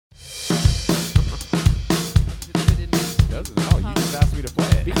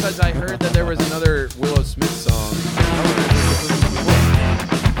I heard that there was another Willow Smith song.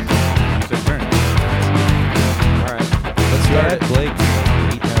 It's your turn. All right, let's start it.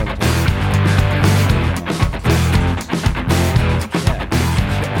 Blake.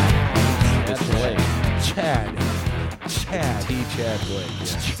 Chad Blake.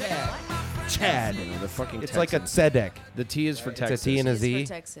 Chad. You know, the fucking It's Texans. like a tzedek. The T is for Texas. It's a T and a It's for Z.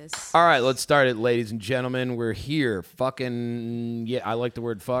 Texas. All right, let's start it, ladies and gentlemen. We're here. Fucking, yeah, I like the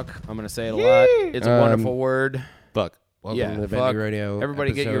word fuck. I'm going to say it a lot. It's a wonderful word. Fuck. Welcome Yeah, to the fuck. Bendy Radio.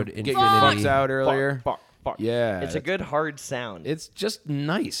 Everybody get your episode fucks out earlier. Fuck. Yeah. It's a good hard sound. It's just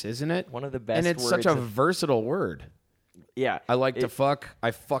nice, isn't it? One of the best And it's such words a versatile word. Yeah. I like to fuck.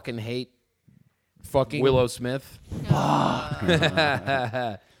 I fucking hate Fucking Willow Smith.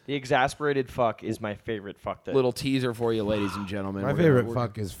 The exasperated fuck is my favorite fuck. That Little teaser for you, ladies and gentlemen. My We're favorite gonna,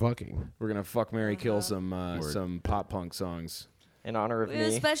 fuck is fucking. We're gonna fuck, marry, kill some pop punk songs. in honor of We have a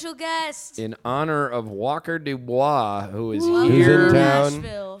me. special guest. In honor of Walker DuBois, who is Welcome here in to town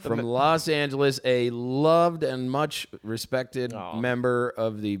Nashville. from Los Angeles, a loved and much respected Aw. member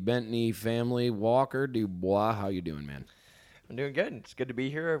of the Bentley family. Walker DuBois, how you doing, man? I'm doing good. It's good to be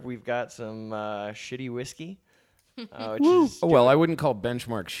here. We've got some shitty whiskey. Which is Oh, well, I wouldn't call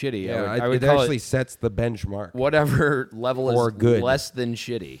benchmark shitty. Yeah, I would it call actually it sets the benchmark. whatever level Or is good. less than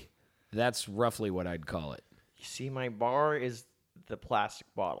shitty. That's roughly what I'd call it. You see, my bar is the plastic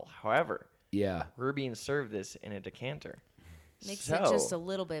bottle. However, Yeah. we're being served this in a decanter. Makes So, it just a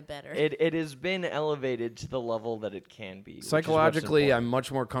little bit better. It has been elevated to the level that it can be. which is what's Psychologically, I'm important.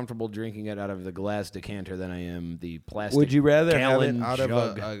 much more comfortable drinking it out of the glass decanter than I am the plastic. Would you rather have it gallon out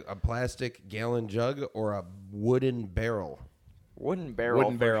jug. of a plastic gallon jug or a wooden barrel? wooden barrel.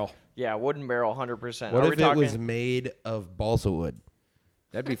 Wooden barrel. Yeah, wooden barrel, 100%. What Are if we it talking? was made of balsa wood?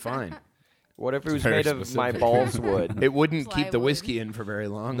 That'd be fine. What if it was Very made of my specific. balls wood? It wouldn't keep the Plywood. whiskey in for very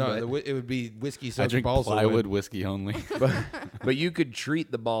long. No, but, it would be whiskey I soaked drink balsa plywood wood whiskey only. but you could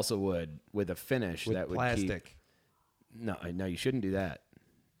treat the balsa wood with a finish with that would plastic. keep. No, you shouldn't do that.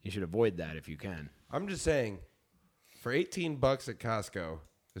 You should avoid that if you can. I'm just saying, for $18 at Costco,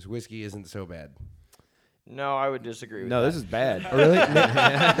 this whiskey isn't so bad. No, I would disagree with No, that. this is bad. Oh, really?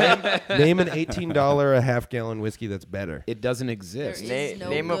 Name an $18 a half gallon whiskey that's better. It doesn't There exist. is Na-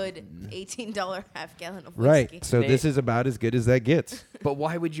 no name a- good $18 half gallon of Right. whiskey. So this is about as good as that gets. But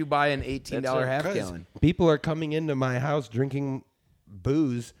why would you buy an $18 half 'Cause gallon? people are coming into my house drinking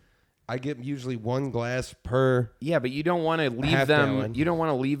booze. I get usually one glass per. Yeah, but you don't want to leave half them. gallon. You don't want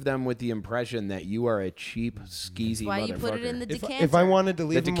to leave them with the impression that you are a cheap, skeezy Why motherfucker. you put it in the If, decanter? if I wanted to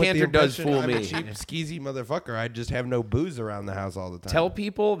leave them with the decanter does impression fool I'm a me. cheap, skeezy motherfucker, I'd just have no booze around the house all the time. Tell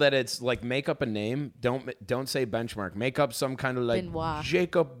people that it's like make up a name. Don't say benchmark. Make up some kind of like Benoit.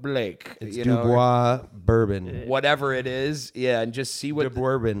 Jacob Blake. it's you know, Dubois bourbon. whatever it is. Yeah, and just see what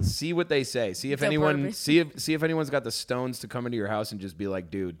Bourbon. see what they say. See if The anyone bourbon. see if anyone's got the stones to come into your house and just be like,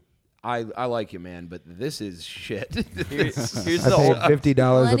 dude, I like you, man, but this is shit. Here's I the paid old, $50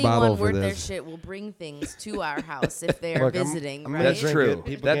 well, a anyone bottle for worth their this. shit will bring things to our house if they're Look, I'm- visiting, I'm right? That's drink true. it.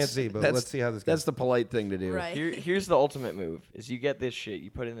 People That's- can't see, but that's- let's see how this That's goes. the polite thing to do. Right. here's the ultimate move: is you get this shit,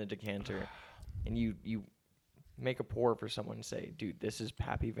 you put it in the decanter, and you make a pour for someone and say, "Dude, this is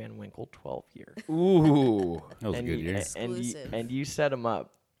Pappy Van Winkle 12 year." Ooh. That was a and good you, year. Exclusive. and you set them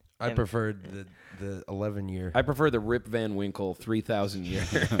up. I and- preferred the 11 year. I prefer the Rip Van Winkle 3,000 year.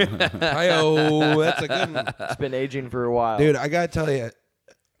 Hi-oh, that's a good one. It's been aging for a while, Dude, I got to tell you,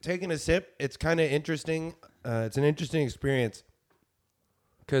 taking a sip, it's kind of interesting. It's an interesting experience.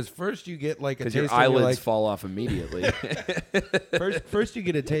 Because first you get like a Because taste your and you're eyelids like, fall off immediately. first you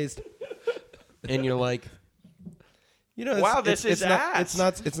get a taste and you're like, you know, Wow, this is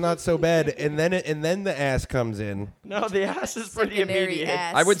it's not so bad. And then the ass comes in. No, the ass is pretty Secondary immediate.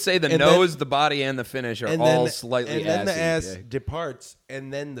 ass. I would say the And nose, the body, and the finish are And all then slightly and then the assy. ass Yeah. departs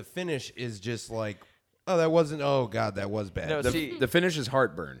and then the finish is just like, oh god, that was bad. No, see, The finish is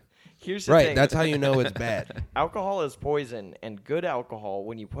heartburn. here's the right, thing. that's how you know it's bad. Alcohol is poison, and good alcohol,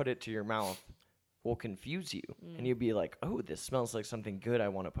 when you put it to your mouth, will confuse you. And you'll be like, oh, this smells like something good I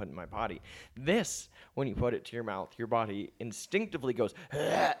want to put in my body. This, when you put it to your mouth, your body instinctively goes,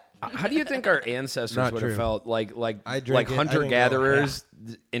 How do you think our ancestors Not would have true. felt like I drink it, I hunter didn't gatherers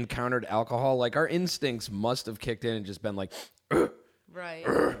encountered alcohol? Like our instincts must have kicked in and just been like, Right.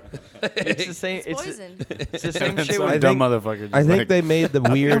 it's the same. It's poison. It's the same And shit. some With, dumb motherfucker. Just I think like, they made the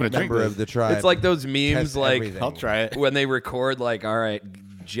gonna weird drink member this. of the tribe. it's like those memes test like everything. I'll try it. when they record like, all right,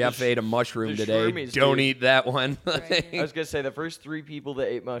 Jeff ate a mushroom the today. shroomies, Don't dude. eat that one. Right. I was gonna say the first 3 people that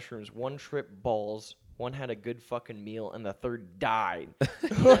ate mushrooms, one tripped balls, one had a good fucking meal, and the third died.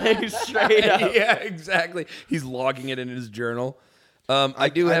 Like straight up. Yeah, exactly. He's logging it in his journal. I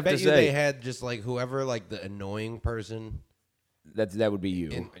do have bet to you they say had just like whoever like the annoying person. that would be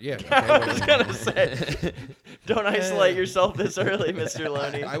you. Yeah. I was gonna say, don't isolate yourself this early, Mr.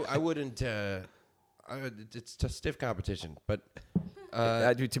 Loney. I wouldn't. It's a stiff competition, but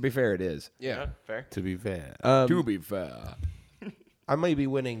To be fair, it is. yeah. Fair. To be fair. To be fair. I might be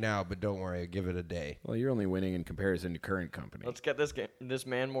winning now, but don't worry. I'll give it a day. Well, you're only winning in comparison to current company. Let's get this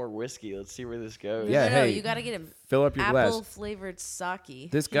man more whiskey. Let's see where this goes. Yeah, No, hey, you gotta get him fill up your glass. apple flavored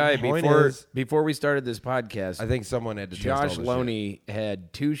sake. This guy, Point before is- before we started this podcast, I think someone had to taste all Josh this Loney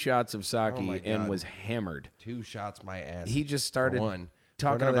had 2 shots of sake Oh my and God. was hammered. shit. 2 shots my ass. He just started One.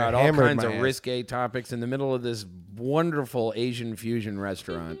 talking Another about all hammered kinds my of ass. risque topics in the middle of this wonderful Asian fusion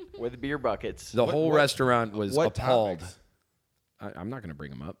restaurant. With beer buckets. The whole what- restaurant was what appalled. topics? I'm not going to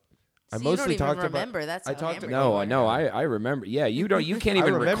bring them up. I So mostly you don't even talked about- remember. That's I how talked hammered about- you No, are. I know. I remember. Yeah, you don't. You can't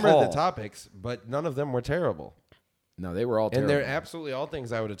even I remember recall. the topics, but none of them were terrible. No, they were all And terrible. they're absolutely all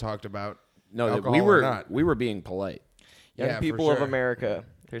things I would have talked about. No, alcohol we or were not. we were being polite. Young Yeah, for people of sure. America,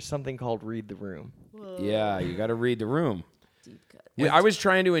 there's something called read the room. Yeah, you got to read the room. Deep cut. I was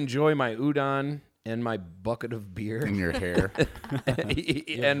trying to enjoy my udon and my bucket of beer In your hair.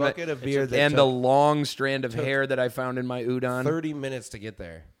 and bucket of beer that and the took long strand of hair that I found in my udon. 30 minutes to get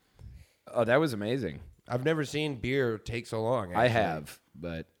there. Oh, that was amazing. I've never seen beer take so long. I actually. have,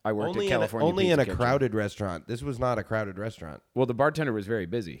 but I worked Only at California only Pizza in a Kitchen. crowded restaurant. This was not a crowded restaurant. Well, the bartender was very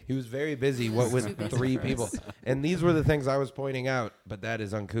busy. He was very busy. What with 3 people, and these were the things I was pointing out. But that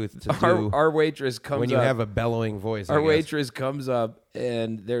is uncouth to do Our waitress comes when you up. have a bellowing voice. I Our guess. waitress comes up,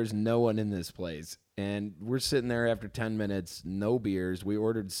 and there's no one in this place. And we're sitting there after 10 minutes, no beers. We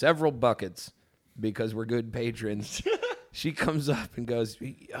ordered several buckets because we're good patrons. She comes up and goes,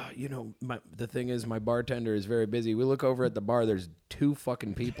 the thing is, my bartender is very busy. We look over at the bar. There's 2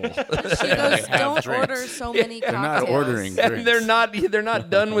 fucking people. She goes, don't order so many They're cocktails. not ordering And drinks. they're not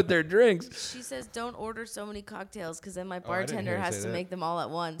done with their drinks. She says, don't order so many cocktails because then my I didn't bartender hear her has say to that. make them all at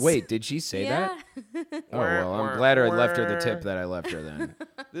once. Wait, did she say yeah. that? Oh, well, I'm glad I left her the tip that I left her then.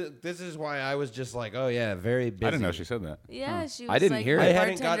 This is why I was just like, oh yeah, very busy. I didn't know she said that. Yeah, she was I didn't like, hear my it. I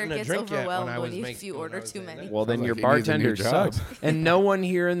hadn't bartender gotten a gets drink yet when overwhelmed I was when making- you when I order was too saying many. that. Well, then Sounds your like he needs a new bartender job. sucks. And no one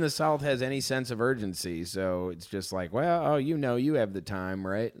here in the South has any sense of urgency. So it's just like, well, you have the time,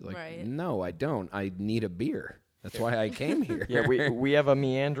 right? Like, Right. no, I don't. I need a beer. That's why I came here. Yeah, we have a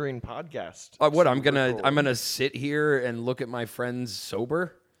meandering podcast. What? So I'm we're cool. gonna sit here and look at my friends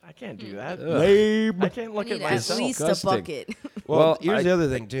sober. I can't do that. Lame. I can't look You at need at myself. least Disgusting. a bucket. Well, Well, here's the other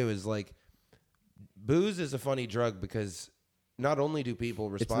thing too: is like booze is a funny drug because not only do people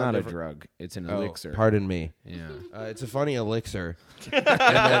It's respond. not a different- drug. It's an Oh, elixir. Pardon me. Yeah. It's a funny elixir. And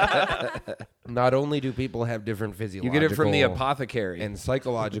that not only do people have different You physiological get it from the apothecary. and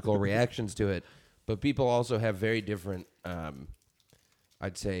psychological reactions to it, but people also have very different,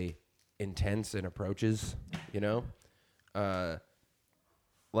 I'd say, intents and approaches. You know,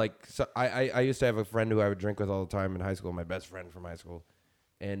 like so I used to have a friend who I would drink with all the time in high school, my best friend from high school,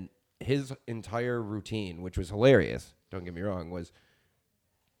 and his entire routine, which was hilarious, don't get me wrong, was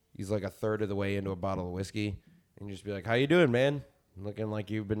he's like a third of the way into a bottle of whiskey, and you just be like, "How you doing, man? Looking like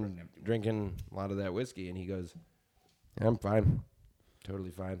you've been drinking a lot of that whiskey." And he goes, "Yeah, I'm fine,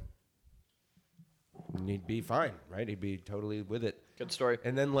 totally fine." And he'd be fine, right? He'd be totally with it. Good story.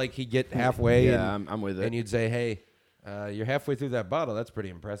 And then like he'd get halfway, Yeah, and, I'm with it. and you'd say, "Hey, you're halfway through that bottle. That's pretty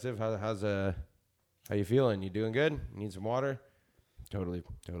impressive. How you feeling? You doing good? Need some water?" Totally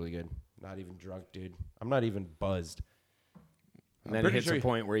good. Not even drunk, dude. I'm not even buzzed. And then it hits a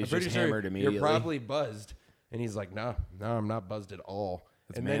point where he's I'm pretty just sure hammered immediately. You're probably buzzed. And he's like, no, I'm not buzzed at all.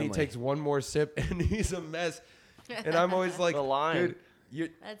 That's and then he manly. takes one more sip and he's a mess. And I'm always like, The line.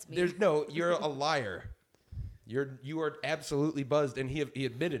 dude, That's me. you're a liar. You are absolutely buzzed. And he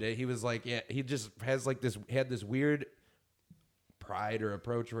admitted it. He was like, yeah, he just had this weird pride or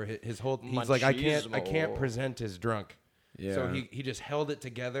approach where he's like, I can't Machismo. present as drunk. So Yeah. he just held it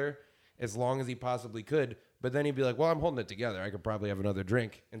together as long as he possibly could. But then he'd be like, well, I'm holding it together. I could probably have another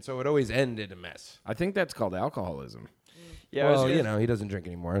drink. And so it always ended a mess. I think that's called alcoholism. Yeah, I was well, gonna, you know, he doesn't drink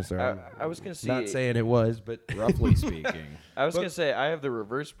anymore. So I was gonna say. not saying it was, but Roughly speaking. I was gonna say I have the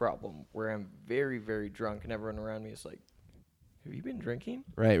reverse problem where I'm very, very drunk, and everyone around me is like, "Have you been drinking?"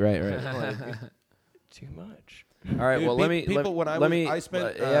 right. I'm like, too much. All right. Dude, well, I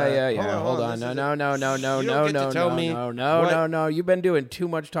spent. Yeah. Hold on. this No. is it. You don't get to tell me what- No. You've been doing too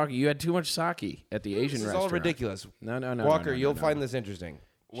much talking. You had too much sake at the Asian This is restaurant. all ridiculous. No. Walker, you'll no. find this interesting.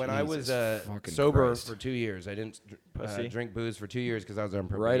 When I was Jesus fucking sober Christ. for 2 years, I didn't Pussy. drink booze for 2 years because I was on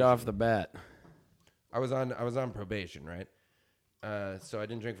probation. Right off the bat. I was on probation, right? So I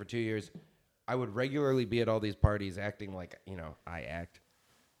didn't drink for 2 years. I would regularly be at all these parties acting like, I act.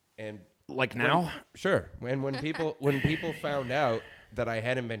 And Like now? sure. And when people found out that I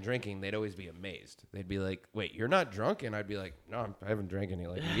hadn't been drinking, they'd always be amazed. They'd be like, "Wait, you're not drunk?" And I'd be like, "No, I haven't drank any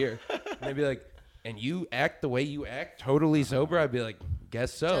like a year." And they'd be like, "And you act the way you act, totally sober?" I'd be like,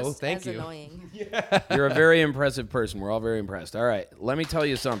 "Guess so. Just Thank as you." Annoying. You're a very impressive person. We're all very impressed. All right, let me tell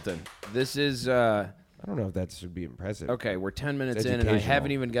you something. This is I don't know if that should be impressive. okay. We're 10 minutes It's in, and I educational.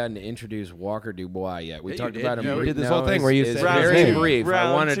 haven't even gotten to introduce Walker DuBois yet. We Yeah, you talked did. about him. Yeah, we brief- did this no, whole thing it's- where you it's said his very name. brief. I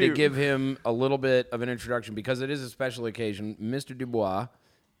Round wanted to two. give him a little bit of an introduction because it is a special occasion. Mr. DuBois,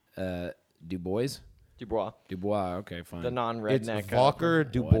 DuBois. Okay, fine. The It's non-redneck. Walker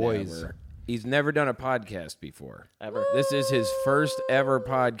DuBois. Whatever. He's never done a podcast before. Ever. This is his first ever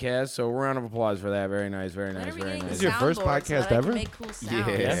podcast, so a round of applause for that. Very nice, very nice, Better be very getting nice. This is your first soundboard so podcast that I ever? can make cool sounds.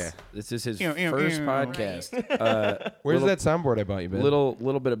 Yeah, this is his first podcast. Where's Little- that soundboard I bought you, Ben?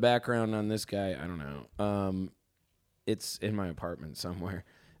 Little bit of background on this guy. I don't know. It's in my apartment somewhere.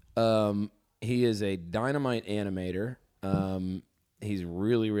 He is a dynamite animator. He's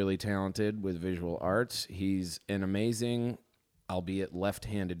really, really talented with visual arts. He's an amazing, albeit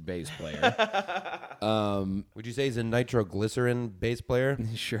left-handed bass player. Would you say he's a nitroglycerin bass player?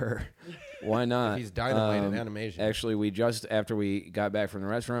 Sure. Why not? He's dynamite in animation. Actually, after we got back from the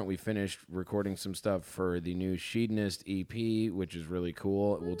restaurant, we finished recording some stuff for the new Sheednist EP, which is really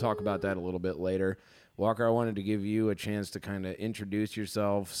cool. We'll talk about that a little bit later. Walker, I wanted to give you a chance to kind of introduce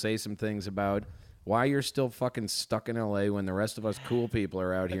yourself, say some things about why you're still fucking stuck in LA when the rest of us cool people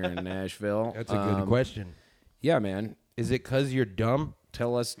are out here in Nashville. That's a good question. Yeah, man. Is it because you're dumb?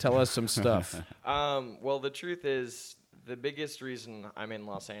 Tell us some stuff. Well, the truth is, the biggest reason I'm in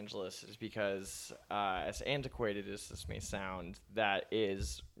Los Angeles is because, as antiquated as this may sound, that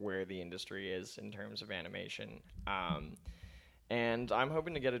is where the industry is in terms of animation. And I'm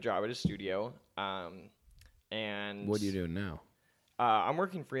hoping to get a job at a studio. And What are you doing now? I'm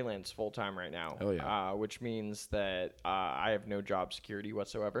working freelance full time right now. Oh, yeah. Which means that I have no job security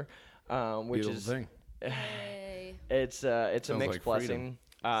whatsoever. Which Beautiful is thing. Hey. it's a Sounds mixed like blessing.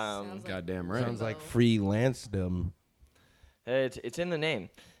 Sounds like Goddamn right. Sounds like freelance-dom. It's in the name.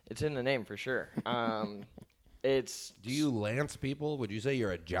 It's in the name for sure. It's Do you lance people? Would you say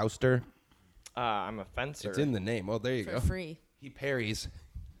you're a jouster? I'm a fencer. It's in the name. Oh, there you for go. free. He parries.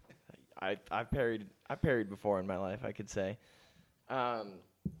 I've parried before in my life, I could say.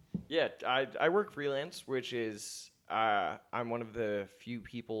 Yeah, I work freelance, which is I'm one of the few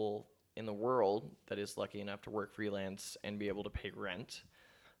people in the world that is lucky enough to work freelance and be able to pay rent.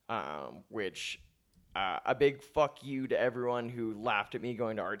 Which a big fuck you to everyone who laughed at me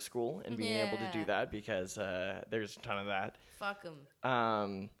going to art school and being able to do Yeah. that, because there's a ton of that. Fuck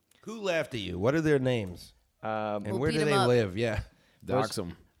them. Who laughed at you? What are their names? And We'll where beat do 'em they up. live? Yeah. Dox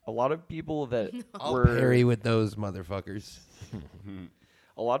them. A lot of people that I'll were parry with those motherfuckers.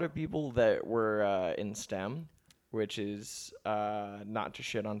 a lot of people that were in STEM, which is not to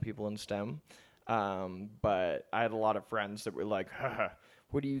shit on people in STEM, but I had a lot of friends that were like, haha,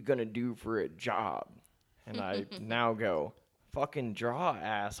 what are you going to do for a job? And I now go, fucking draw,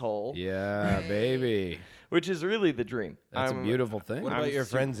 asshole. Yeah, baby. Which is really the dream. That's a beautiful thing. What I'm about your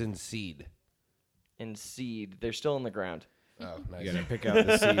super- friends in seed? In seed, they're still in the ground. Oh, nice. You gotta pick out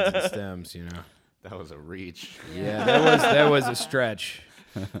the seeds and stems, you know. That was a reach. Yeah, that was a stretch.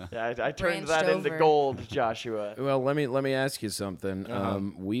 Yeah, I turned Branched that into over. gold, Joshua. Well, let me ask you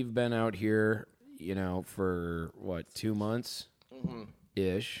something. We've been out here, you know, for what, 2 months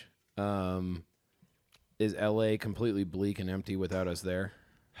ish. Is LA completely bleak and empty without us there?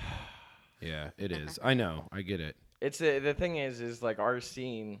 Yeah, it is. I know. I get it. It's the thing is like our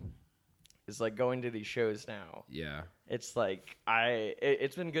scene is like going to these shows now. Yeah. It's like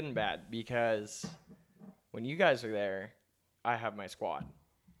it's been good and bad, because when you guys are there, I have my squad.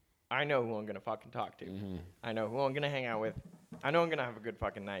 I know who I'm gonna fucking talk to. I know who I'm gonna hang out with. I know I'm gonna have a good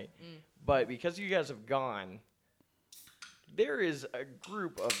fucking night. But because you guys have gone, there is a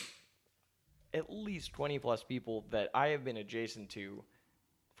group of at least 20 plus people that I have been adjacent to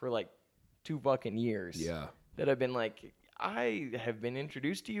for like 2 fucking years. Yeah. That have been like, I have been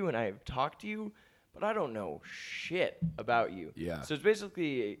introduced to you and I have talked to you, but I don't know shit about you. Yeah. So it's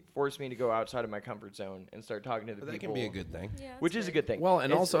basically forced me to go outside of my comfort zone and start talking to the That people. can be a good thing. Yeah, Which is a good thing. Well,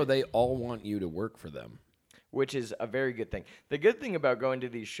 and It's- also they all want you to work for them. which is a very good thing. The good thing about going to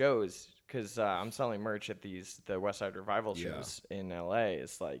these shows, because I'm selling merch at the West Side Revival Yeah. shows in LA,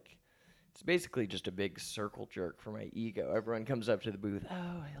 is like, it's basically just a big circle jerk for my ego. Everyone comes up to the booth, oh,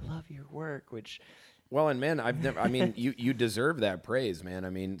 I love your work, which... Well, and man, I mean, you deserve that praise, man. I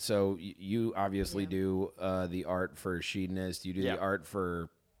mean, so you obviously do the art for Sheednist. You do Yeah. the art for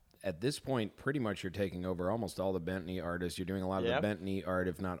at this point, pretty much you're taking over almost all the Bentley artists. You're doing a lot of the Yep. Bentley art,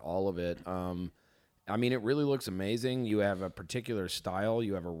 if not all of it. I mean, it really looks amazing. You have a particular style.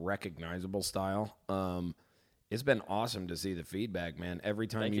 You have a recognizable style. It's been awesome to see the feedback, man. Every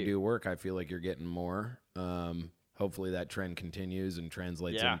time Thank you you. do work, I feel like you're getting more. Hopefully that trend continues and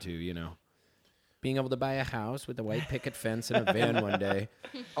translates Yeah. into, being able to buy a house with a white picket fence and a van one day.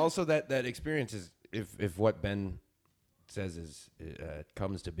 Also, that experience is, if what Ben says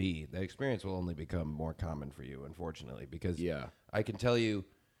comes to be, that experience will only become more common for you, unfortunately, because Yeah. I can tell you,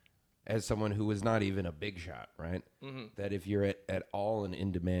 as someone who was not even a big shot, right, that if you're at all an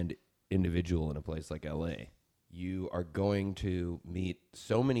in-demand individual in a place like L.A., you are going to meet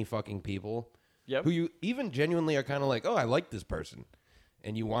so many fucking people Yep. who you even genuinely are kind of like, oh, I like this person.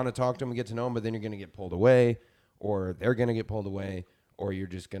 And you want to talk to them and get to know them, but then you're going to get pulled away, or they're going to get pulled away, or you're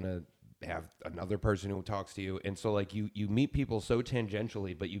just going to have another person who talks to you. And so, like, you meet people so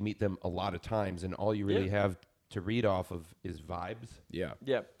tangentially, but you meet them a lot of times, and all you really have to read off of is vibes. Yeah.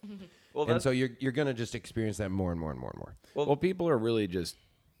 Yeah. Well, And that's, so you're going to just experience that more and more and more and more. Well, people are really just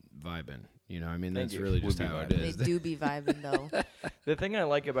vibing. I mean, that's you. really just Would be how it vibing. is. They do be vibing though. the thing I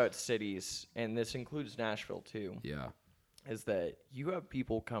like about cities, and this includes Nashville too, Yeah. is that you have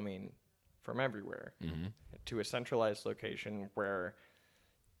people coming from everywhere to a centralized location where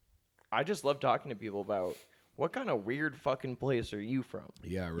I just love talking to people about what kind of weird fucking place are you from?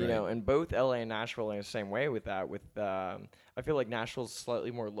 Yeah, right. And both LA and Nashville are the same way with that. I feel like Nashville's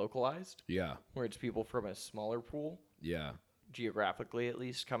slightly more localized, Yeah. where it's people from a smaller pool, Yeah. geographically at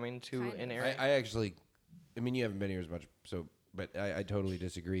least, coming to Kind an of. area. I actually, I mean, you haven't been here as much, but I totally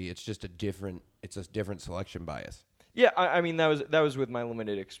disagree. It's just a different selection bias. Yeah, I mean that was with my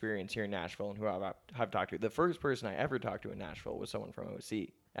limited experience here in Nashville and who I've talked to. The first person I ever talked to in Nashville was someone from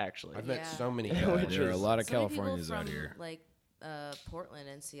OC, actually. I've met Yeah. so many Yeah, guys. there are a lot of So many people Californians out from, here. like Portland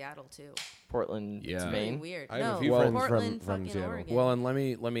and Seattle too. Portland, Yeah. Really Maine. weird. I have a no, few friends Portland, from fucking Seattle. Oregon. Well, and let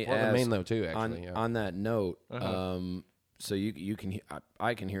me Portland, ask Maine, though, too, actually. yeah. on that note. So you can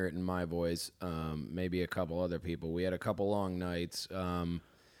I can hear it in my voice. Maybe a couple other people. We had a couple long nights.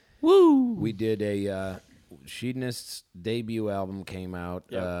 Woo! We did a Shedonist's debut album came out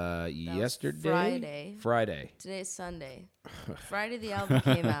was yesterday. Friday. Today's Sunday. Friday the album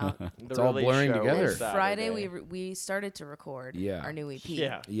came out. The It's all release blurring show together. was Friday Saturday. we started to record Yeah. our new EP.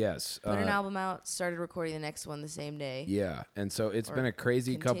 Yeah. Yes. Put an album out, started recording the next one the same day. Yeah, and so it's Or been a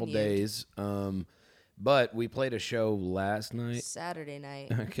crazy couple continued. days. But we played a show last night. Saturday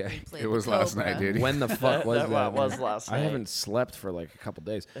night. Okay. we played It was the last Cobra. night, dude. When the fuck was that? was man? last I night. haven't slept for like a couple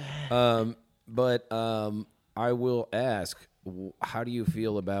days. But I will ask, how do you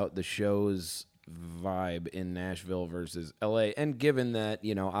feel about the show's vibe in Nashville versus LA? And given that,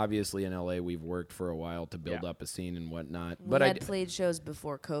 obviously in LA we've worked for a while to build Yeah. up a scene and whatnot. We But had played shows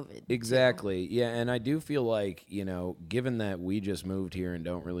before COVID. too. Exactly. Yeah, and I do feel like, given that we just moved here and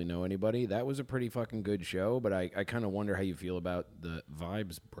don't really know anybody, that was a pretty fucking good show, but I kind of wonder how you feel about the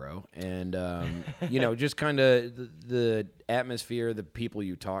vibes, bro. And, just kind of the atmosphere, the people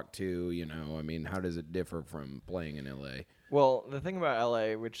you talk to, I mean, how does it differ from playing in LA? Well, the thing about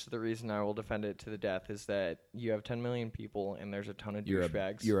LA, which is the reason I will defend it to the death, is that you have 10 million people and there's a ton of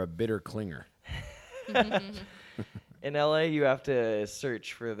douchebags. You're a bitter clinger. In LA, you have to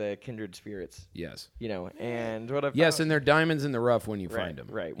search for the kindred spirits, Yes. and what I've Yes, found- and they're diamonds in the rough when you right, find them.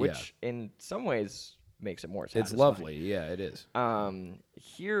 right, Yeah. which in some ways makes it more It's satisfying. lovely. Yeah, it is.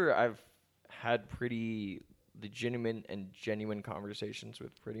 Here I've had pretty legitimate and genuine conversations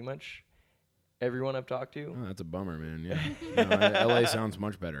with pretty much everyone I've talked to, Oh, that's a bummer, man. Yeah. No, LA sounds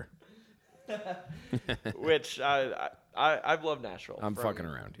much better. which I've loved Nashville. I'm from- fucking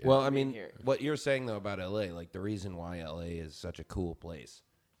around. Yeah. Well, I being mean, here. what you're saying, though, about LA, like, the reason why LA is such a cool place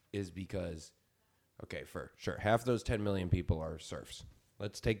is because, okay, for sure, half those 10 million people are serfs.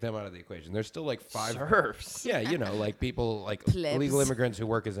 Let's take them out of the equation. There's still like Surfs. Yeah, like people, like Plebs. illegal immigrants who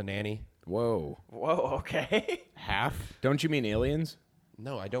work as a nanny. Whoa. Whoa. Okay. Half? Don't you mean aliens?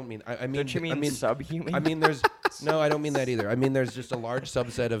 No, I don't mean. I mean. Don't you mean subhuman? I mean, there's no. I don't mean that either. I mean, there's just a large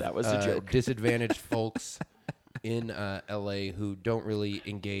subset of That was a joke. disadvantaged folks in LA who don't really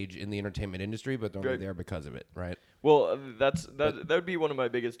engage in the entertainment industry, but they're only Good. there because of it, right? Well, that would be one of my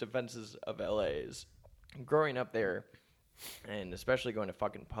biggest defenses of LA is growing up there, and especially going to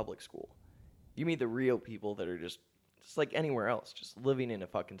fucking public school. You meet the real people that are just like anywhere else, just living in a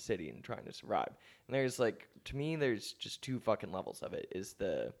fucking city and trying to survive. And there's like, to me, there's just two fucking levels of it. Is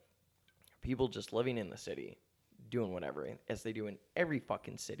the people just living in the city, doing whatever, as they do in every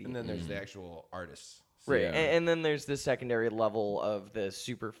fucking city. And then there's the actual artists. Right, Yeah. and then there's the secondary level of the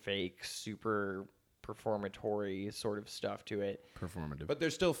super fake, super performatory sort of stuff to it. Performative. But they're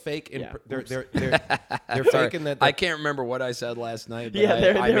still fake. Yeah. They're Sorry, faking that. I can't remember what I said last night. But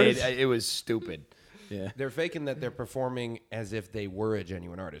Yeah, it was stupid. Yeah. They're faking that they're performing as if they were a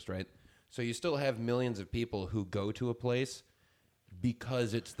genuine artist, right? So you still have millions of people who go to a place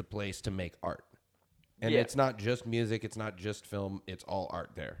because it's the place to make art. And Yeah. it's not just music, it's not just film, it's all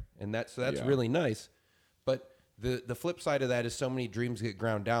art there. And that's Yeah. really nice. But the flip side of that is so many dreams get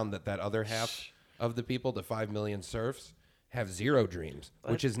ground down that other half of the people, the 5 million serfs, have zero dreams,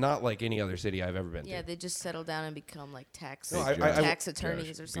 which is not like any other city I've ever been Yeah, to. they just settle down and become like tax No, I- tax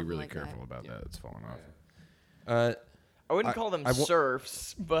attorneys or Be something really like careful that. about that. It's falling off. I wouldn't call them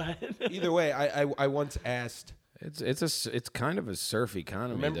serfs, but Either way, I once asked... It's kind of a surf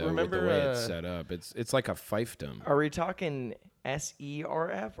economy Remember- though, with the way it's uh, set up. It's like a fiefdom. are we talking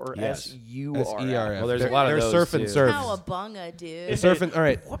SERF or Yes. SURF? SERF. Well, there's a lot of they're those, surf and too. surfs. Cowabunga, dude. Surfing. All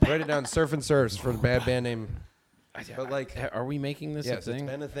right, write it down. Surf and surfs for the bad band name. But like, Are we making this yes, a it's thing?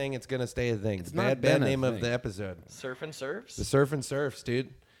 been a thing. It's gonna stay a thing. It's not bad been band a name of thing. the episode. Surf and serfs? The surf and surfs,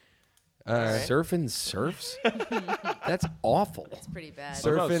 dude. All right. Surfing surfs? That's awful. It's pretty bad.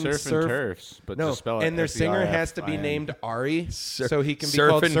 Surf What about and surf surf? and turfs, but No, to spell it and their singer has to be SERFIN. named Ari, so he can be Surf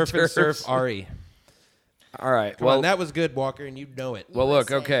called and Surf and Surf Turfs. Ari. All right. Come well, on, that was good, Walker, and you know it. well, look.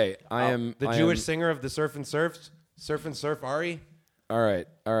 USA. Okay, I am The I Jewish am- singer of the Surf and Surfs, Surf and Surf Ari. All right.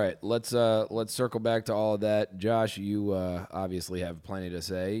 Let's circle back to all of that. Josh, you obviously have plenty to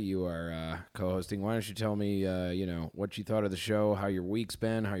say. You are co-hosting. Why don't you tell me, what you thought of the show, how your week's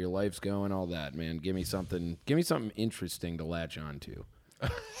been, how your life's going, all that, man. Give me something interesting to latch on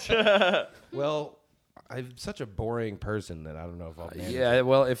to. Well, I'm such a boring person that I don't know if I'll manage. Yeah.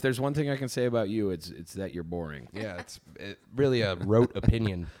 Well, if there's one thing I can say about you, it's that you're boring. Yeah, it's really a rote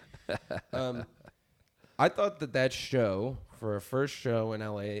opinion. I thought that show, for a first show in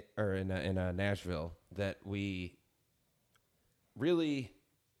LA or in Nashville, that we really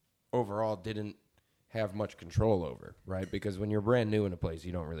overall didn't have much control over, right? Because when you're brand new in a place,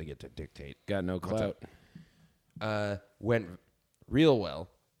 you don't really get to dictate. Got no clout. Went real well.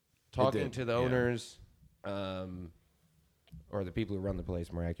 Talking did, to the yeah. owners, or the people who run the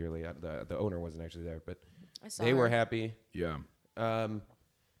place more accurately. The owner wasn't actually there, but I saw they her. were happy. Yeah.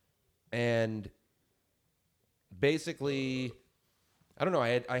 And basically, I don't know.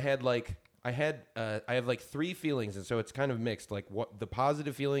 I have like three feelings, and so it's kind of mixed. Like, what the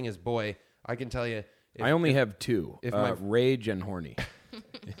positive feeling is, boy, I can tell you. I only have two: if my- rage and horny.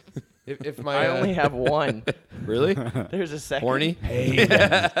 If my I only have one. Really? There's a second. Horny?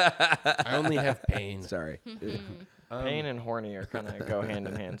 I only have pain. Sorry. Pain and horny are kind of go hand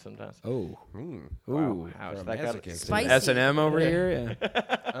in hand sometimes. Oh. Wow, Ooh. ouch, for a that got masochist. Spicy. S&M over here.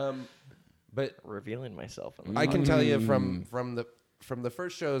 Yeah. But revealing myself. On the I can tell you from the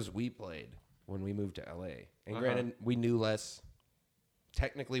first shows we played when we moved to LA, and granted, we knew less.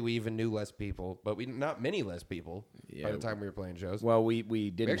 Technically, we even knew less people, but not many less people by the time we were playing shows. Well, we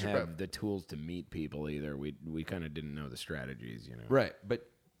didn't actually have brought- the tools to meet people either. We kind of didn't know the strategies, you know. Right, but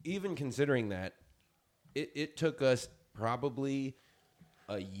even considering that, it took us probably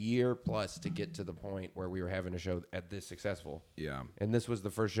a year plus to get to the point where we were having a show at this successful. Yeah. And this was the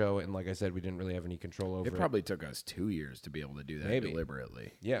first show, and like I said, we didn't really have any control over it. It probably took us 2 years to be able to do that Maybe.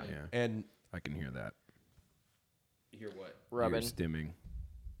 deliberately. Yeah. Yeah. And I can hear that. hear what? rubbing. You're stimming.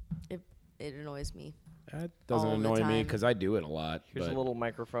 It annoys me. That doesn't All the annoy me time. because I do it a lot. Here's but a little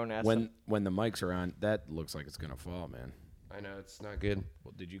microphone. when the mics are on, that looks like it's gonna fall, man. I know, it's not good.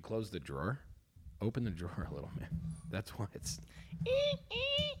 Well, did you close the drawer? Open the drawer a little, man. That's why it's.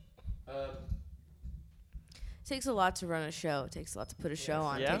 Takes a lot to run a show. It takes a lot to put a show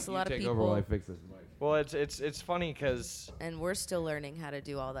on. Yeah? Takes a You lot of take people. over while I fix this mic. Well, it's funny because And we're still learning how to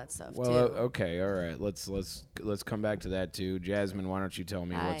do all that stuff Well, too. okay, all right. Let's come back to that too. Jasmine, why don't you tell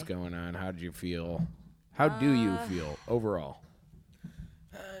me what's Hi. going on? How did you feel? How do you feel overall?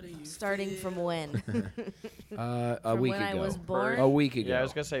 Starting from when? A From week when I ago. was born? A week ago. yeah, I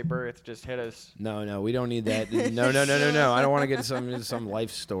was gonna say birth just hit us. No, we don't need that. No. I don't want to get some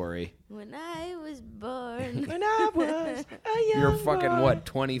life story. When I was born. When I was a young You're fucking boy. what?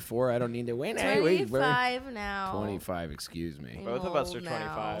 24. I don't need to. When I was born. 25 now. 25. Excuse me. I'm Both of us are old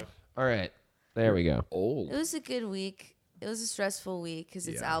now. 25. All right. There we go. Old. It was a good week. It was a stressful week because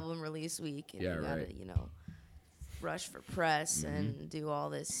it's Yeah. album release week. And Yeah, you gotta, right. rush for press and do all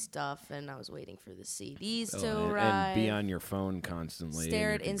this stuff. And I was waiting for the CDs to and arrive. be on your phone constantly. and Stare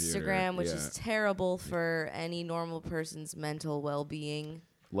your at computer. Instagram, which Yeah. is terrible for any normal person's mental well-being.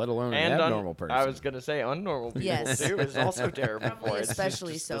 let alone And an abnormal person. I was gonna say unnormal people Yes. too is also terrible for Probably it. It's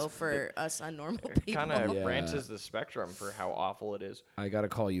especially just so this- for us unnormal It people. kind of Yeah. branches the spectrum for how awful it is. I got to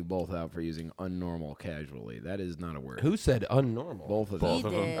call you both out for using unnormal casually. That is not a word. Who said unnormal? Both of He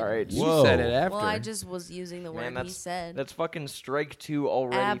them. did. All right, You Whoa. said it after. Well, I just was using the Man, word he said. that's fucking strike 2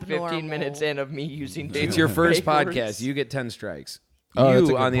 already. 15 Abnormal. minutes in of me using. It's two your first fake podcast. words. You get 10 strikes. Oh, that's a You,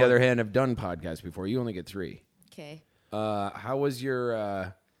 good on the point. other hand, have done podcasts before. You only get 3. Okay. How was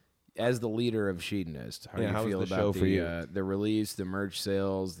your, as the leader of Sheedinist, how Yeah, do how you was feel the about show the, for you? The release, the merch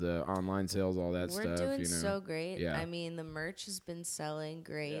sales, the online sales, all that We're stuff? doing you know? so great. Yeah. I mean, the merch has been selling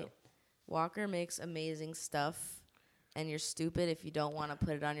great. Yeah. Walker makes amazing stuff, and you're stupid if you don't want to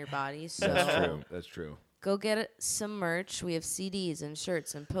put it on your body. So That's true. That's true. go get some merch. We have CDs and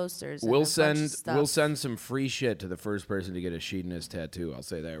shirts and posters. We'll and a bunch of send stuff. we'll send some free shit to the first person to get a Sheedinist tattoo. I'll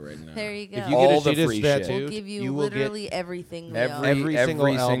say that right now. There you go. If you All get a the free Sheedinist shit. tattoo, We'll give you, you will get literally everything. Every Every single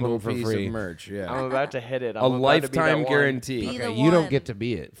album for piece free. of merch. Yeah. I'm about to hit it. I'm A about to be lifetime that one. guarantee. Be Okay, the you don't one. get to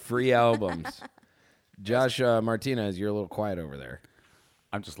be it. Free albums. Josh Martinez, you're a little quiet over there.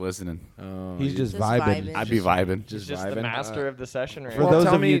 I'm just listening. He's just Just vibing. vibing. I'd be vibing. Just Just vibing. the master of the session right For now. Well, those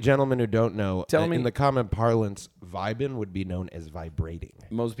tell of me- you gentlemen who don't know, tell me- in the common parlance, vibing would be known as vibrating.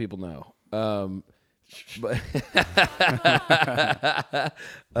 Most people know. But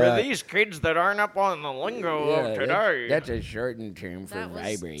For these kids that aren't up on the lingo of today. That's a shortened term for That was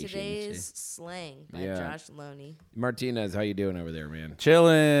vibrations. today's slang by Yeah. Josh Loney. Martinez, how you doing over there, man?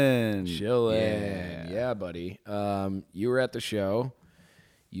 Chilling. Chilling. Yeah, buddy. You were at the show.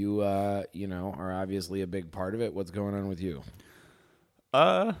 You are obviously a big part of it. What's going on with you?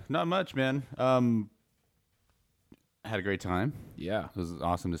 Not much, man. Had a great time. Yeah. It was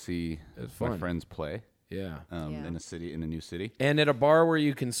awesome to see was my fun. friends play. Yeah. Yeah. In a new city. And at a bar where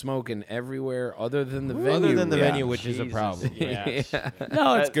you can smoke in everywhere other than the venue. Other than the Yeah. venue, which is a Jesus. problem. Yeah.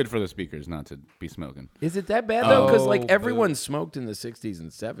 No, it's good for the speakers not to be smoking. Is it that bad though? Because like Oh, everyone smoked in the '60s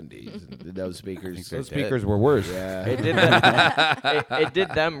and '70s. Those speakers. Those speakers were worse. Yeah. It did them, it did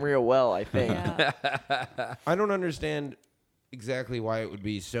them real well, I think. Yeah. I don't understand exactly why it would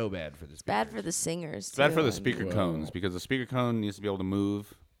be so bad for the speakers. Bad for the singers. It's bad too. for the speaker cones because the speaker cone needs to be able to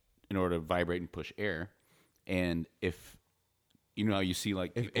move in order to vibrate and push air. And if you know how you see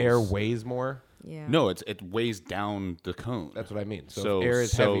like If people's- air weighs more, Yeah. no, it weighs down the cone. that's what I mean. So, So- if air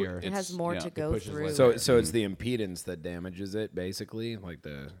is so heavier. It has more to go pushes through. less So air. so it's the impedance that damages it, basically, like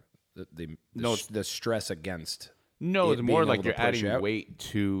the stress against. No, it it's more being like able you're to push adding out. weight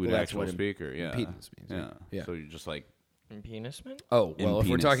to Well, the that's actual what speaker. Yeah, impedance means, yeah. Yeah. So you're just like Penisman? Oh well, if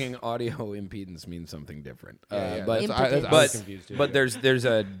we're Impedance. talking audio, impedance means something different. Yeah, but Impedance. I was confused too. but there's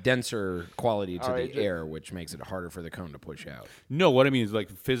a denser quality to Alright, the air, which makes it harder for the cone to push out. no. What I mean is like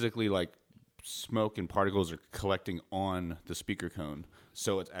physically, like smoke and particles are collecting on the speaker cone,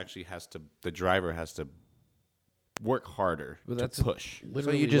 so it actually has to. The driver has to work harder Well, to that's push. So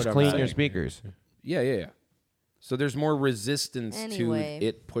Literally you just what I'm clean your saying. speakers. Yeah. So there's more resistance Anyway. to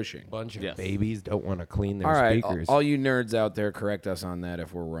it pushing. Bunch of Yes. babies don't want to clean their All right, speakers. all you nerds out there, correct us on that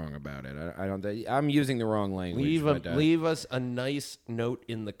if we're wrong about it. I don't. I'm using the wrong language. leave us a nice note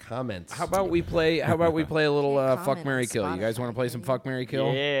in the comments. How about we play? How about we play a little Can't fuck, comment Mary, on kill? You guys want to play some Spotify, fuck, Mary,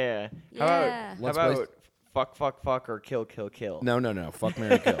 kill? Yeah. Yeah. How Let's play- about fuck, or kill, kill? No. Fuck,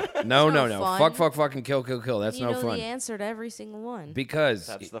 Mary, kill. No. fun. Fuck, and kill. That's you no know fun. the answer to every single one. Because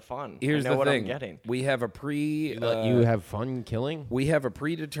That's the fun. here's I know the what thing: I'm getting. we have a you have fun killing we have a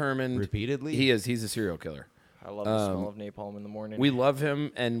predetermined. repeatedly? He's a serial killer. I love the smell of napalm in the morning. We love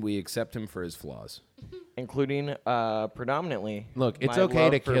him and we accept him for his flaws. including predominantly. Look, it's my okay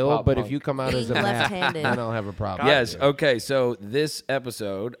love to for kill, pop but if punk. you come out as a Being man, left-handed. then I'll have a problem. Yes. Okay. So this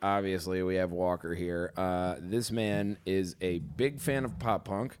episode, obviously, we have Walker here. This man is a big fan of pop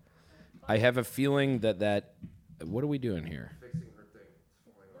punk. I have a feeling that. What are we doing here?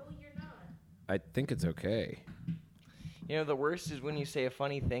 I think it's okay. You know, the worst is when you say a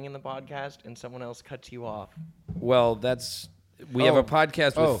funny thing in the podcast and someone else cuts you off. Well, we have a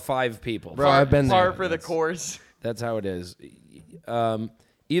podcast with Oh. 5 people. Bro, I've been Par there. for the course. That's how it is.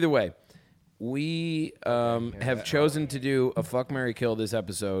 Either way, we have chosen to do a fuck, marry, kill this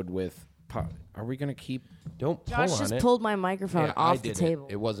episode with. Are we gonna keep? Don't pull Josh on just it. pulled my microphone Yeah, I off the did table.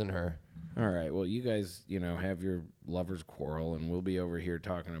 It wasn't her. All right. Well, you guys, have your lovers' quarrel, and we'll be over here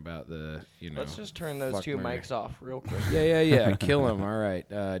talking about the, Let's just turn those fuck, two marry. mics off real quick. Yeah. Kill him. All right.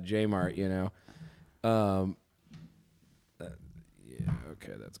 JMart, yeah.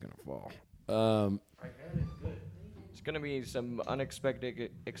 Okay, that's gonna fall. It's going to be some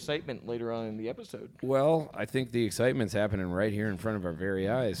unexpected excitement later on in the episode. Well, I think the excitement's happening right here in front of our very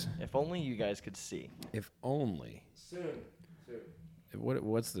eyes. If only you guys could see. If only.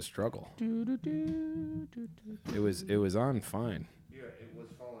 What's the struggle? It was on fine. Yeah, it was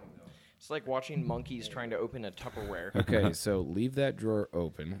falling though. It's like watching monkeys trying to open a Tupperware. Okay, so leave that drawer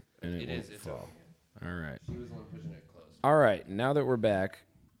open, and it won't It's fall. All right. She was the one pushing it close. All right. Now that we're back,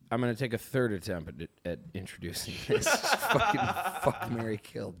 I'm going to take a third attempt at introducing this fucking fuck, marry,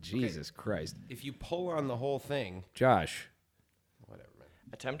 kill. Jesus Christ. If you pull on the whole thing, Josh, whatever, man.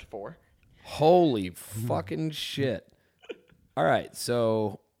 Attempt 4. holy fucking shit. All right.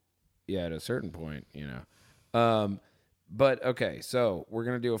 So, yeah, at a certain point, but okay, so we're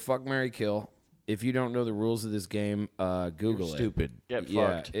going to do a fuck, marry, kill. If you don't know the rules of this game, Google it. Stupid. Get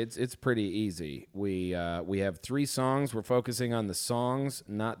Yeah, fucked. it's pretty easy. We have 3 songs. We're focusing on the songs,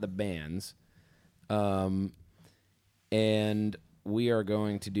 not the bands. And we are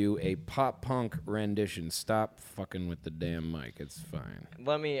going to do a pop punk rendition. Stop fucking with the damn mic. It's fine.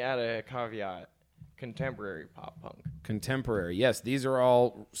 Let me add a caveat. Contemporary pop punk. Contemporary. Yes, these are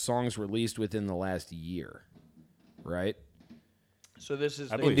all songs released within the last year. Right? So this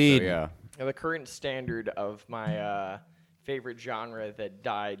is I the, believe so, yeah. the current standard of my favorite genre that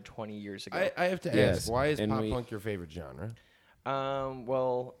died 20 years ago. I have to Yes, ask, why is and pop we- punk your favorite genre?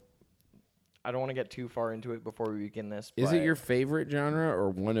 Well, I don't want to get too far into it before we begin this. Is it but your favorite genre or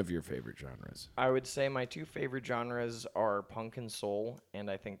one of your favorite genres? I would say my 2 favorite genres are punk and soul, and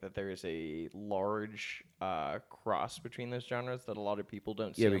I think that there is a large cross between those genres that a lot of people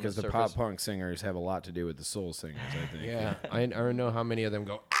don't see. Yeah, on because the surface. pop punk singers have a lot to do with the soul singers, I think. Yeah, I know how many of them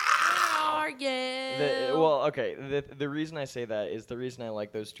go. Well, okay. The reason I say that is the reason I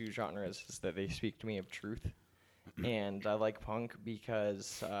like those 2 genres is that they speak to me of truth. And I like punk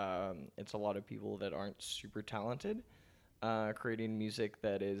because it's a lot of people that aren't super talented creating music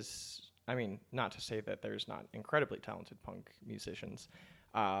that is, I mean, not to say that there's not incredibly talented punk musicians,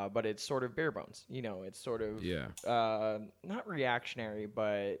 but it's sort of bare bones. It's sort of not reactionary,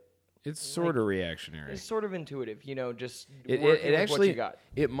 but It's sort of reactionary. it's sort of intuitive. Just It working with actually what you got.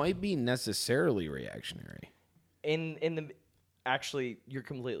 it might be necessarily reactionary. Actually, you're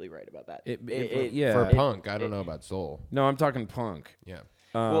completely right about that. Yeah. For punk, I don't know about soul. No, I'm talking punk. Yeah.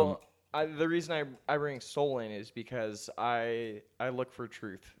 Well, the reason I bring soul in is because I look for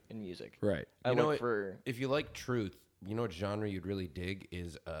truth in music. Right. I You know look what? for If you like truth, you know what genre you'd really dig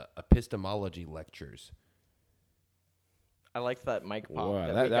is epistemology lectures. I like that mic pop. Wow,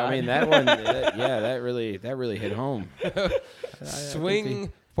 that that, we got. I mean that one. that really hit home.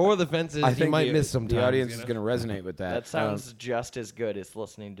 Swing for the fences. I You think might miss some. the audience is going to resonate with that. That sounds just as good as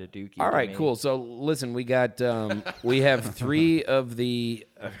listening to Dookie. All to right, me. cool. So listen, we got we have 3 of the.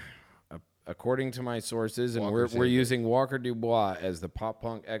 According to my sources, and Walker we're said using Walker DuBois as the pop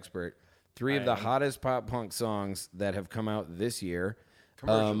punk expert. 3 of the am. hottest pop punk songs that have come out this year.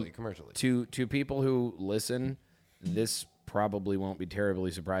 Commercially. To people who listen, this probably won't be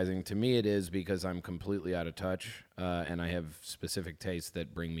terribly surprising. To me, it is because I'm completely out of touch, and I have specific tastes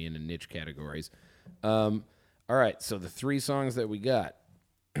that bring me into niche categories. All right, so the 3 songs that we got,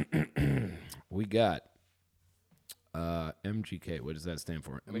 MGK. What does that stand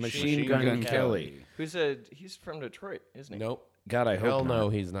for? Machine Gun Kelly. He's from Detroit, isn't he? Nope. God, I hope Hell not. no,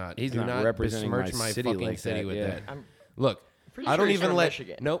 he's not. He's Do not representing besmirch my my city fucking like city that, with yeah. that. I'm Look, pretty I sure don't he's even from let.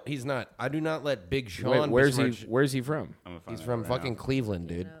 Michigan. Nope, he's not. I do not let Big Wait, Sean. where's he? besmirch- Where's he from? I'm gonna find He's out from right fucking now. Cleveland,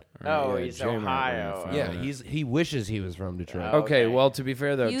 dude. Oh, Yeah, he's J-Mart, we're gonna Ohio. find Yeah, out. he wishes he was from Detroit. Oh. Okay, Okay. well, to be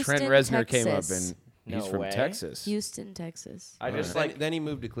fair though, Houston, Trent Reznor came up Texas. and he's No from way. Texas. Houston, Texas. I just Then he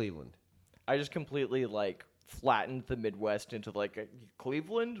moved to Cleveland. I just completely flattened the Midwest into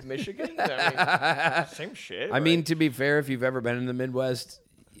Cleveland, Michigan. I mean, same shit. I mean, to be fair, if you've ever been in the Midwest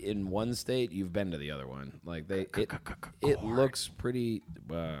in one state, you've been to the other one. Like it looks pretty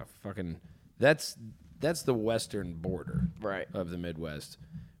fucking. That's the western border Right. of the Midwest.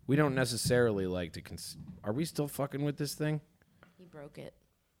 We don't necessarily like to. Are we still fucking with this thing? He broke it.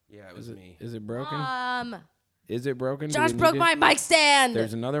 Yeah, it was me. Is it broken? Is it broken? Do Josh we need broke to- my mic stand.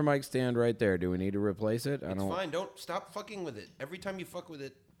 There's another mic stand right there. Do we need to replace it? I It's don't. fine. Don't stop fucking with it. Every time you fuck with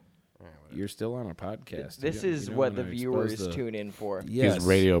it. All right, whatever. You're still on a podcast. this You is don't what the wanna viewers expose the- tune in for. Yes. He's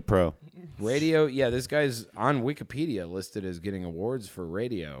radio pro. Radio, yeah, this guy's on Wikipedia listed as getting awards for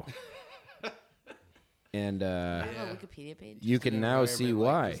radio. And I have a Wikipedia page. you can now see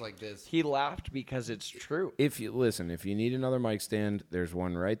Environment why. just like this. He laughed because it's true. If you need another mic stand, there's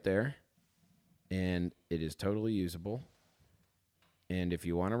one right there. And it is totally usable. And if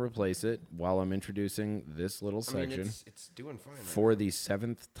you want to replace it while I'm introducing this little I mean, section it's doing fine. right for the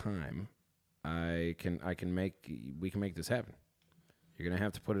 7th time, we can make this happen. You're going to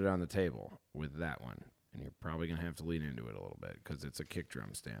have to put it on the table with that one. And you're probably going to have to lean into it a little bit because it's a kick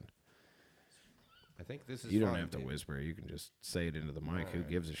drum stand. I think this is You don't fine, have to dude. whisper. You can just say it into the mic. Who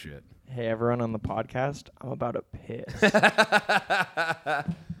gives a shit? Hey, everyone on the podcast, I'm about to piss.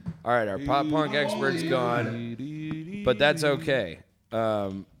 All right, our pop punk expert's gone, but that's okay.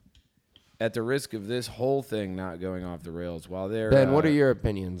 At the risk of this whole thing not going off the rails, while they're Ben, what are your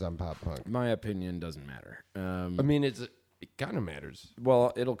opinions on pop punk? My opinion doesn't matter. I mean, it kind of matters.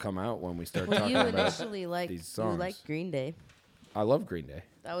 Well, it'll come out when we start Well, talking you about initially these songs. liked Green Day. I love Green Day.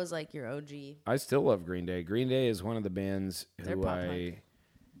 That was like your OG. I still love Green Day. Green Day is one of the bands They're who pop I punk.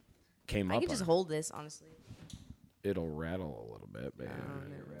 came I up can just on. hold this, honestly. It'll rattle a little bit, baby.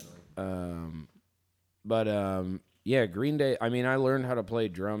 No. Yeah, Green Day. I mean, I learned how to play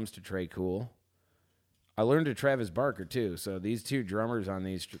drums to Trey Cool. I learned to Travis Barker too. So these two drummers on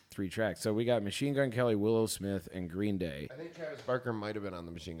these three tracks. So we got Machine Gun Kelly, Willow Smith, and Green Day. I think Travis Barker might have been on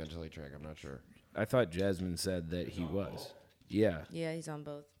the Machine Gun Kelly track. I'm not sure. I thought Jasmin said that he was. Yeah. Yeah, he's on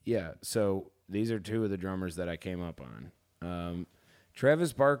both. Yeah, so these are two of the drummers that I came up on.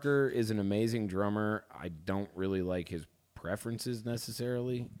 Travis Barker is an amazing drummer. I don't really like his preferences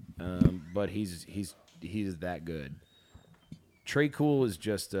necessarily, but he's that good. Trey Cool is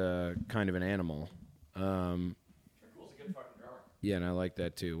just kind of an animal. Trey Cool's a good fucking drummer. Yeah, and I like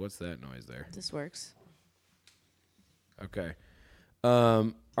that too. What's that noise there? This works. Okay.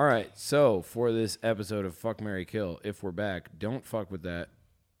 All right. So for this episode of Fuck, Marry, Kill, if we're back, don't fuck with that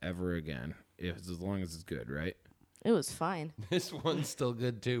ever again. As long as it's good, right? It was fine. This one's still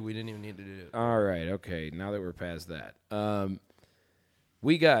good too. We didn't even need to do it. All right. Okay. Now that we're past that,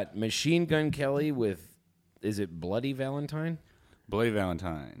 we got Machine Gun Kelly with, is it Bloody Valentine? Bloody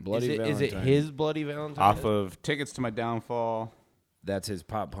Valentine. Bloody Valentine. Is it his Bloody Valentine? Off of Tickets to My Downfall, That's his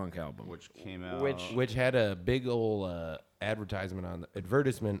pop punk album. which came out. Which had a big old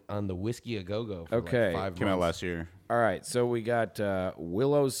advertisement on the Whiskey A Go Go. For Okay. like 5 came out months. last year. All right. So we got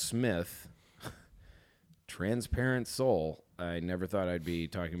Willow Smith, Transparent Soul. I never thought I'd be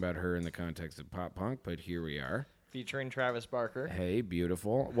talking about her in the context of pop punk, but here we are. Featuring Travis Barker. Hey,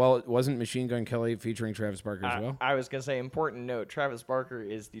 beautiful. Well, it wasn't Machine Gun Kelly featuring Travis Barker as well? I was going to say, important note, Travis Barker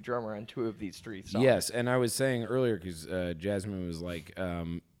is the drummer on 2 of these 3 songs. Yes, and I was saying earlier because Jasmin was like,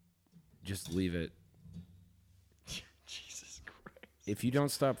 just leave it. Jesus Christ. If you don't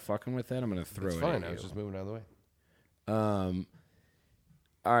stop fucking with that, I'm going to throw It's it fine. at I you. was just moving out of the way.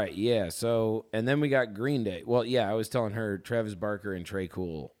 All right, yeah. So, and then we got Green Day. Well, yeah, I was telling her Travis Barker and Trey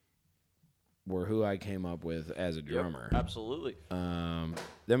Cool were who I came up with as a drummer. Absolutely.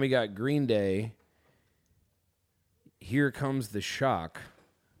 Then we got Green Day. Here Comes the Shock,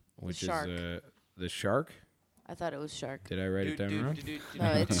 which Shark. is the Shark. I thought it was Shark. Did I write it down wrong?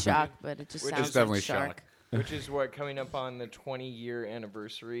 No, it's Shock, but it just Which sounds is definitely like Shark. Shock. Which is what, coming up on the 20-year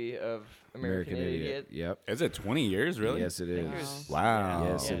anniversary of American Idiot. Yep. Is it 20 years, really? Yes, it is. Wow.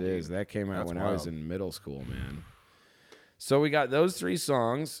 Yes, Yeah, it dude. is. That came out That's when I was wild. in middle school, man. So we got those 3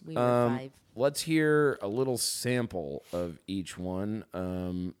 songs. We were 5. Let's hear a little sample of each one.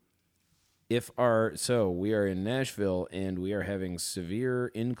 So we are in Nashville and we are having severe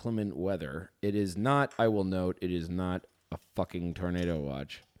inclement weather. It is not, I will note, it is not a fucking tornado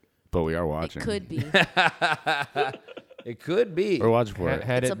watch. But we are It watching. could be. It could be. We're watching for it.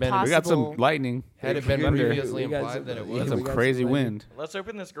 Had It's it a been We got some possible- lightning. had it been Thunder. previously We got implied some- that it yeah, was, we Some got crazy some lightning. wind. Let's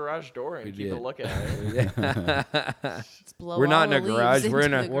open this garage door and We keep did. a look at it. Let's blow We're not all in a the garage. leaves We're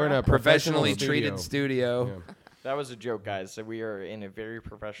in into a the we're in a garage. professionally professional treated studio. That was a joke, guys. So we are in a very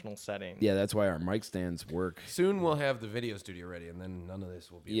professional setting. Yeah, that's why our mic stands work. Soon we'll have the video studio ready, and then none of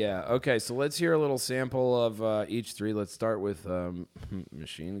this will be. Yeah. Okay. So let's hear a little sample of each 3. Let's start with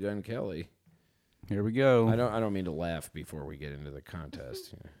Machine Gun Kelly. Here we go. I don't mean to laugh before we get into the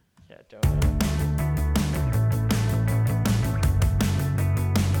contest. Yeah, don't.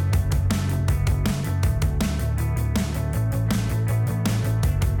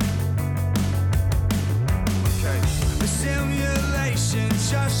 The simulation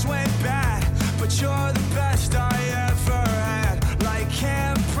just went bad, but you're the best I ever had. Like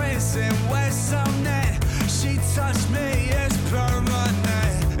handprints in West Net, she touched me, it's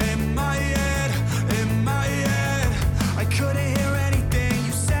permanent. In my head, I couldn't hear anything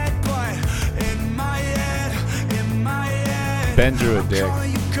you said, but in my head, Ben drew a dick.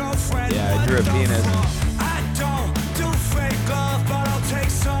 calling you girlfriend. Yeah, I what drew a the penis. fuck? I don't do fake love, but I'll take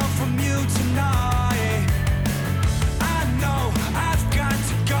some from you tonight. I know I've got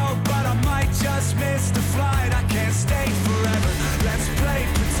to go, but I might just miss the flight. I can't stay forever. Let's play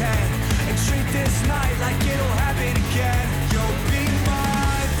pretend and treat this night like it'll happen again. You'll be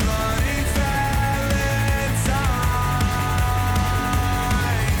my bloody Valentine's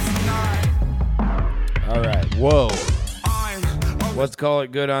night. All right. Whoa. I'm a Let's call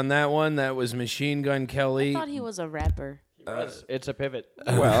it good on that one. That was Machine Gun I Kelly. thought he was a rapper. It's a pivot.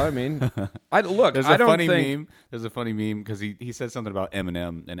 Well, I mean, I look. There's I a don't funny think. meme. There's a funny meme because he said something about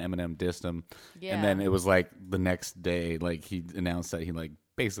Eminem and Eminem dissed him, Yeah. and then it was like the next day, like he announced that he like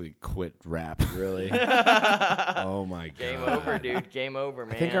basically quit rap. Really? Oh my god. Game over, dude. Game over,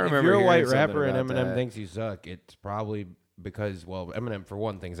 man. I think I If remember you're a hearing white something rapper and about Eminem that. thinks you suck, it's probably because, well, Eminem, for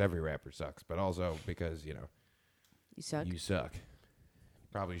one, thinks every rapper sucks, but also because, You suck. you suck.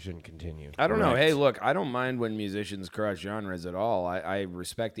 Probably shouldn't continue. I don't know. Right. Hey, look, I don't mind when musicians cross genres at all. I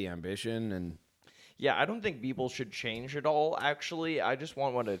respect the ambition, and Yeah, I don't think people should change at all. Actually, I just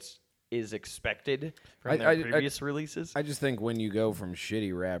want what is expected from their previous releases. I just think when you go from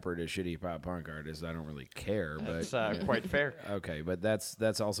shitty rapper to shitty pop punk artist, I don't really care. But That's quite fair. okay, but that's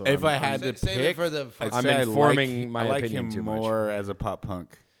also. If I'm- I had to Save it pick, for the- I'd I'm say I informing my I like opinion him too much. more as a pop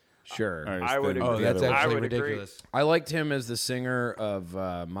punk. Sure. artist I would than agree. Oh, the that's other one. I actually would agree. ridiculous. I liked him as the singer of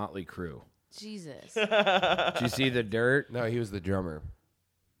Motley Crue. Jesus. Did you see the Dirt? No, he was the drummer.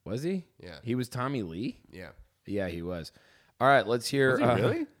 Was he? Yeah. He was Tommy Lee. Yeah. Yeah, he was. All right, let's hear. Was he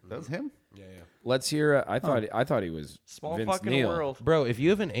really? That was him. Yeah, yeah. Let's hear. I thought he was Small Vince fucking Neil. world. Bro, if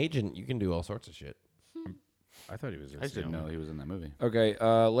you have an agent, you can do all sorts of shit. I thought he was. I Vince just didn't Neil. know he was in that movie. Okay,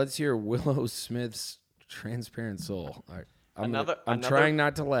 let's hear Willow Smith's "Transparent Soul." All right. Another- trying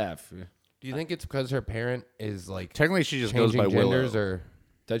not to laugh. Do you think it's because her parent is like Technically, she just goes changing by genders, Willow. or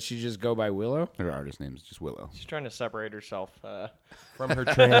Does she just go by Willow? Her artist name is just Willow. She's trying to separate herself from her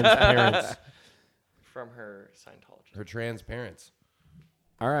trans parents? from her Scientologist. Her trans parents.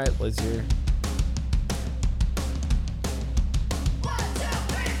 All right, let's hear.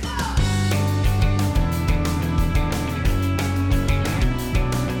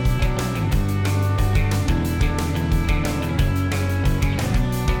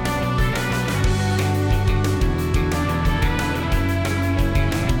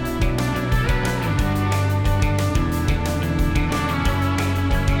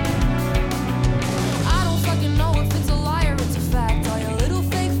 I don't fucking know if it's a lie or it's a fact. All your little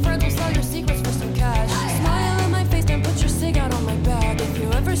fake friends will sell your secrets for some cash. Smile in my face, then put your cig out on my back. If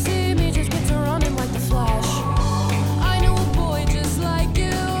you ever see me, just get to running like the Flash. I know a boy just like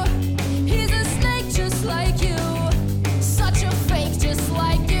you. He's a snake just like you. Such a fake just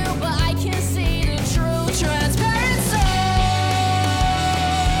like you, but I can see the true transparent soul.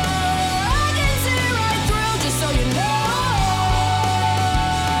 I can see right through, just so you know.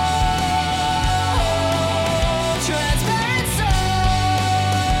 Transparent soul.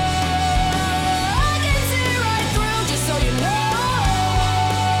 I can see right through, just so you know.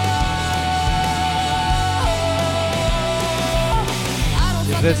 I don't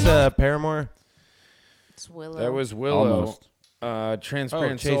Is fucking this know. Paramore? It's Willow. That was Willow. Almost.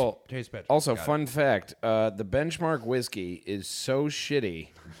 Transparent Chase- Soul. Chase Patrick. Also, Got it. fun fact: the Benchmark whiskey is so shitty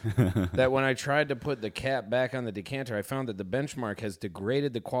that when I tried to put the cap back on the decanter, I found that the Benchmark has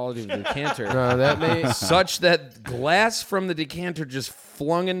degraded the quality of the decanter. No, that may. Such that glass from the decanter just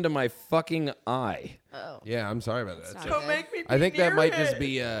flung into my fucking eye. Oh. Yeah, I'm sorry about that. Not Don't good. make me. I think that near might it. just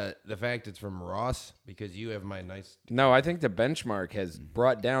be the fact it's from Ross because you have my nice. No, I think the Benchmark has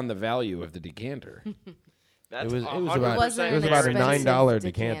brought down the value of the decanter. That's It was 100% about- Wasn't it was an about a expensive $9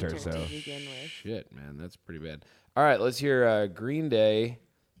 decanter, to so. begin with. Shit, man, that's pretty bad. All right, let's hear Green Day.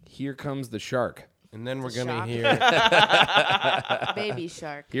 Here Comes the Shark. And then we're It's a gonna shock. hear. Baby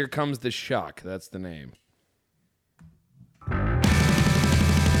shark. Here Comes the Shock. That's the name.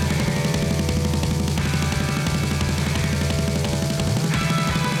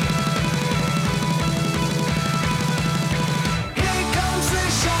 Here comes the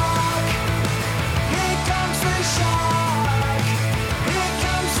shark. Here comes the shark. Here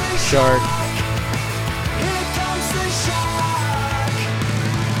comes the Shark. Here comes the shark.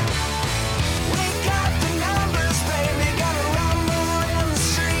 We got the numbers, baby. Gotta rumble in the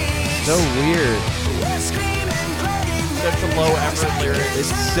streets. So weird. We're screaming bloody Such a low effort lyric.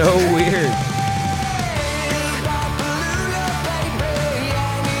 It's so weird. Balloon, baby.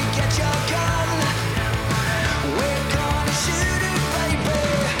 And you get your gun. We're gonna shoot it,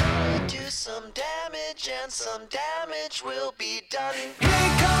 baby. Do some damage, and some damage will be done.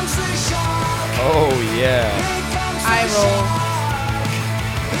 Here comes the shark. Oh, yeah. Here comes Eye the roll. shark.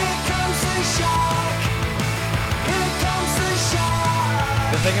 Here comes the shark. Here comes the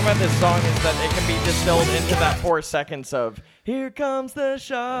shark. The thing about this song is that it can be distilled into that 4 seconds of "Here comes the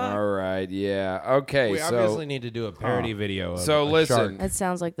shark." All right, yeah. Okay, We so obviously need to do a parody video. Of so a listen. shark. That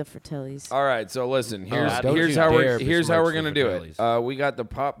sounds like the Fratellis. all right, so listen. Here's don't here's you how dare we're besmirch gonna the do it. Fratellis. We got the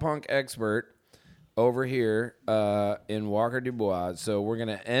pop punk expert over here in Walker DuBois, so we're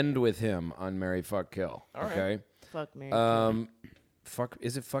gonna end with him on Marry Fuck Kill. Okay. Fuck Mary. fuck?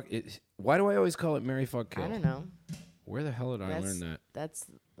 Is it fuck? Why do I always call it Marry Fuck Kill? I don't know. Where the hell did I learn that? That's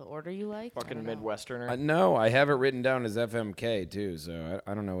the order you like? I Fucking don't know. Midwesterner. No, I have it written down as FMK too, so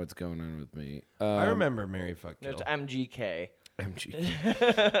I don't know what's going on with me. I remember Mary Fuck No, Kill. it's MGK.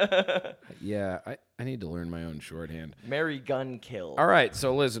 MG. Yeah, I need to learn my own shorthand. Mary Gun Kill. All right,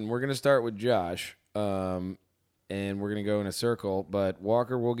 so listen, we're gonna start with Josh, and we're gonna go in a circle. But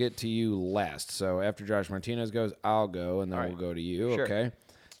Walker, we'll get to you last. So after Josh Martinez goes, I'll go, and then we'll go to you. Sure. Okay.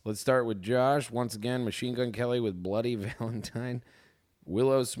 Let's start with Josh once again. Machine Gun Kelly with Bloody Valentine,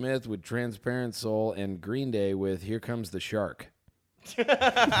 Willow Smith with Transparent Soul, and Green Day with Here Comes the Shark.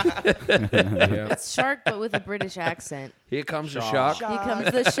 It's Shark, but with a British accent. Here comes the shark. Here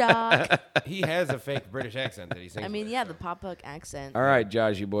comes the shark. He has a fake British accent that he sings I mean, with, yeah, so. the pop punk accent. All right,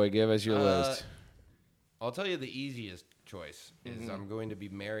 Joshy boy, give us your list. I'll tell you the easiest choice is I'm going to be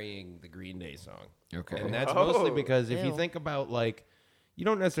marrying the Green Day song. Okay. And that's mostly Oh. because if you Ew. think about, like, you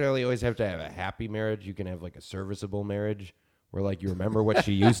don't necessarily always have to have a happy marriage. You can have, like, a serviceable marriage where, like, you remember what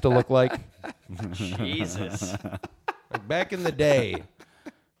she used to look like. Jesus. Like, back in the day,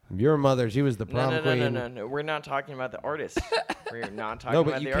 your mother, she was the prom queen. No. We're not talking about the artist. We're not talking No,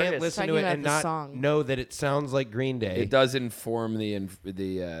 about but you the can't artist. listen to Talking it about and the not song. know that it sounds like Green Day. It does inform the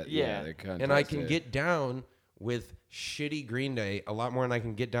Yeah. the context, And I can yeah. get down with shitty Green Day a lot more than I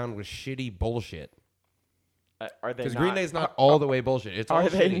can get down with shitty bullshit. Are they Because not? Green Day's not all the way bullshit. It's all Are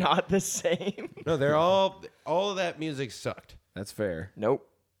they shitty. not the same? No, they're all of that music sucked. That's fair. Nope.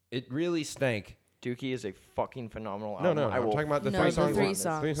 It really stank. Dookie is a fucking phenomenal No, album. no, I'm talking about the No, three the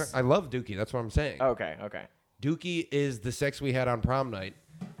songs. three songs. I love Dookie. That's what I'm saying. Okay. Dookie is the sex we had on prom night.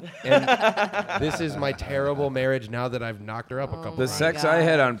 And this is my terrible marriage now that I've knocked her up a couple The times. sex I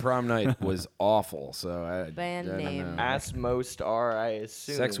had on prom night was awful. So Band I don't name. know. As most are, I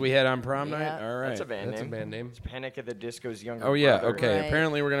assume. Sex we had on prom Yeah. night. All right. That's a band That's a name. band name. It's Panic at the Disco's younger Oh yeah. brother. Okay. Right.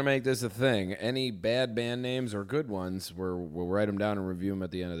 Apparently we're gonna make this a thing. Any bad band names or good ones, we'll write them down and review them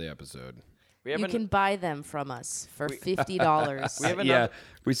at the end of the episode. We have You an- can buy them from us for $50. We have Yeah, another.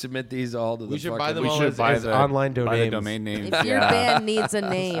 we submit these all to the. We should buy fucking- them We all should as, buy as the online buy the domains. domain names. If your band needs a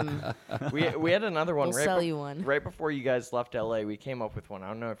name, We had another one. We'll right sell you one. Right before you guys left LA, we came up with one. I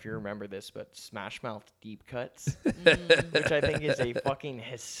don't know if you remember this, but Smash Mouth Deep Cuts, which I think is a fucking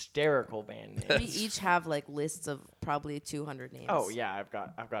hysterical band we name. each have like lists of probably 200 names. Oh yeah, I've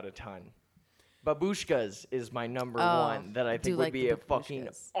got a ton. Babushkas is my number Oh, one that I do think would like be the a fucking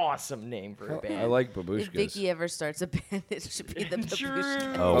Babushkas. awesome name for a band. I like If babushkas. Vicky ever starts a band, it should be the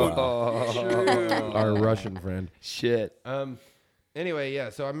Babushkas. Oh, wow. Our Russian friend. Shit. Anyway,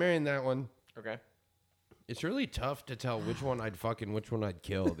 yeah. So I'm marrying that one. Okay. It's really tough to tell which one I'd fuck and which one I'd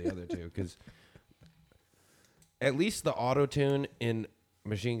kill the other two, because at least the auto tune in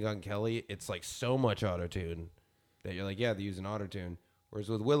Machine Gun Kelly, it's like so much auto tune that you're like, yeah, they're using auto tune. Whereas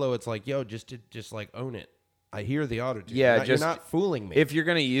with Willow, it's like, yo, just like own it. I hear the auto tune. Yeah, you're just not fooling me. If you're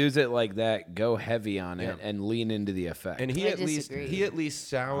gonna use it like that, go heavy on it Yeah. and lean into the effect. and I he at least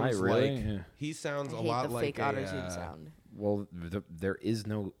sounds really? like Yeah. he sounds I a hate lot the like fake a, auto-tune sound. well, there is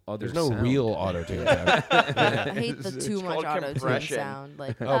no other. There's no sound. real auto tune. I hate the too much called auto-tune compression. sound.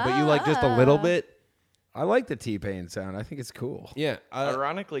 Like, Oh, but you like just a little bit? I like the T-Pain sound. I think it's cool. Yeah.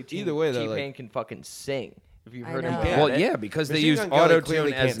 Ironically, either way, though, T-Pain like- can fucking sing. If you've I heard him know. get Well, it. yeah, because they Machine use Gun Kelly auto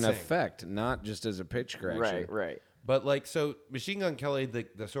clearly tune as can't an sing. effect, not just as a pitch correction. Right. But like, so Machine Gun Kelly,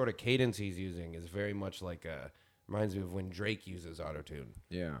 the sort of cadence he's using is very much like reminds me of when Drake uses autotune.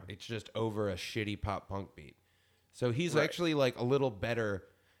 Yeah. It's just over a shitty pop punk beat. So he's actually like a little better.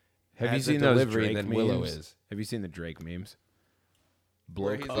 Have you at the seen those delivery Drake than memes? Willow is? Have you seen the Drake memes?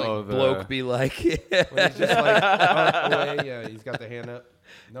 Where Bloke, he's like, bloke be like, where he's just like, oh, away. Yeah, he's got the hand up.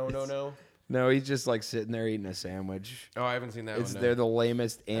 No. no, he's just like sitting there eating a sandwich. Oh, I haven't seen that one. no. They're the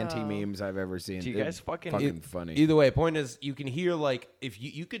lamest anti-memes I've ever seen. Do you They're guys fucking- funny? Either way, point is, you can hear like if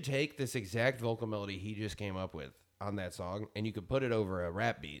you could take this exact vocal melody he just came up with on that song, and you could put it over a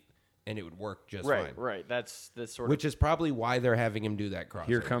rap beat, and it would work just fine. Right. That's the sort Which is probably why they're having him do that crossover.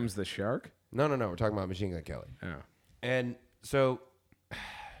 Here comes the shark. No. We're talking about Machine Gun Kelly. Oh. And so,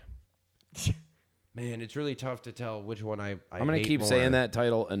 man, it's really tough to tell which one I I'm gonna hate keep more. saying that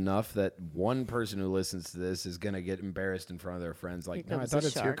title enough that one person who listens to this is gonna get embarrassed in front of their friends. Like, Here no, I comes thought the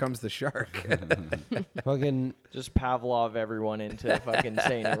it's Here shark." Comes the Shark. Fucking just Pavlov everyone into fucking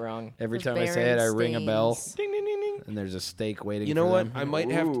saying it wrong. Every Those time I say it, I ring a bell, Berensteins. Ding ding ding ding. and there's a steak waiting. You know for what?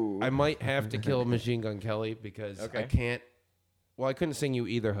 them. Ooh. I might have to kill Machine Gun Kelly because I Okay. can't. Well, I couldn't sing you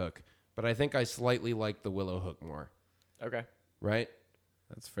either hook, but I think I slightly like the Willow hook more. Okay. Right?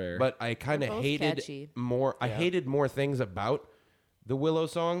 That's fair. But I kind of both hated catchy. more. I hated more things about the Willow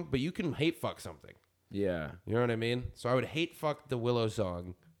song. But you can hate fuck something. Yeah. You know what I mean? So I would hate fuck the Willow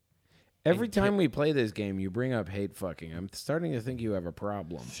song. Every time we play this game, you bring up hate fucking. I'm starting to think you have a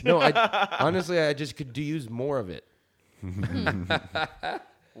problem. No, honestly, I just could use more of it.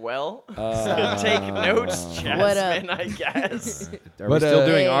 Well, take notes, Jasmine, I guess. Are we still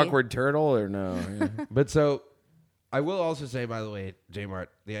doing awkward turtle or no? Yeah. But so, I will also say, by the way, JMart,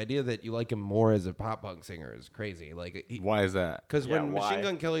 the idea that you like him more as a pop punk singer is crazy. Like, Why is that? because Yeah, when why? Machine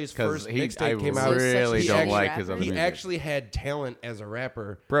Gun Kelly's 'Cause first I mixtape came out, really He don't actually- like his other he music. actually had talent as a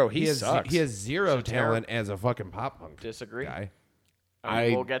rapper. Bro, he has, sucks. He has zero talent as a fucking pop punk Disagree. guy. I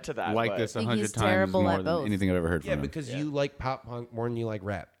mean, we'll get to that. like but this I think 100 he's times terrible more at than both. anything I've ever heard Yeah, from him. because you like pop punk more than you like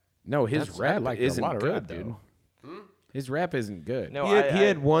rap. No, his That's- I rap like a isn't lot of good, rap, dude. though. His rap isn't good. No, he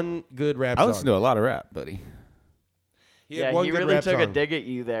had one good rap I song. listen to a lot of rap, buddy. He had Yeah, one he good really rap took a song. dig at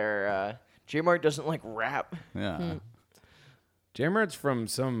you there. JMart doesn't like rap. Yeah. JMart's from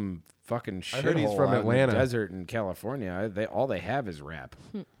some fucking I heard he's shithole from out in Atlanta. the desert in California. All they have is rap.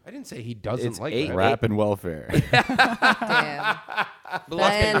 I didn't say he doesn't It's like eight rap. Rap and welfare. Damn.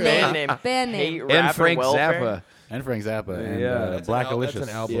 Band name. Band Hate name. rap And Frank welfare. Zappa. and Frank Zappa. And Yeah, That's Black an Alicious.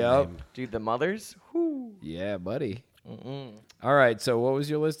 That's an album Yep. name. Dude, the mothers. Whew. Yeah, buddy. All right, so what was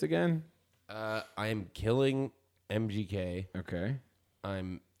your list again? I am killing MGK. Okay.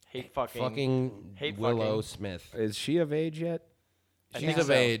 I'm Hate fucking. fucking Hate Willow fucking. Smith. Is she of age yet? She's think of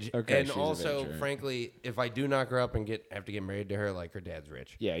so. age. Okay, and she's of also, age, right. frankly, if I do knock her up and have to get married to her, like her dad's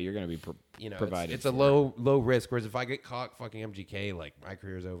rich. Yeah, you're gonna be provided. It's a for. low risk. Whereas if I get caught fucking MGK, like my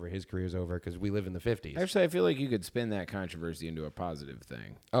career's over, his career's over, because we live in the 50s. Actually, I feel like you could spin that controversy into a positive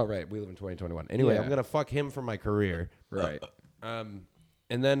thing. Oh right, we live in 2021. Anyway, Yeah. I'm gonna fuck him for my career. Right. And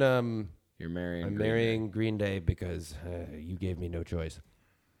then You're marrying. I'm Green marrying Green Day because you gave me no choice.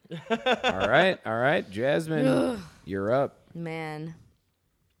 Day. All right, Jasmine, you're up. Man,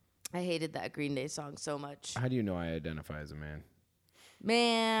 I hated that Green Day song so much. How do you know I identify as a man?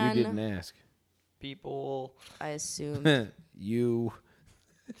 Man, You didn't ask. People. I assumed. You.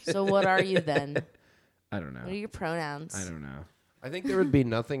 So what are you then? I don't know. What are your pronouns? I don't know. I think there would be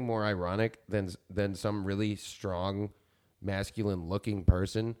nothing more ironic than some really strong, masculine-looking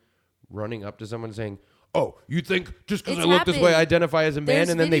person running up to someone saying, "Oh, you think just because I It's look this way, I happened. identify as a man?" There's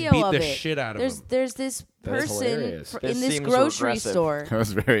And then they video beat of the it. shit out of There's him. there's this That's person hilarious. This in this seems grocery aggressive. store That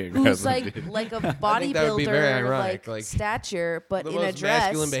was very aggressive. who's like dude. like a that would be very bodybuilder, ironic, like like, stature, but the in a most dress,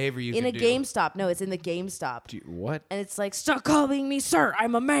 masculine behavior you in could a do. GameStop. No, it's in the GameStop, Dude, what? and it's like, stop calling me sir.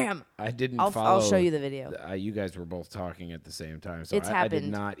 I'm a man. I didn't I'll follow. show you the video. You guys were both talking at the same time, so It's I did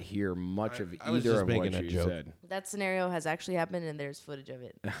happened. not hear much of I was either just of what making a you joke. said. That scenario has actually happened, and there's footage of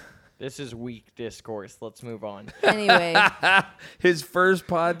it. This is weak discourse. Let's move on. Anyway, His first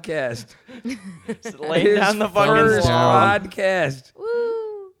podcast. Lay His down the fucking first law. podcast.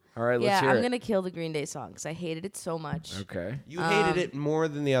 woo. All right, let's Yeah, hear I'm it. gonna kill the Green Day song because I hated it so much. Okay. You hated it more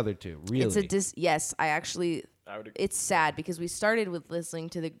than the other two, really. It's a yes. I actually. I would agree. It's sad because we started with listening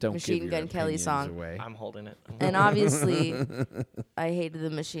to the Don't Machine give your Gun Kelly opinions song, away. I'm holding it. and obviously, I hated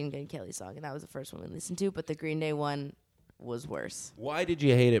the Machine Gun Kelly song, and that was the first one we listened to. But the Green Day one was worse. Why did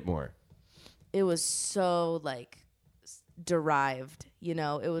you hate it more? It was so like derived, you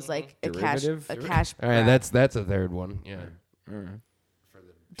know. It was like a Derivative? cash. All right, grab. that's a third one. Yeah.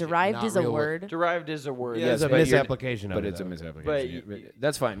 derived not is a real- word. Derived is a word. Yeah, it's a but you're- misapplication of But it. it's a though. misapplication. But Yeah,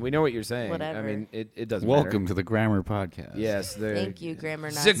 that's fine. We know what you're saying. Whatever. I mean, it doesn't Welcome matter. to the Grammar Podcast. Yes. Thank you, Grammar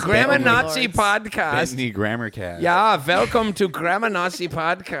The Nazi. Grammar Nazi Lords. Podcast. Bentley Grammar Cast. Yeah, welcome to Grammar Nazi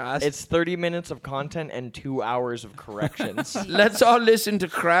Podcast. It's 30 minutes of content and 2 hours of corrections. Let's all listen to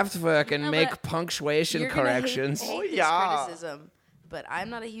Kraftwerk and No, make but punctuation You're gonna corrections. hate Oh, this yeah. criticism, but I'm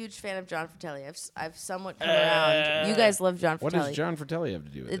not a huge fan of John Fratelli. I've somewhat come around. You guys love John What Fratelli. does John Fratelli have to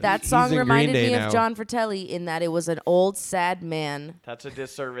do with it? That He's song in Green reminded Day me now. of John Fratelli in that it was an old, sad man. That's a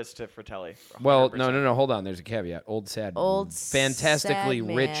disservice to Fratelli. Well, 100%. no. Hold on. There's a caveat. Old, sad, Old, fantastically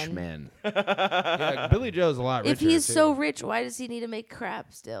sad rich man. man. Yeah, Billy Joe's a lot richer. If he's too. so rich, why does he need to make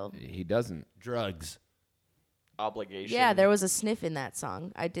crap still? He doesn't. drugs. Obligation. Yeah, there was a sniff in that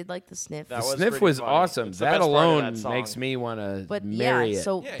song. I did like the sniff. That The was sniff pretty was funny. awesome. It's the That best part of alone that song. makes me want to but marry yeah, it.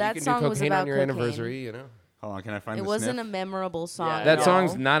 so Yeah, that you can song do was cocaine about on your cocaine. anniversary, you know. Hold on, can I find It the wasn't sniff? a memorable song. That no.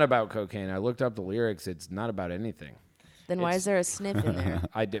 song's not about cocaine. I looked up the lyrics. It's not about anything. Then why is there a sniff in there?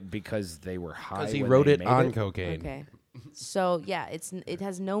 I did because they were high. Because he when wrote they it made on cocaine. Okay. So yeah, it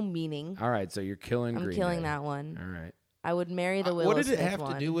has no meaning. All right, so you're killing. I'm Green killing Day. that one. All right, I would marry the Willow What did it Smith have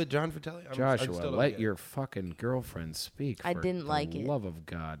one. to do with John Fratelli? I Joshua, still don't let get it. your fucking girlfriend speak. I for didn't the like it. Love of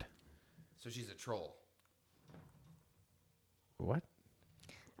God. So she's a troll. What?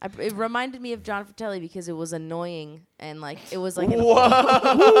 It reminded me of John Fratelli because it was annoying and like it was like That's what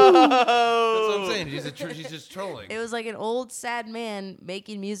I'm saying. She's just trolling. it was like an old sad man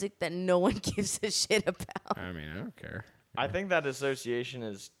making music that no one gives a shit about. I mean, I don't care. I think that association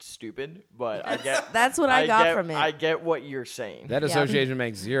is stupid, but I get. That's what I got from it. I get what you're saying. That association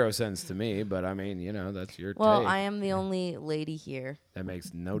makes 0 sense to me, but I mean, that's your Well, take. I am the only lady here, That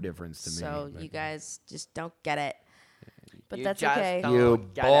makes no difference to me. so but- you guys just don't get it. But You that's just okay. don't You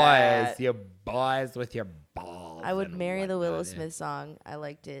get boys, it. you boys with your balls. I would and marry the Willow whatnot. Smith song. I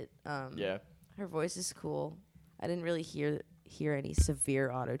liked it. Yeah. Her voice is cool. I didn't really hear any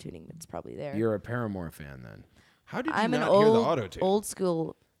severe auto tuning, but it's probably there. You're a Paramore fan then. How did you I'm an not hear the auto tune? old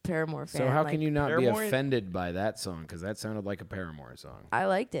school Paramore fan. So how like, can you not be Paramore- offended by that song? Because that sounded like a Paramore song. I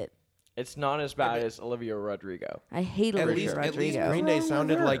liked it. It's not as bad as Olivia Rodrigo. I hate At Olivia least Rodrigo. Green Day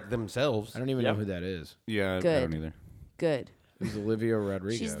sounded like themselves. I don't even Yep. know who that is. Yeah, I Good. don't either. Good. Who's Olivia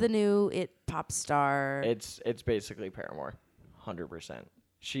Rodrigo? She's the new pop star. It's basically Paramore, 100%.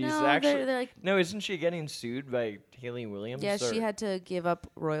 She's No, actually they're like- no. Isn't she getting sued by Haley Williams? Yeah, or- she had to give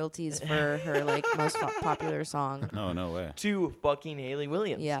up royalties for her like most popular song. Oh, no way. to fucking Haley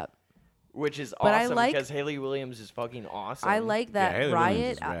Williams. Yeah. which is But I awesome like- because Haley Williams is fucking awesome. I like that Haley Williams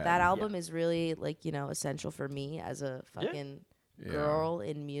Riot. is rad. That album is really like essential for me as a fucking girl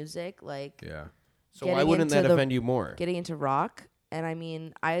in music. Like Yeah. So why getting wouldn't into that the- offend you more? getting into rock. And I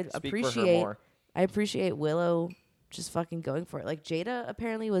mean, I Speak for her appreciate more. Willow just fucking going for it. Like Jada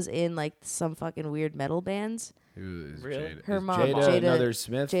apparently was in like some fucking weird metal bands. Who is Really? Jada? Her Is mom, Jada, another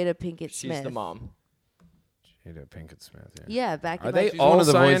Smith? Jada Pinkett She's Smith. the mom. Jada Pinkett Smith. Yeah. Yeah, back Are in they like, She's all one of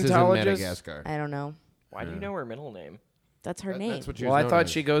the voices in Scientologists? Madagascar. I don't know. Why do you know her middle name? That's her name. That's what she Well, was I known thought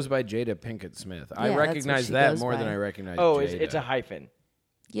as. she goes by Jada Pinkett Smith. I Yeah, that's what recognize she that goes more than by. I recognize Oh, Jada. it's a hyphen.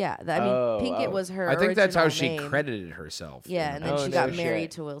 Yeah, I mean, Pinkett was her. I think that's how she original name. credited herself. Yeah, and then Oh, she no got shit.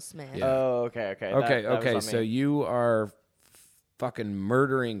 married to Will Smith. Yeah. Oh, okay. Okay, on so me. you are fucking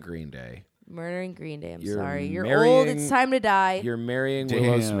murdering Green Day. Murdering Green Day. I'm You're sorry. You're old. marrying- It's time to die. You're marrying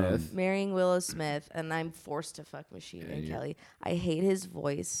Willow Damn. Smith. Marrying Willow Smith, and I'm forced to fuck Machine Gun Kelly. I hate his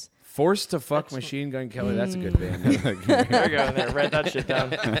voice. Forced to fuck Machine Gun Kelly. That's a good band. name. There you go. There, write that shit down.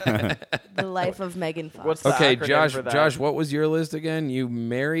 The life of Megan Fox. What's the Okay, acronym Josh. for that? Josh, what was your list again? You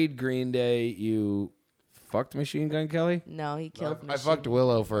married Green Day. You fucked Machine Gun Kelly. No, he killed I Machine. fucked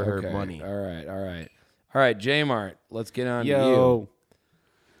Willow for her Okay, money. All right. JMart, let's get on to you. Yo.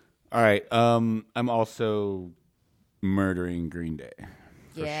 All right. I'm also murdering Green Day.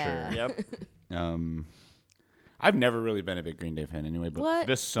 Yeah. sure. Yep. I've never really been a big Green Day fan anyway, but What?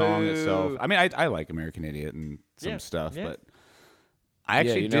 this song Boo. itself, I mean, I like American Idiot and some Yeah, stuff, yeah. but I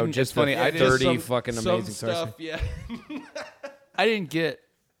actually you know, didn't. just It's funny. the I 30 didn't, fucking Some amazing songs. stuff, yeah. I didn't get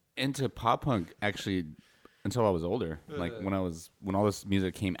into pop punk actually until I was older. Like when all this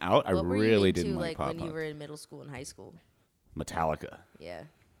music came out, I What were you really into, didn't like pop when punk. you were in middle school and high school? Metallica. Yeah.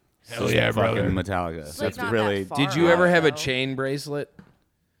 Hell yeah, Fucking brother. Metallica. It's, That's like, not really that Did far you ever out, have a though. chain bracelet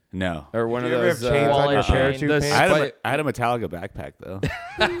no. or one Did of you ever those have chains on your wallet parachute chain? the pants? I had a Metallica backpack though.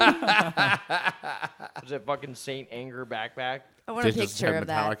 Was it fucking Saint Anger backpack? I want a Just picture have of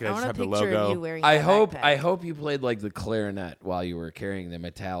that. Metallica, I just want a have the picture of logo. you wearing I that hope backpack. you played like the clarinet while you were carrying the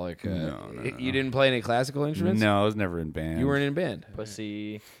Metallica. No. You didn't play any classical instruments? No, I was never in band. You weren't in band.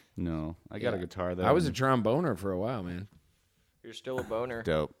 Pussy. No, I got a guitar though. I was a tromboner for a while, man. You're still a boner.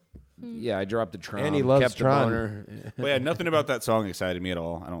 dope. Yeah, I dropped the trom. And he loves kept the Tron. boner. But yeah, nothing about that song excited me at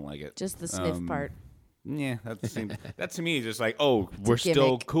all. I don't like it. Just the sniff part. Yeah, that to me is just like, oh, we're still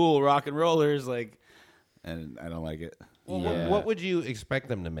gimmick. cool rock and rollers, like, and I don't like it. Well, Yeah. what would you expect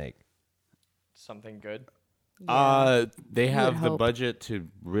them to make? Something good. They would have the hope. budget to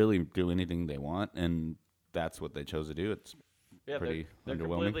really do anything they want, and that's what they chose to do. It's Yeah, pretty they're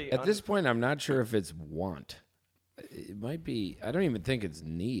underwhelming. completely At this point, I'm not sure if it's want. It might be. I don't even think it's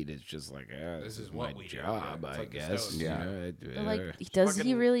need. It's just like this is what my we do, job, yeah. It's I like the guess. Stones. Yeah. But, like, does he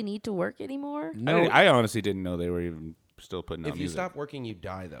fucking- really need to work anymore? No, I honestly didn't know they were even still putting out If you music. stop working, you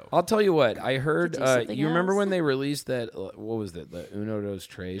die, though. I'll tell you what. I heard. To do something You remember else? when they released that? What was that? The Uno Dos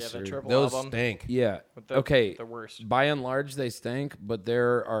Yeah, Tres. the or- triple Those album. stink. Yeah. With the- Okay. the worst. By and large, they stink, but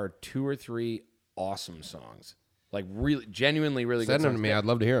there are 2 or 3 awesome songs. Like really, genuinely, really Send good them songs. to me. I'd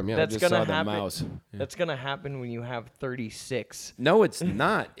love to hear them. Yeah. That's just gonna saw the happen. mouse. That's gonna happen when you have 36. No, it's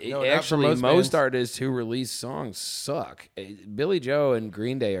not. No, not for Actually, most most bands. artists who release songs suck. Billy Joe and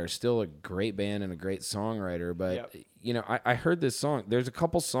Green Day are still a great band and a great songwriter, but Yep. I heard this song. There's a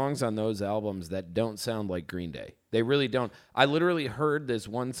couple songs on those albums that don't sound like Green Day. They really don't. I literally heard this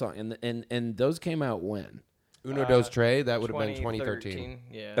one song, and those came out when? Uno Dos Tres, that would have been 2013.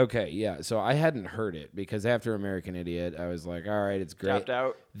 Yeah. Okay, yeah. So I hadn't heard it because after American Idiot, I was like, all right, it's great. Tapped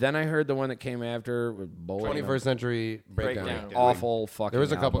out. Then I heard the one that came after with Bowling. 21st Century Breakdown. Breakdown. Awful fucking There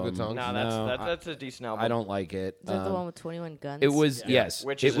was a couple album. good songs. No, that's a decent album. I don't like it. Is that the one with 21 Guns? It was, yes.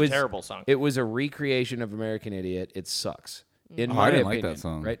 Which it is was, a terrible song. It was a recreation of American Idiot. It sucks. In Oh, my I didn't opinion, like that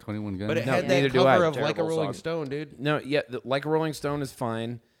song. Right? 21 Guns. But it No, had neither that do I. cover of Like a Terrible Rolling song. Stone, dude. No, yeah, Like a Rolling Stone is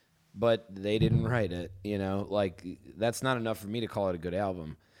fine, but they didn't write it. You know, like that's not enough for me to call it a good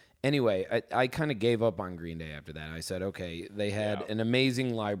album. Anyway, I kind of gave up on Green Day after that. I said, okay, they had an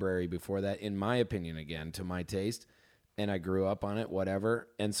amazing library before that, in my opinion, again, to my taste, and I grew up on it, whatever.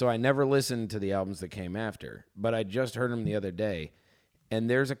 And so I never listened to the albums that came after, but I just heard them the other day, and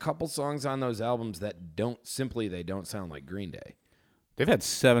there's a couple songs on those albums that don't sound like Green Day. They've had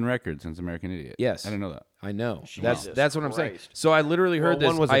 7 records since American Idiot. Yes. I didn't know that. I know. Jesus That's what I'm saying. Christ. So I literally heard Well,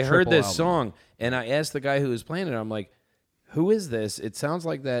 one this. was a I heard triple this album. song, and I asked the guy who was playing it. I'm like, "Who is this? It sounds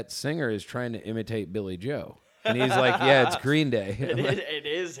like that singer is trying to imitate Billy Joe." And he's like, "Yeah, it's Green Day." It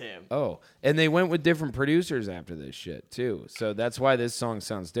is him. Oh, and they went with different producers after this shit too. So that's why this song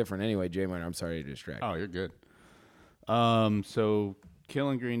sounds different. Anyway, JMart, I'm sorry to distract. Oh, you're good. So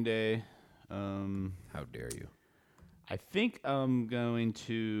killing Green Day. How dare you? I think I'm going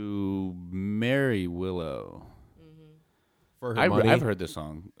to marry Willow. For her money. I've heard this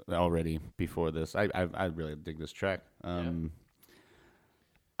song already before this. I really dig this track.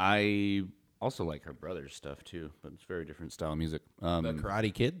 I also like her brother's stuff too, but it's very different style of music. The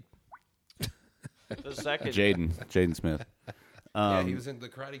Karate Kid. The second. Jaden Smith. Yeah, he was in the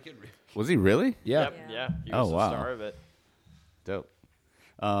Karate Kid. Was he really? Yeah, Yep, yeah. He Oh, was the wow. star of it. Dope.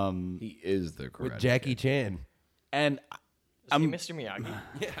 he is the correct. With Jackie Chan. And Is he Mr. Miyagi?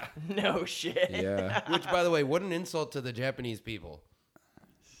 Yeah. No shit. Yeah. Which, by the way, what an insult to the Japanese people.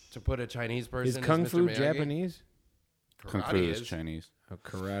 To put a Chinese person Is as Kung Mr. Fu Miyagi. Japanese? Kung Fu is Chinese. Oh,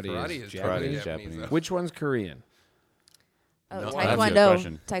 karate, Karate is is Japanese. Japanese. though. Which one's Korean? Oh, No, that's a good Taekwondo.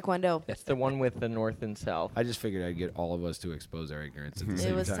 question. Taekwondo. It's the one with the north and south. I just figured I'd get all of us to expose our ignorance at the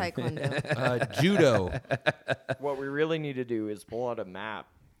same It was time. Taekwondo. Judo. What we really need to do is pull out a map.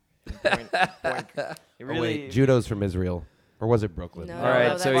 And point. It Oh, really, wait, Judo's from Israel. Or was it Brooklyn? No, All right,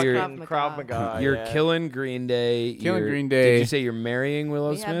 that's so you're- Krav Maga. You're yeah. killing Green Day. Killing You're- Green Day. Did you say you're marrying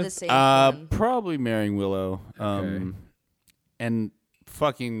Willow We have the Smith? same one. Probably marrying Willow. Okay. And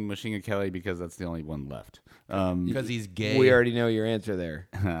fucking Machine Gun Kelly because that's the only one left. Because he's gay. We already know your answer there.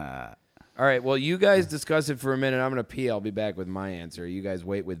 All right, well, you guys discuss it for a minute. I'm going to pee. I'll be back with my answer. You guys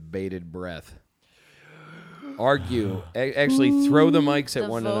wait with bated breath. Argue. Actually, throw the mics at The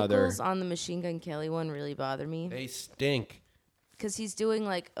one vocals another. on the Machine Gun Kelly one really bother me They stink. because he's doing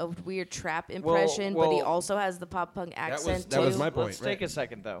like a weird trap impression, but he well, also has the pop punk accent that was too. my point. Let's take a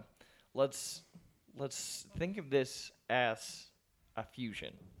second though. Let's think of this as a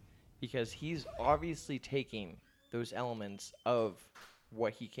fusion, because he's obviously taking those elements of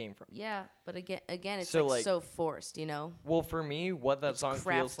what he came from. Yeah, but again, it's So, like like- so forced, you know. Well, for me, what that song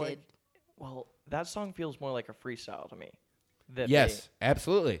feels crafted. like, well, that song feels more like a freestyle to me. That Yes,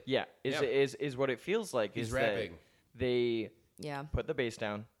 absolutely. yeah, is what it feels like. He's is rapping. That they Yeah. put the bass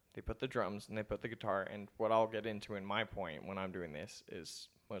down, they put the drums, and they put the guitar. And what I'll get into in my point when I'm doing this is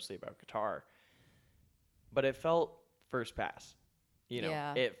mostly about guitar. But it felt first pass. You know,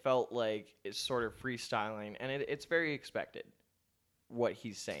 Yeah. it felt like it's sort of freestyling, and it's very expected what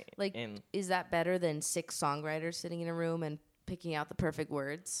he's saying. Like, and is that better than 6 songwriters sitting in a room and picking out the perfect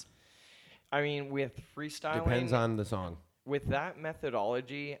words? I mean, with freestyling, Depends on the song. with that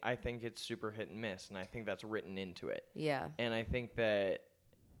methodology, I think it's super hit and miss, and I think that's written into it. Yeah. And I think that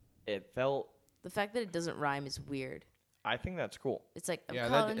it felt. The fact that it doesn't rhyme is weird. I think that's cool. It's like I'm Yeah,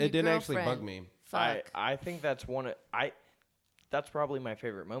 calling it your didn't actually bug girlfriend. me. Fuck. I think that's that's probably my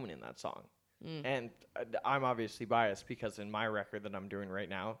favorite moment in that song. And I'm obviously biased because in my record that I'm doing right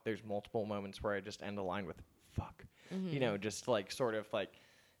now, there's multiple moments where I just end a line with fuck. You know, just like sort of like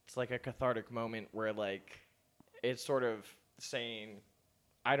it's like a cathartic moment where like it's sort of saying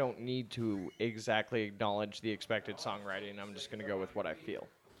I don't need to exactly acknowledge the expected songwriting. I'm just going to go with what I feel.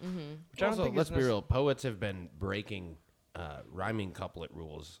 Which I don't Also, think let's is be real. Poets have been breaking rhyming couplet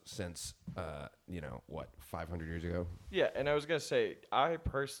rules since, 500 years ago? Yeah, and I was going to say, I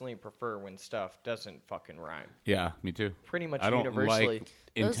personally prefer when stuff doesn't fucking rhyme. Yeah, me too. Pretty much I don't universally. like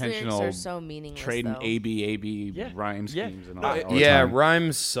Those lyrics intentional are so meaningless, trading though. AB Yeah. rhyme Yeah. schemes and No, all, it- all the Yeah, time.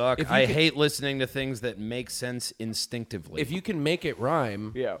 rhymes suck. If you I could- hate listening to things that make sense instinctively. If you can make it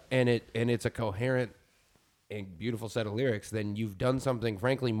rhyme, Yeah. and it's a coherent a beautiful set of lyrics, then you've done something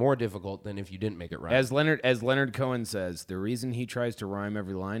frankly more difficult than if you didn't make it rhyme. As Leonard Cohen says, the reason he tries to rhyme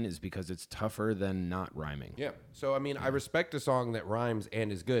every line is because it's tougher than not rhyming. Yeah. So I mean, I respect a song that rhymes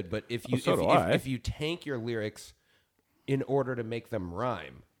and is good, but if you so do I. if you tank your lyrics in order to make them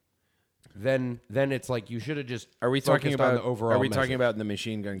rhyme, then it's like you should have just Are we focused talking on about the overall Are we message. talking about the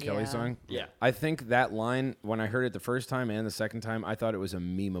Machine Gun Kelly Yeah. song? Yeah. I think that line, when I heard it the first time and the second time, I thought it was a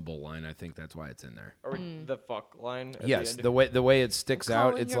memeable line. I think that's why it's in there. Or the fuck line. At Yes, the the way it sticks out,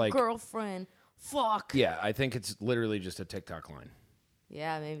 Calling it's your like girlfriend. Fuck. yeah. I think it's literally just a TikTok line.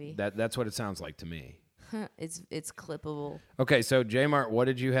 Yeah, maybe. That's what it sounds like to me. It's clippable. Okay, so JMart, what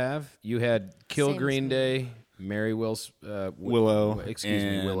did you have? You had Kill Same as Green me. Day, Mary Wills, Willow. excuse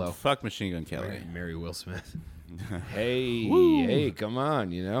me, and Willow. Fuck Machine Gun Kelly. Mary Will Smith. hey, come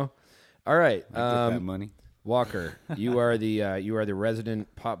on, you know. All right, Get that money. Walker, you are the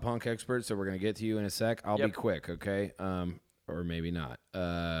resident pop punk expert, so we're gonna get to you in a sec. I'll be Yep. quick, okay? Or maybe not.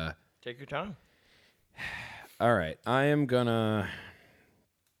 Take your time. All right, I am gonna.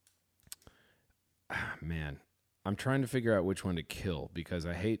 Man, I'm trying to figure out which one to kill because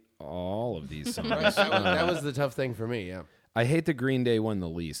I hate all of these songs. that was the tough thing for me. Yeah. I hate the Green Day one the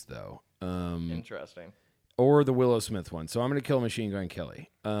least, though. Interesting. Or the Willow Smith one. So I'm going to kill Machine Gun Kelly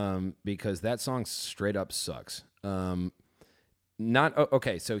because that song straight up sucks.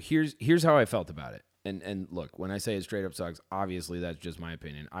 Okay, so here's how I felt about it. And look, when I say it straight up sucks, obviously that's just my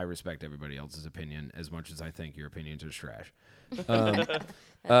opinion. I respect everybody else's opinion as much as I think your opinions are trash. That's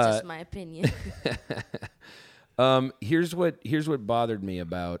just my opinion. Here's what bothered me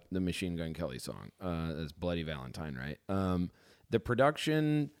about the Machine Gun Kelly song. That's Bloody Valentine, right? The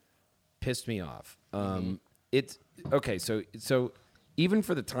production pissed me off. It's okay. So even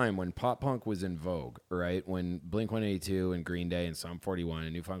for the time when pop punk was in vogue, right? When Blink-182 and Green Day and Sum 41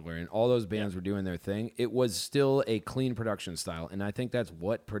 and New Funk and all those bands were doing their thing, it was still a clean production style, and I think that's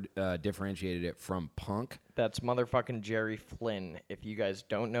what differentiated it from punk. That's motherfucking Jerry Flynn. If you guys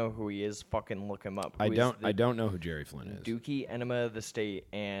don't know who he is, fucking look him up. I don't know who Jerry Flynn is. Dookie, Enema of the State,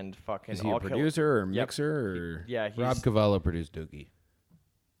 and fucking. Is he a All Killer- producer or Yep. mixer or? Yeah, he's Rob Cavallo produced Dookie.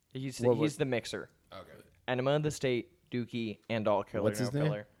 he's What- the mixer. Okay. Enema of the State, Dookie, and All Killer. What's his No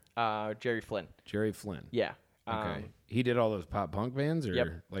name? Filler. Jerry Flynn. Jerry Flynn. Yeah. Okay. He did all those pop punk bands, or Yep.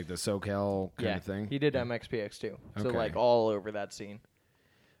 like the SoCal kind yeah. of thing. He did MXPX too. So Okay. like all over that scene.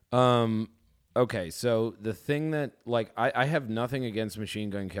 Okay, so the thing that like I have nothing against Machine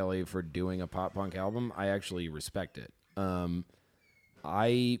Gun Kelly for doing a pop punk album. I actually respect it.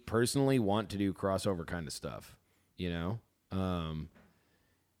 I personally want to do crossover kind of stuff. You know.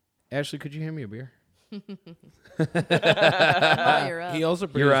 Ashley, could you hand me a beer? Oh, you're up. He also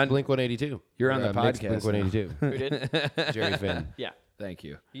You're produced on- Blink-182. you're on the podcast Blink-182. Who did? Jerry Finn. Yeah. Thank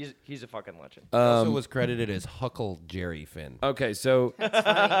you. He's a fucking legend. Also was credited as Huckle Jerry Finn. Okay, so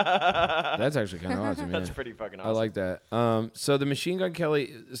that's actually kind of awesome. That's yeah. pretty fucking I awesome. like that. So the Machine Gun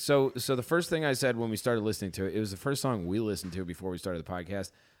Kelly. So the first thing I said when we started listening to it, it was the first song we listened to before we started the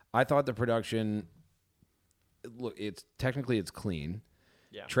podcast. I thought the production. Look, it's clean.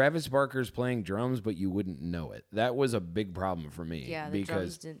 Yeah. Travis Barker's playing drums, but you wouldn't know it. That was a big problem for me. Yeah, the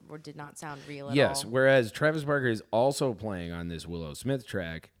because drums did not sound real at yes, all. whereas Travis Barker is also playing on this Willow Smith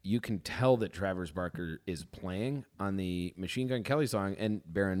track, you can tell that Travis Barker is playing on the Machine Gun Kelly song, and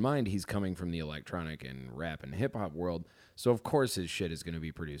bear in mind he's coming from the electronic and rap and hip hop world, so of course his shit is going to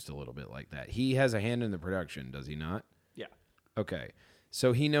be produced a little bit like that. He has a hand in the production, does he not? Yeah. Okay.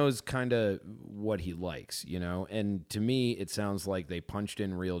 So he knows kind of what he likes, you know? And to me, it sounds like they punched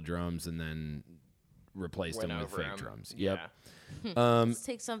in real drums and then replaced Went them with over fake him. drums. Yep. Yeah. Let's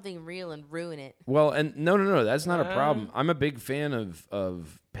take something real and ruin it. Well, and no, that's not a problem. I'm a big fan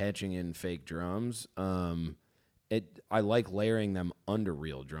of patching in fake drums. I like layering them under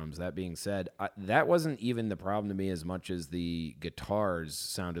real drums. That being said, that wasn't even the problem to me as much as the guitars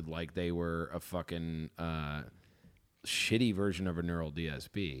sounded like they were a fucking shitty version of a neural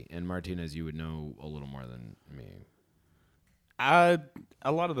DSP. And Martinez, you would know a little more than me. A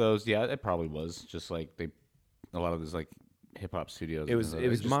lot of those, yeah, it probably was just like a lot of those like hip hop studios. It was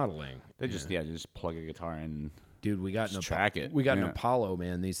just, modeling. They just plug a guitar in. Dude, we got Just track it. We got an Yeah. Apollo,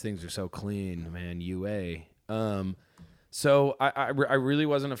 man. These things are so clean, man. UA. So I really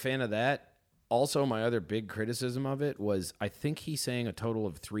wasn't a fan of that. Also, my other big criticism of it was I think he sang a total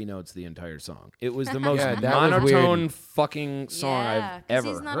of 3 notes the entire song. It was the most Yeah, that was monotone weird. fucking song Yeah, I've 'cause ever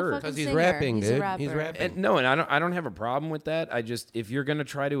he's not a heard. fucking Because he's singer. rapping, He's dude. a rapper. He's rapping. And no, and I don't have a problem with that. I just if you're gonna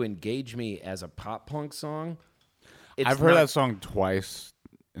try to engage me as a pop punk song, it's I've heard not- that song twice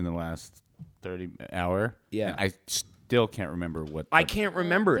in the last 30 hour. Yeah. and I still can't remember what. I can't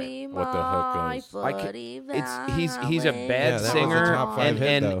remember it. What the hook goes. I can't, he's a bad Yeah, that was a singer, top 5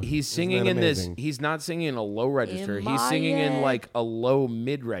 hit, though. he's Isn't singing that in this. amazing? He's not singing in a low register. In He's my singing in head. like a low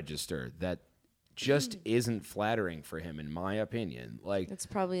mid register that just isn't flattering for him, in my opinion. Like It's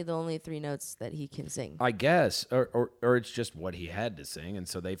probably the only 3 notes that he can sing. I guess, or it's just what he had to sing, and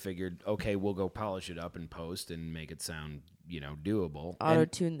so they figured, okay, we'll go polish it up in post and make it sound, doable. Auto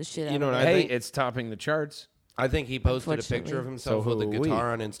And, tune the shit out You know of what it. I hey, think? it's topping the charts. I think he posted a picture Unfortunately. of himself So with a who are we?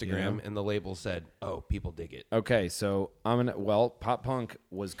 guitar on Instagram, Yeah. and the label said, "Oh, people dig it." Okay, so pop punk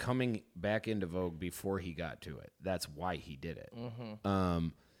was coming back into vogue before he got to it. That's why he did it.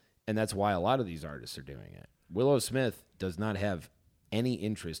 And that's why a lot of these artists are doing it. Willow Smith does not have any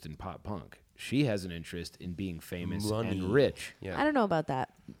interest in pop punk. She has an interest in being famous Money. and rich. Yeah. I don't know about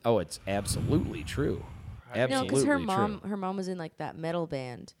that. Oh, it's absolutely true. No, Absolutely because her true. mom was in like that metal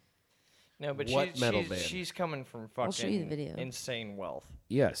band. No, but What metal she's, band? she's coming from I'll show you the fucking video. insane wealth.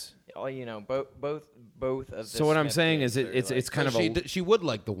 Yes. Oh, both of the So what I'm Smith saying is kids are, it's like- kind of a she would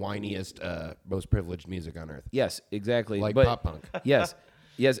like the whiniest, most privileged music on earth, yes, exactly. like but, pop punk. Yes,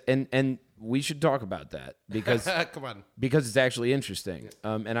 and we should talk about that because Come on. because it's actually interesting.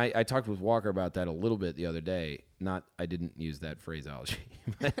 And I talked with Walker about that a little bit the other day. I didn't use that phraseology,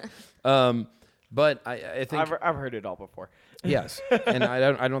 but I think I've heard it all before. yes, and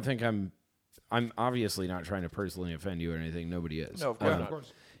I don't think I'm obviously not trying to personally offend you or anything. Nobody is. No, of course not.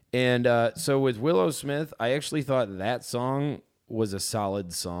 And so with Willow Smith, I actually thought that song was a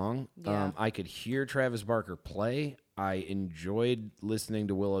solid song. Yeah. I could hear Travis Barker play. I enjoyed listening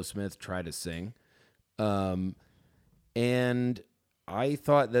to Willow Smith try to sing. And I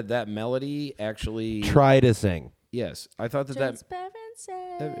thought that melody actually... Try to sing. Yes. I thought that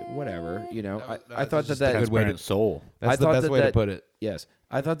Transparency. whatever, I that's thought just that... a good way to- Transparent soul. That's I the thought best that way to that- put it. Yes.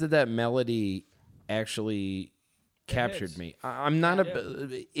 I thought that melody actually captured me. I'm not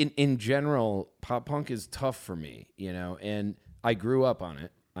in general, pop punk is tough for me, and I grew up on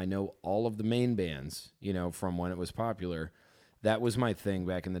it. I know all of the main bands, from when it was popular. That was my thing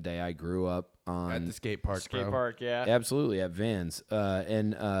back in the day. I grew up on At the skate park, Skate bro. park, yeah. absolutely at Vans,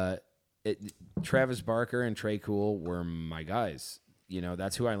 Travis Barker and Trey Cool were my guys.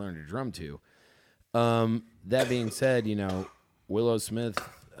 That's who I learned to drum to. That being said, Willow Smith,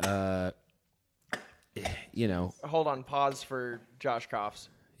 Hold on, pause for Josh coughs.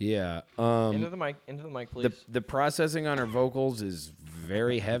 yeah. Into the mic, please. The processing on her vocals is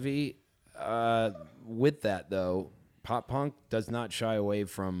very heavy. With that though, pop punk does not shy away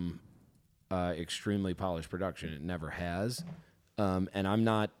from extremely polished production. It never has, and I'm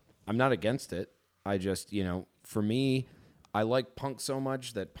not against it. I just for me, I like punk so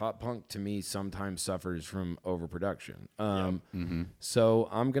much that pop punk to me sometimes suffers from overproduction. So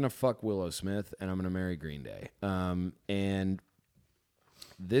I'm gonna fuck Willow Smith and I'm gonna marry Green Day. And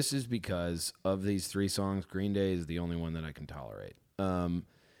this is because of these 3 songs. Green Day is the only one that I can tolerate.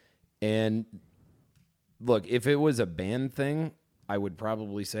 And look, if it was a band thing, I would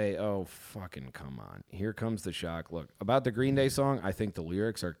probably say, oh, fucking come on. Here comes the shock. Look, about the Green Day song, I think the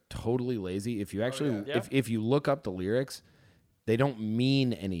lyrics are totally lazy. If you actually, if you look up the lyrics, they don't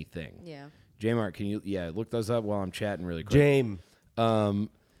mean anything. Yeah. JMart, can you, look those up while I'm chatting really quick. James.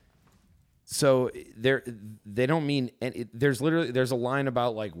 So they don't mean, and there's a line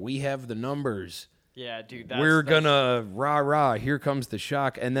about like, we have the numbers. yeah, dude. We're gonna rah, here comes the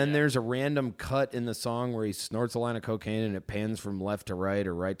shock. And then there's a random cut in the song where he snorts a line of cocaine and it pans from left to right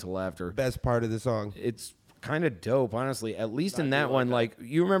or right to left. Or Best part of the song. it's kind of dope, honestly. At least in that one, like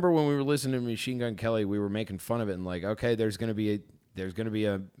you remember when we were listening to Machine Gun Kelly, we were making fun of it and like, okay, there's gonna be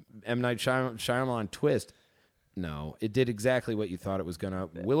a M. Night Shyamalan twist. No, it did exactly what you thought it was gonna.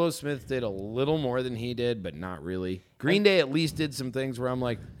 Willow Smith did a little more than he did, but not really. Green Day at least did some things where I'm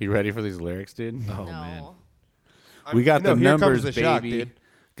like, You ready for these lyrics, dude? oh No. man. We got the here comes numbers, the baby. shock, dude.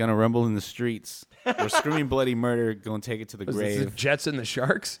 Gonna rumble in the streets. We're screaming bloody murder. Gonna take it to the Was this the grave. Jets and the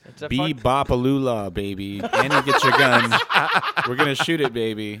Sharks? It's a Be fuck- bopalula, baby. And you get your gun. We're gonna shoot it,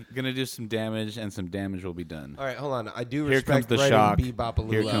 baby. Gonna do some damage, and some damage will be done. All right, hold on. I do Here comes respect the writing shock.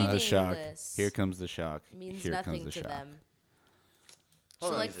 Bebopalula. Here comes the Meaningless. shock. Here comes the shock. Means Here nothing comes the to shock. them. So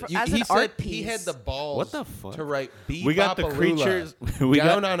like for, You- as he an said art piece, he had the balls What the fuck? to write We got the Bebopalula creatures. We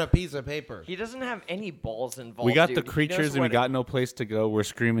down got on a piece of paper. He doesn't have any balls involved. we got dude. the He knows creatures, and we what got no place to go. We're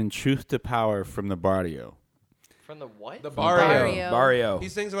screaming truth to power from the barrio. from the what? The Barrio. barrio. Barrio. He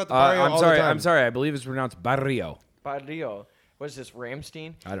sings about the barrio I'm all sorry. the time. I'm sorry. I believe it's pronounced barrio. Barrio. What is this?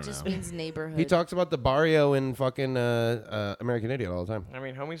 Ramstein? I don't just know. means neighborhood. He talks about the barrio in fucking American Idiot all the time. I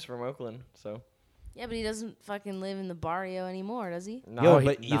mean, homie's from Oakland, so Yeah, but he doesn't fucking live in the barrio anymore, does he? No, Yo, he-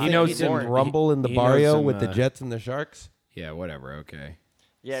 but you not think knows he anymore. didn't rumble in the he knows barrio some, with the Jets and the Sharks? Yeah, whatever. Okay.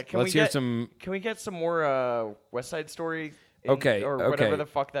 Yeah, can Let's we hear get some. Can we get some more West Side Story? Okay, or okay. whatever the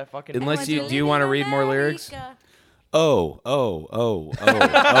fuck that fucking. Unless you do you want to read more lyrics? Oh.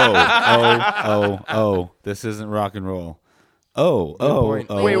 This isn't rock and roll. point.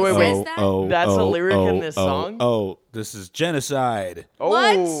 Wait, wait, wait. That's a lyric in this song? Oh, this is genocide. Oh.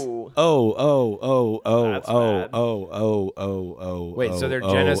 That's bad. Wait, so they're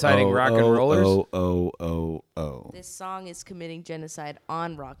genociding rock and rollers? This song is committing genocide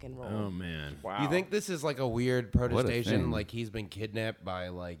on rock and roll. Oh man. Wow. You think this is like a weird thing. protestation? Like he's been kidnapped by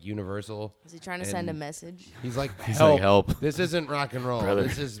like Universal? Is he trying to send a message? He's like, like, help. help. This isn't rock and roll.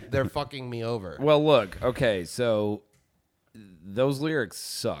 They're fucking me over. Well, look. Okay, so those lyrics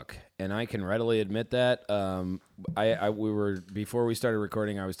suck, and I can readily admit that. We were before we started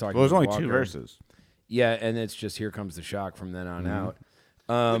recording. I was talking. Well, there's with only 2 Walker. verses. Yeah, and it's just "Here Comes the Shock" from then on out.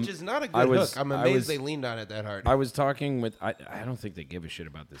 Which is not a good I was- hook. I'm I amazed was- they leaned on it that hard. I was talking with. I don't think they give a shit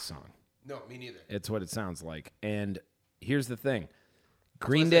about this song. no, me neither. It's what it sounds like. And here's the thing: Plus,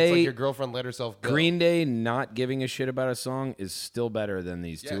 Green it's Day. like your girlfriend let herself go. Green Day not giving a shit about a song is still better than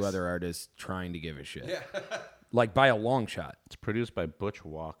these two Yes. other artists trying to give a shit. Like by a long shot. It's produced by Butch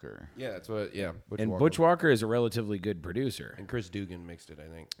Walker. Yeah, that's what. Yeah, And Butch Walker is a relatively good producer. and Chris Dugan mixed it,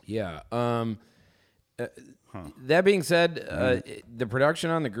 I think. Yeah. That being said, the production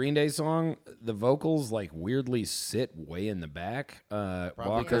on the Green Day song, the vocals like weirdly sit way in the back.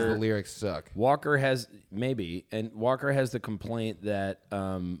 Probably because the lyrics suck. Walker has Walker has the complaint that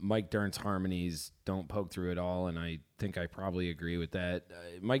Mike Dirnt's harmonies don't poke through at all, and I think I probably agree with that.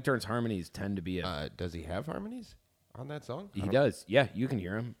 Mike Dirnt's harmonies tend to be Does he have harmonies on that song? he does. Yeah, you can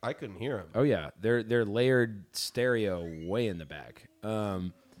hear him. I couldn't hear him. Oh yeah, they're layered stereo way in the back.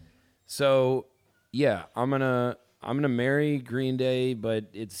 So yeah, I'm gonna marry Green Day, but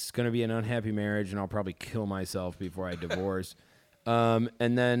it's gonna be an unhappy marriage, and I'll probably kill myself before I divorce. And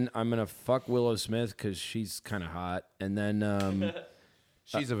then I'm gonna fuck Willow Smith because she's kind of hot, and then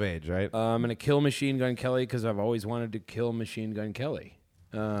She's of age, right? I'm gonna kill Machine Gun Kelly because I've always wanted to kill Machine Gun Kelly.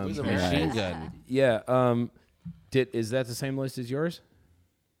 Who's a machine gun? Yeah. Is that the same list as yours?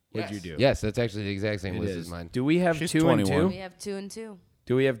 What'd you do? Yes, that's actually the exact same It list is. as mine. Do we have She's 2 and 21. 2? We have 2 and 2.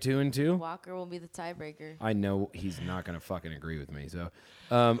 Do we have 2 and 2? Walker will be the tiebreaker. I know he's not going to fucking agree with me. So,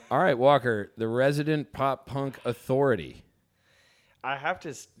 all right, Walker, the resident pop punk authority. I have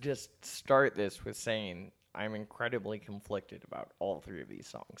to just start this with saying I'm incredibly conflicted about all 3 of these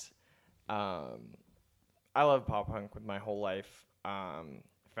songs. I love pop punk with my whole life.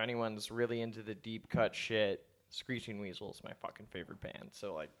 If anyone's really into the deep cut shit, Screeching Weasel is my fucking favorite band.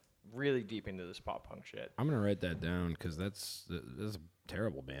 So like really deep into this pop punk shit. I'm going to write that down because that's a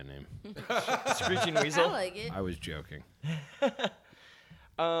terrible band name. Screeching I Weasel. like it. I was joking.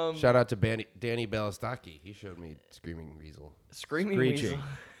 Shout out to Danny Balastaki. He showed me Screaming Weasel. Screaming Screeching. Weasel.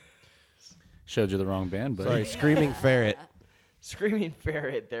 Showed you the wrong band, but Sorry, Screaming Ferret. Screaming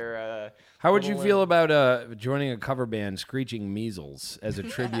Ferret. They're How would you little, feel about joining a cover band, Screeching Measles, as a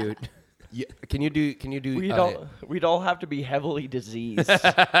tribute? Yeah, can you do? We'd all have to be heavily diseased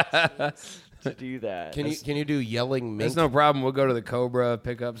to do that. Can you do yelling mink? There's no problem. We'll go to the Cobra,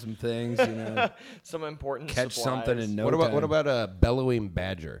 pick up some things, some important catch supplies. something in no What about time. what about a bellowing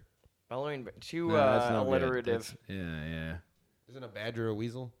badger? Bellowing? Too No, that's no good. alliterative. Yeah. Isn't a badger a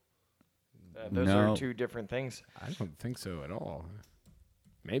weasel? Those No. are 2 different things. I don't think so at all.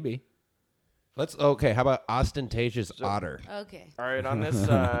 Maybe. How about ostentatious otter? Okay. All right, on this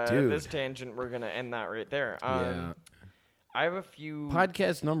Dude. this tangent, we're gonna end that right there. Yeah. I have a few.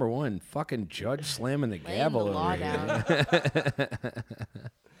 Podcast number 1, fucking Judge slamming the Laying gavel the law over here. down.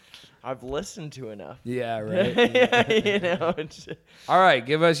 I've listened to enough. Yeah, right. You know. All right,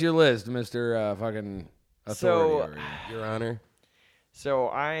 give us your list, Mr. Fucking authority. So- over here. Your Honor. So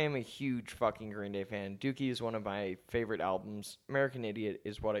I am a huge fucking Green Day fan. Dookie is one of my favorite albums. American Idiot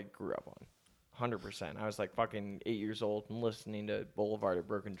is what I grew up on. 100%. I was like fucking 8 years old and listening to Boulevard of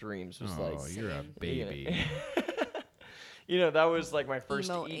Broken Dreams was like, Oh, you're a baby. you know, that was like my first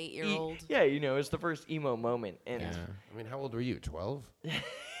Emo 8-year-old. Yeah, you know, it was the first emo moment. And Yeah. I mean, how old were you? 12?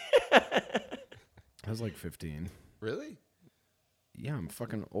 I was like 15. Really? Yeah, I'm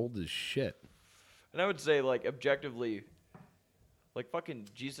fucking old as shit. And I would say, like, objectively, like, fucking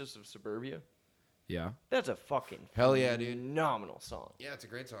Jesus of Suburbia, Yeah. that's a fucking Hell yeah, dude. phenomenal song. Yeah, it's a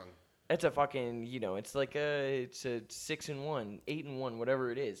great song. It's a fucking, you know, it's like it's a 6-in-1, 8-in-1, whatever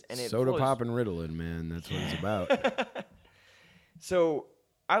it is. And it Soda flows. pop and Ritalin, man. That's what it's about. So,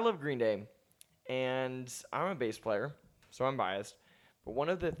 I love Green Day, and I'm a bass player, so I'm biased. But one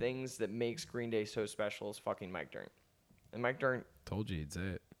of the things that makes Green Day so special is fucking Mike Dirnt. And Mike Dirnt Told you he'd say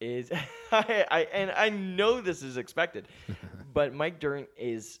it. is I know this is expected, but Mike Dirnt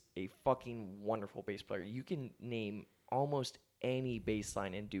is a fucking wonderful bass player. You can name almost any bass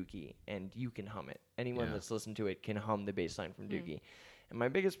line in Dookie and you can hum it. Anyone that's listened to it can hum the bass line from Dookie. And my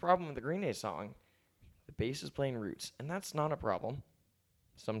biggest problem with the Green Day song, the bass is playing roots, and that's not a problem.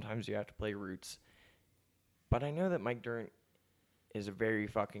 Sometimes you have to play roots. But I know that Mike Dirnt is a very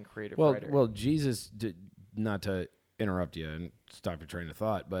fucking creative writer. Well, Jesus did, not to interrupt you and stop your train of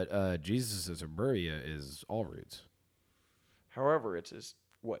thought, but Jesus of Suburbia is all roots. However, it's his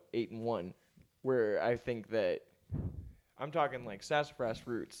 8-1, where I think that I'm talking like Sassafras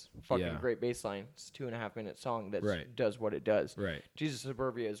Roots, fucking great bass line. It's a 2.5-minute song that does what it does. Right. Jesus of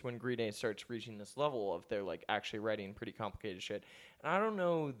Suburbia is when Green Day starts reaching this level of they're like actually writing pretty complicated shit. And I don't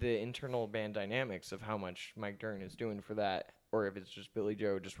know the internal band dynamics of how much Mike Dirnt is doing for that, or if it's just Billy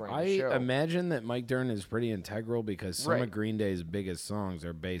Joe just running the show. I imagine that Mike Dirnt is pretty integral because some of Green Day's biggest songs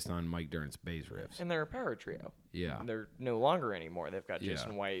are based on Mike Dirnt's bass riffs. And they're a power trio. Yeah. And they're no longer anymore. They've got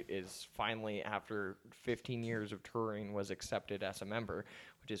Jason White is finally, after 15 years of touring, was accepted as a member,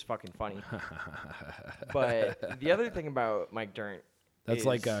 which is fucking funny. But the other thing about Mike Dirnt That's is,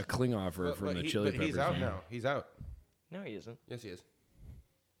 like a Klinghoffer from the Chili Peppers. He's out now. He's out. No, he isn't. Yes, he is.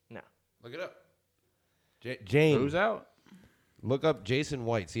 No. Look it up. James. Who's out? Look up Jason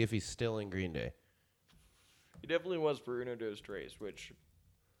White. See if he's still in Green Day. He definitely was for Uno Dos Tres, which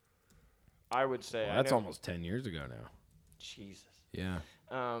I would say. Well, that's almost 10 years ago now. Jesus. Yeah.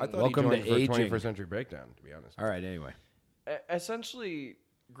 I thought Welcome he joined to for aging. 21st Century Breakdown, to be honest. All right, anyway. Essentially,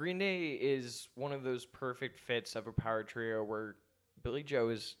 Green Day is one of those perfect fits of a power trio where Billy Joe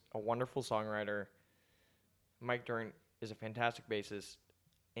is a wonderful songwriter, Mike Dirnt is a fantastic bassist,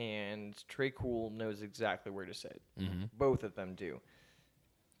 and Trey Cool knows exactly where to sit. Mm-hmm. Both of them do.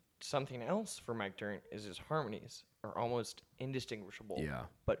 Something else for Mike Dirnt is his harmonies are almost indistinguishable,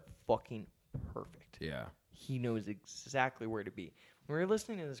 but fucking perfect. Yeah. He knows exactly where to be. When we were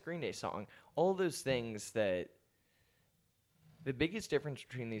listening to this Green Day song, all those things that... The biggest difference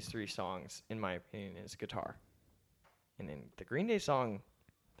between these three songs, in my opinion, is guitar. And in the Green Day song,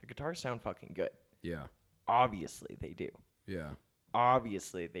 the guitars sound fucking good. Yeah. Obviously, they do. Yeah.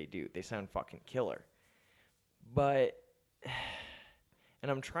 Obviously, they do. They sound fucking killer. But... And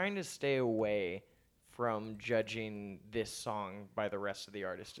I'm trying to stay away from judging this song by the rest of the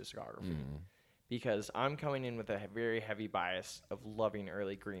artist's discography. Because I'm coming in with a very heavy bias of loving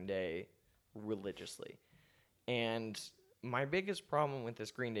early Green Day religiously. And my biggest problem with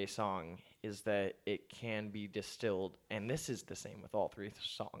this Green Day song is that it can be distilled, and this is the same with all three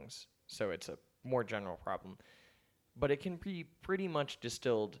songs, so it's a more general problem. But it can be pretty much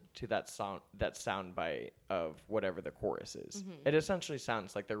distilled to that sound bite of whatever the chorus is. Mhm. It essentially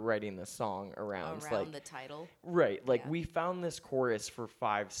sounds like they're writing the song around like, the title. right, like Yeah. we found this chorus for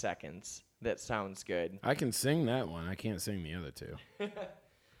 5 seconds that sounds good. I can sing that one. I can't sing the other two.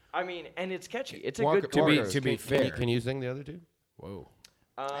 I mean, and it's catchy. It's a Walker- good To be- chorus. to be fair. Can you sing the other two? Whoa.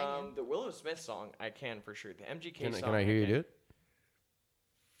 can. The Willow Smith song, I can for sure. The MGK Can, song, can I hear you do it?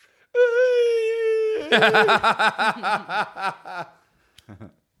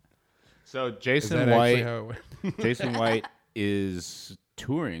 So Is Jason that actually White, how it went? Jason White is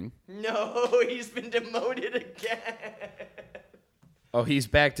touring. No, he's been demoted again. Oh, he's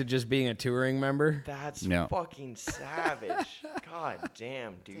back to just being a touring member? That's No. fucking savage. God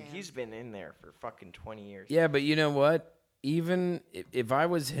damn, dude. Damn. He's been in there for fucking 20 years. Yeah, but you know what? Even if I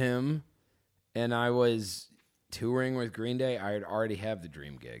was him and I was touring with Green Day, I'd already have the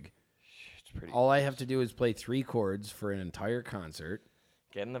dream gig. It's pretty. All I have to do is play 3 chords for an entire concert.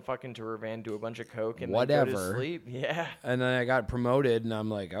 Get in the fucking tour van, do a bunch of coke, and then Whatever. go to sleep. Yeah. And then I got promoted, and I'm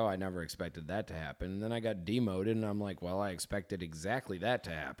like, oh, I never expected that to happen. And then I got demoted, and I'm like, well, I expected exactly that to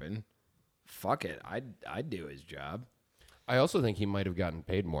happen. Fuck it. I'd do his job. I also think he might have gotten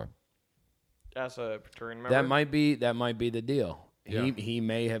paid more. As a touring member. That might be the deal. Yeah. He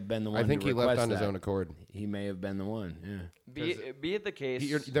may have been the one. I think to he left request on his that. own accord. He may have been the one. Yeah. Be it the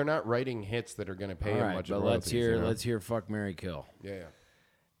case. They're not writing hits that are going to pay All him right, much. but in let's royalties, hear Fuck, Marry, Kill. Yeah, yeah.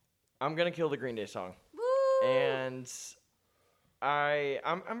 I'm gonna kill the Green Day song. Woo! And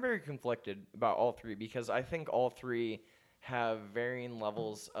I'm very conflicted about all three because I think all three have varying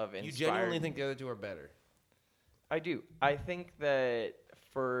levels of inspired. You genuinely think the other two are better? I do. I think that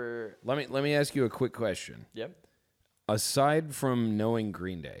for Let me ask you a quick question. yep. Aside from knowing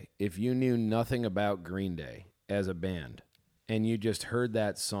Green Day, if you knew nothing about Green Day as a band and you just heard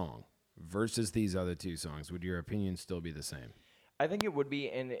that song versus these other 2 songs, would your opinion still be the same? I think it would be,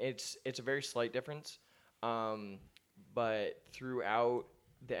 and it's a very slight difference. but throughout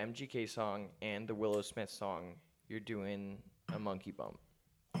the MGK song and the Willow Smith song, you're doing a monkey bump.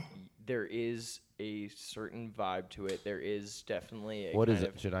 There is a certain vibe to it. There is definitely a What is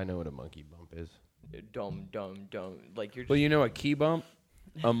kind it? Should I know what a monkey bump is? of dumb. Like you're just Well, you know a key bump?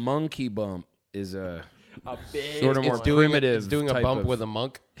 A monkey bump is a a big sort of more one. primitive. It's doing a type bump of- with a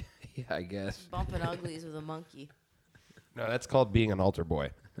monk. Yeah, I guess. Bumping uglies with a monkey. No, that's called being an altar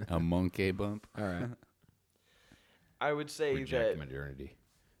boy. A monkey bump. All right. I would say Reject that modernity.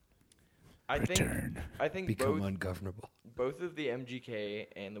 I think Become both ungovernable. both of the MGK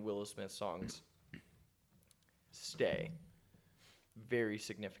and the Willow Smith songs stay very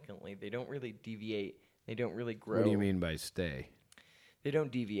significantly. They don't really deviate. They don't really grow. What do you mean by stay? They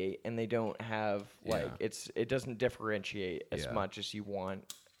don't deviate, and they don't have like Yeah. it doesn't differentiate as Yeah. much as you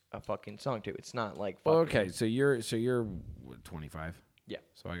want a fucking song to. It's not like Well, fucking, okay, so you're what, 25? Yeah.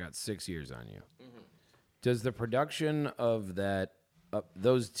 So I got 6 years on you. Does the production of that,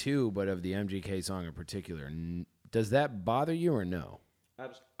 those two, but of the MGK song in particular, does that bother you or no?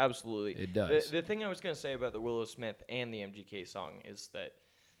 Absolutely. It does. The thing I was going to say about the Willow Smith and the MGK song is that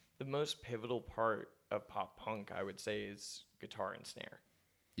the most pivotal part of pop punk, I would say, is guitar and snare.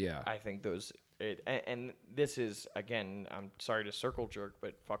 Yeah. I think and this is, again, I'm sorry to circle jerk,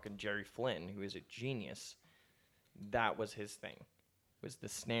 but fucking Jerry Flynn, who is a genius, that was his thing, was the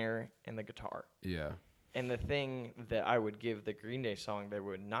snare and the guitar. Yeah. And the thing that I would give the Green Day song that I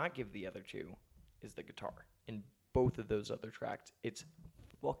would not give the other two is the guitar. In both of those other tracks, it's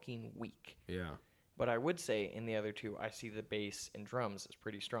fucking weak. Yeah. But I would say in the other two, I see the bass and drums as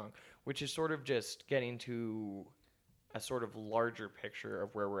pretty strong, which is sort of just getting to a sort of larger picture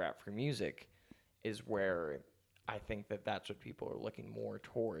of where we're at for music, is where I think that that's what people are looking more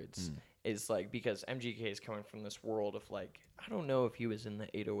towards. Is like, because MGK is coming from this world of like, I don't know if he was in the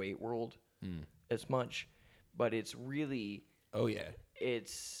 808 world as much, but it's really, Oh yeah.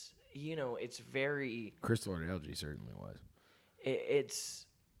 it's, you know, it's very, Crystal and Algae certainly was.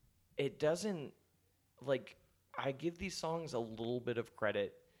 it doesn't, like, I give these songs a little bit of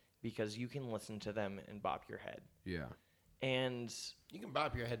credit because you can listen to them and bop your head. Yeah. And You can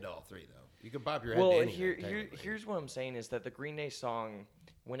bop your head to all three though. You can bop your head well, to anything, technically. here's what I'm saying is that the Green Day song,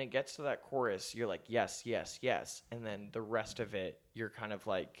 when it gets to that chorus, you're like, yes, yes, yes. And then the rest of it, you're kind of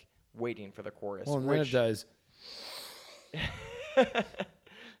like waiting for the chorus. Well, and then it does.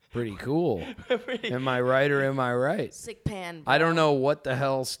 Pretty cool. Am I right or am I right? Sick pan. I don't bro. know what the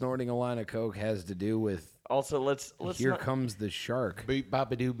hell snorting a line of coke has to do with Also, let's Here not, Comes the Shark. Beep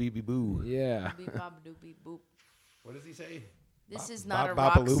bop a doo beep beep boo. Yeah. Beep bop doop beep boop. What does he say? This Bop- is not a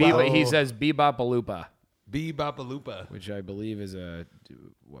bop- rock bop-a-loop. song. He says Bebop-a-loopa, Bee bop a loopa. which I believe is a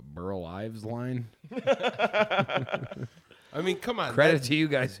Burl Ives line. I mean, come on. Credit to you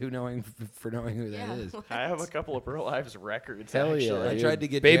guys for knowing who Yeah. that is. I have a couple of Burl Ives records. Hell actually. yeah. I dude. tried to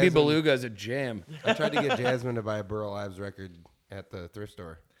get Baby Jasmine- Beluga is a jam. I tried to get Jasmine to buy a Burl Ives record at the thrift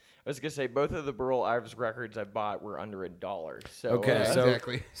store. I was gonna say both of the Burl Ives records I bought were under $1. So Okay, Yeah, so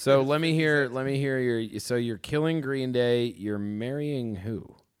exactly. so let me hear your. So you're killing Green Day. You're marrying who?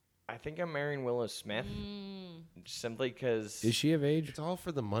 I think I'm marrying Willow Smith simply because Is she of age? It's all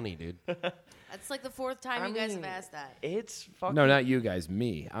for the money, dude. That's like the fourth time I you guys have mean, asked that. it's fucking. No, not you guys.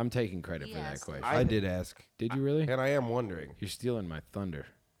 Me. I'm taking credit He for that asked question. I did ask, Did you really? and I am wondering. You're stealing my thunder.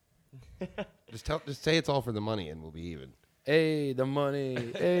 Just say it's all for the money, and we'll be even. Hey, the money.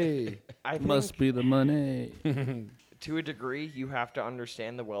 Hey. I think Must be the money. to a degree you have to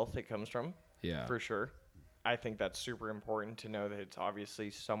understand the wealth it comes from. Yeah. For sure. I think that's super important to know that it's obviously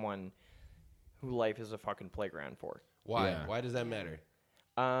someone who life is a fucking playground for. Why? Yeah. Why does that matter?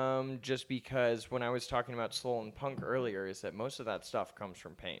 Just because when I was talking about soul and punk earlier, is that most of that stuff comes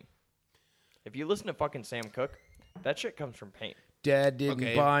from pain. If you listen to fucking Sam Cooke, that shit comes from pain. Dad didn't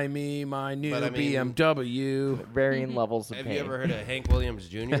Okay. buy me my new But I mean- BMW. Varying levels of Have pain. you ever heard of Hank Williams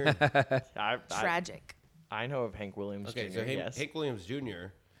Jr.? Tragic. I know of Hank Williams Okay, Jr., so yes. Hank Williams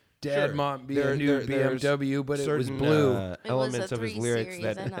Jr. Dad Sure. bought me There- a new there's BMW, but it was certain, blue. It was elements a of his 3 lyrics series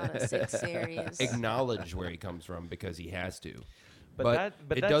that and not a 6 series. acknowledge where he comes from because he has to. But But, that-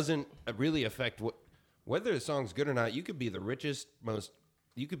 but it that's- doesn't really affect whether the song's good or not. You could be the richest,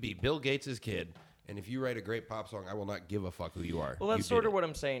 you could be Bill Gates' kid, and if you write a great pop song, I will not give a fuck who you are. Well, You that's did sort of it. what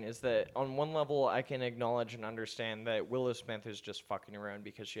I'm saying is that on one level, I can acknowledge and understand that Willow Smith is just fucking around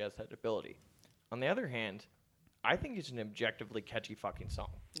because she has that ability. On the other hand, I think it's an objectively catchy fucking song.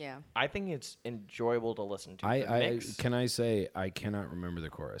 Yeah. I think it's enjoyable to listen to. The I mix- can I say I cannot remember the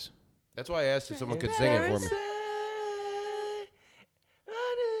chorus. That's why I asked if someone could sing it for me.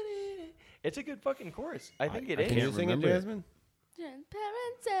 It's a good fucking chorus. I think it I is. Can you can't sing it, remember it. Jasmine?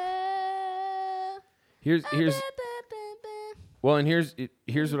 Here's Well, and here's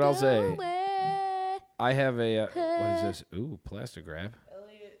what I'll say. Away. I have a what is this? Ooh, plastic wrap.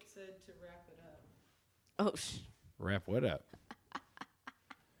 Elliot said to wrap it up. Oh, Wrap what up?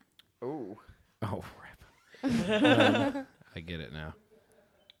 Ooh. Oh, wrap. I get it now.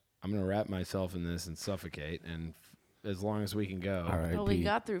 I'm gonna wrap myself in this and suffocate, and as long as we can go. All right. well, we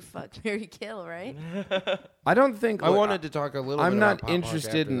got through fuck, marry, kill, right? I don't think I wanted to talk a little. I'm bit not about pop punk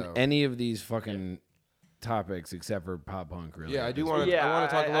interested after, in though. any of these fucking topics except for pop punk. Really. Yeah, I do At this want to. I want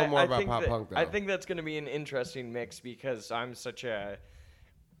to talk a little more I about think pop that- punk though. I think that's going to be an interesting mix because I'm such a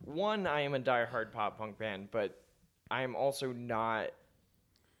I am a diehard pop punk fan, but I am also not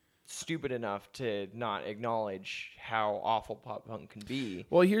stupid enough to not acknowledge how awful pop punk can be.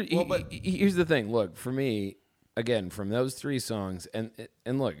 Well, here's the thing. Look, for me, again, from those three songs, and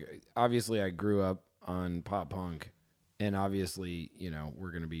look, obviously, I grew up on pop punk, and obviously,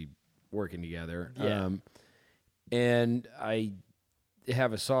 we're gonna be working together. Yeah. And I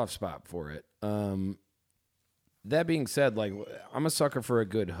have a soft spot for it. That being said, like, I'm a sucker for a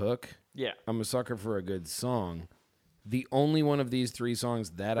good hook. Yeah. I'm a sucker for a good song. The only one of these three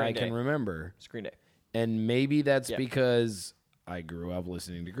songs that I Green can Day. remember, Screen Day. and maybe that's Yeah. because I grew up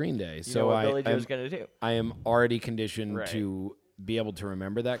listening to Green Day, You so know what I Billy Joe's am- going to do. I am already conditioned Right. to be able to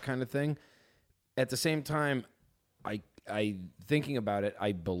remember that kind of thing. At the same time, I thinking about it,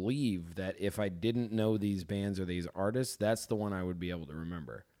 I believe that if I didn't know these bands or these artists, that's the one I would be able to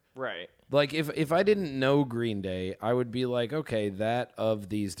remember. Right. Like if I didn't know Green Day, I would be like, okay, that of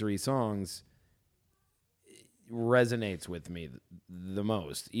these three songs resonates with me the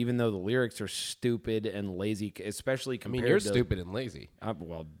most, even though the lyrics are stupid and lazy, especially I compared mean, you're to stupid and lazy.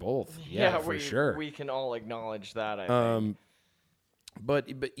 well, both. Yeah, for sure. We can all acknowledge that, I think. But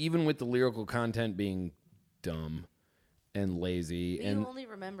even with the lyrical content being dumb and lazy, But and you only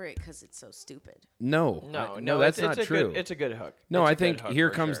remember it because it's so stupid. no, that's it's not a true. It's a good hook. No, It's I a good think hook Here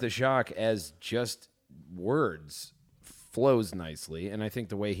for Comes sure. the Shock as just words flows nicely, and I think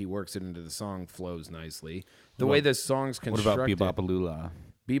the way he works it into the song flows nicely. The way the song's What constructed. about Bebopalula?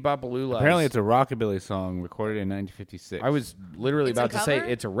 Bebopalula? Apparently, it's a rockabilly song recorded in 1956. I was literally It's a about to say cover?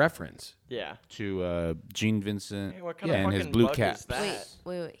 it's a reference. Yeah. to Gene Vincent Hey, what kind and of his fucking Blue bug Caps. is that?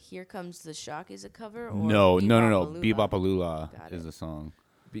 Wait. Here Comes the Shock is a cover? Or No. Bebopalula? Bebopalula Got is it. a song.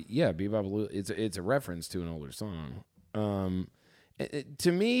 Bebopalula. It's a reference to an older song.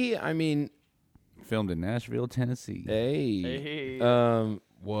 To me, I mean, Filmed in Nashville, Tennessee. Hey.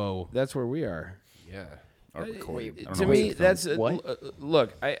 Whoa. that's where we are. Yeah. Or recorded. I don't To know me, what's that's What?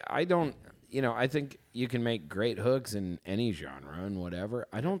 look. I don't. I think you can make great hooks in any genre and whatever.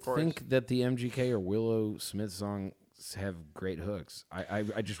 I don't think that the MGK or Willow Smith songs have great hooks.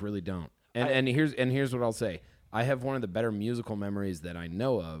 I just really don't. And here's what I'll say. I have one of the better musical memories that I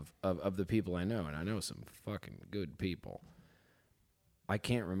know of the people I know, and I know some fucking good people. I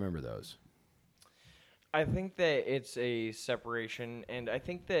can't remember those. I think that it's a separation, and I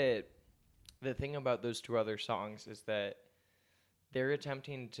think that the thing about those two other songs is that they're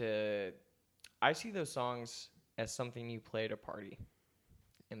attempting to. I see those songs as something you play at a party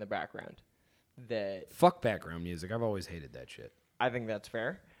in the background. That Fuck background music. I've always hated that shit. I think that's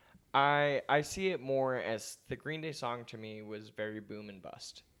fair. I see it more as the Green Day song to me was very boom and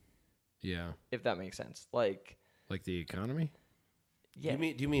bust, Yeah. if that makes sense. Like, Like The Economy? yeah,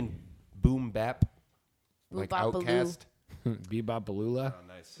 Do you mean boom bap? Like Boop-bop-baloo. Outcast? Bebopalula?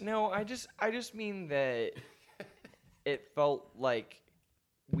 Nice. no, I just mean that it felt like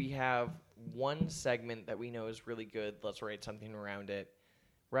we have one segment that we know is really good. Let's write something around it,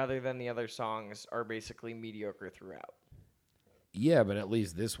 rather than the other songs are basically mediocre throughout. Yeah, but at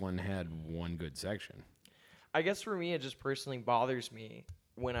least this one had one good section. I guess for me, it just personally bothers me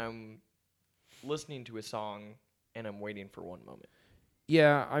when I'm listening to a song and I'm waiting for one moment.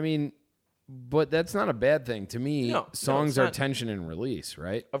 Yeah, I mean, but that's not a bad thing. To me, No, songs it's are not. tension and release,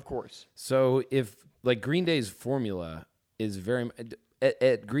 right? Of course. So if, like, Green Day's formula is very,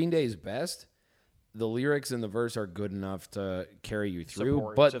 at Green Day's best, the lyrics and the verse are good enough to carry you through,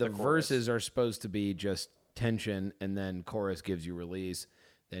 Support but to the the chorus. verses are supposed to be just tension, and then chorus gives you release,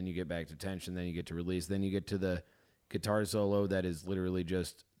 then you get back to tension, then you get to release, then you get to the guitar solo that is literally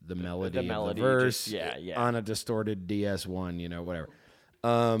just the melody of melody, the verse just- yeah. on a distorted DS1, whatever.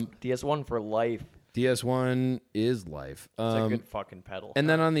 DS1 for life. DS1 is life. It's a good fucking pedal. And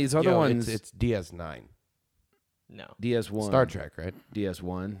then on these other ones, It's DS9. No. DS1. Star Trek, right?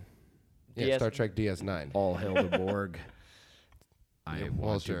 DS1. Yeah, DS Star Trek DS9. All hail the Borg. I Yeah, want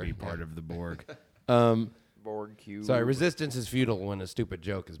well, to sure, be yeah. part of the Borg. Borg Q. Sorry, resistance is futile when a stupid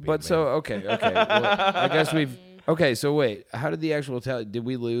joke is being But made. so okay. Well, I guess Okay, so wait. How did the actual tally? Did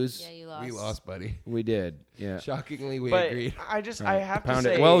we lose? Yeah, you lost. We lost, buddy. We did. Yeah. Shockingly, we But agreed. I have to Pound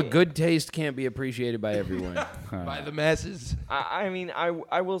say, it. Well, good taste can't be appreciated by everyone. By the masses. I mean,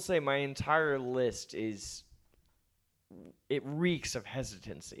 I will say my entire list it reeks of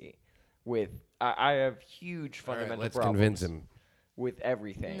hesitancy. I have huge All right, fundamental let's problems convince him. with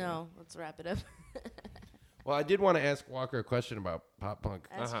everything. No, let's wrap it up. Well, I did want to ask Walker a question about pop punk,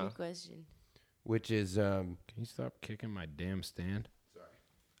 Ask me a question. which is Can you stop kicking my damn stand?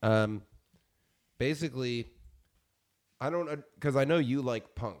 basically, I don't, because I know you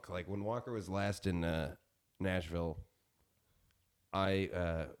like punk. Like when Walker was last in Nashville, We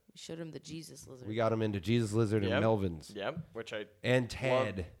showed him the Jesus lizard. we got him into Jesus Lizard and Yep. Melvins Yep, which and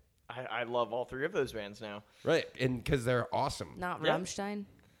Tad. I love all three of those bands now. Right, and because they're awesome. Not Yeah. Rammstein.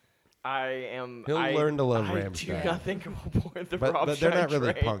 He'll learn to love I Rammstein. do not think I'm aboard the But they're not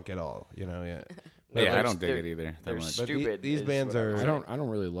really train. punk at all, you know. Yeah, No, Yeah, I they're- don't dig they're- it either that they're much. But stupid. these is bands what I'm are- saying. I don't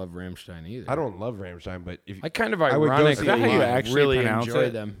really love Rammstein either. I don't love Rammstein, but if I kind of I would go see ironically Is that how you actually really pronounce enjoy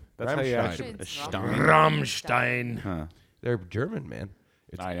it? them. That's how you Rammstein. actually. It's Rammstein. Huh. they're German, man.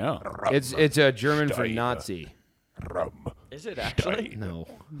 I know. It's a German for Nazi. Is it actually? No,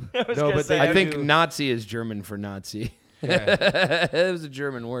 I was No, gonna but say, they I think do- Nazi is German for Nazi. Yeah. It was a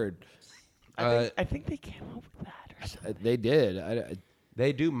German word. I think they came up with that or something. They did.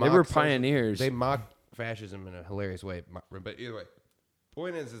 They do. They Mock were social- pioneers. They mock fascism in a hilarious way. But either way,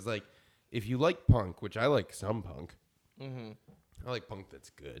 point is like if you like punk, which I like some punk. Mm-hmm. I like punk that's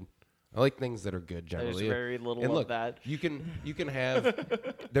good. I like things that are good generally. very little and of look, that. You can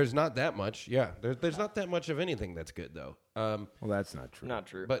have. There's not that much. Yeah, there's not that much of anything that's good though. Well, that's not true. Not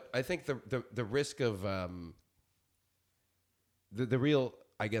true. But I think the risk of the real,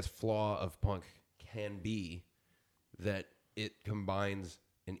 I guess, flaw of punk can be that it combines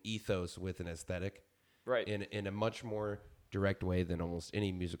an ethos with an aesthetic right. in a much more direct way than almost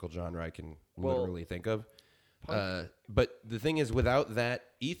any musical genre I can Well, literally think of. But the thing is, without that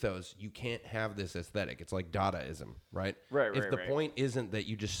ethos, you can't have this aesthetic. It's like Dadaism, right? Right, If right, the right. point isn't that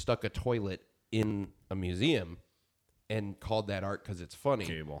you just stuck a toilet in a museum and called that art because it's funny,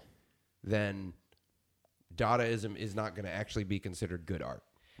 Cable. then Dadaism is not going to actually be considered good art,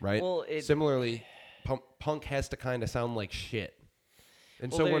 right? Well, Similarly, punk has to kind of sound like shit.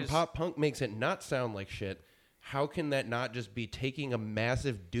 And Well, so when there's- pop punk makes it not sound like shit, how can that not just be taking a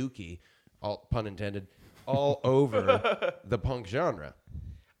massive dookie, all pun intended, all over the punk genre?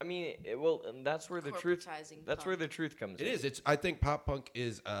 I mean, and that's where the truth. Corporatizing That's where punk. the truth comes It in. is. I think pop punk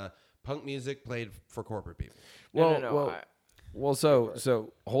is punk music played for corporate people. No. Well,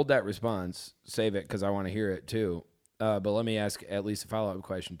 so hold that response, save it because I want to hear it too. But let me ask at least a follow-up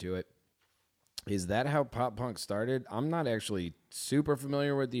question to it. Is that how pop punk started? I'm not actually super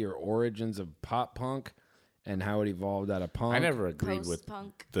familiar with the origins of pop punk and how it evolved out of punk. I never agreed with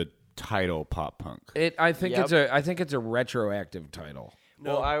Post-punk. the title pop punk. I think Yep. I think it's a retroactive title.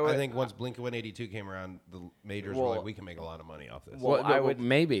 No, Well, I I would- think once Blink-182 came around, the majors were Well- like, we can make a lot of money off this. Well, I would-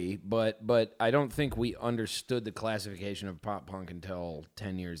 maybe, but I don't think we understood the classification of pop punk until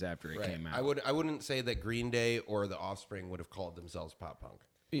 10 years after it Right. came out. I wouldn't say that Green Day or The Offspring would have called themselves pop punk.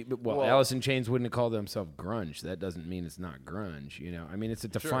 Well, Alice in Chains wouldn't have called themselves grunge. That doesn't mean it's not grunge, you know. I mean, it's a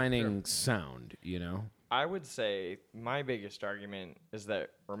defining sound, you know. I would say my biggest argument is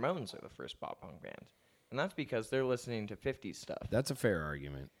that Ramones are the first pop punk band, and that's because they're listening to 50s stuff. That's a fair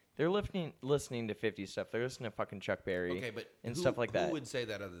argument. They're listening to 50s stuff. They're listening to fucking Chuck Berry Okay, but and who, stuff like that. Who would say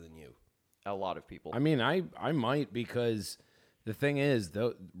that other than you? A lot of people. I mean, I might because the thing is,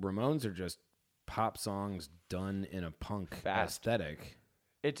 though, Ramones are just pop songs done in a punk Fast. aesthetic.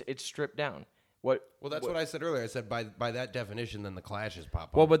 It's stripped down. Well, Well, that's what I said earlier. I said by that definition, then the Clash is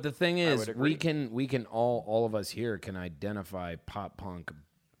pop punk. Well, but the thing would is, agree. we can all of us here can identify pop punk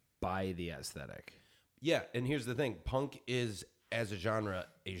by the aesthetic. yeah, and here's the thing: punk is, as a genre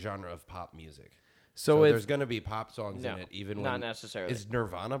of pop music. So So if there's going to be pop songs No, in it, even not when necessarily. Is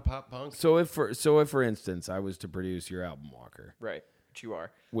Nirvana pop punk? so if for instance, I was to produce your album, Walker, right, which you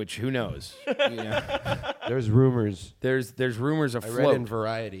are. which who knows? You know, There's rumors. there's rumors I read afloat. in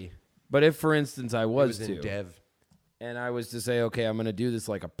Variety. But if, for instance, I It was was in to, Dev. and I was to say, okay, I'm going to do this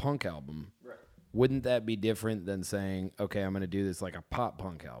like a punk album, wouldn't that be different than saying, okay, I'm going to do this like a pop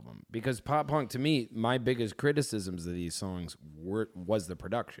punk album? Because pop punk, to me, my biggest criticisms of these songs was the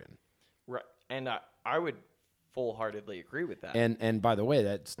production. Right, and I would full-heartedly agree with that. And by the way,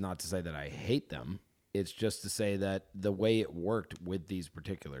 that's not to say that I hate them. It's just to say that the way it worked with these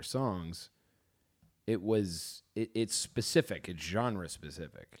particular songs, it's specific, it's genre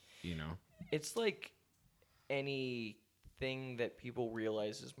specific, you know. It's like anything that people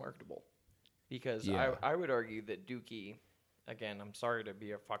realize is marketable. because Yeah. I would argue that Dookie, again, I'm sorry to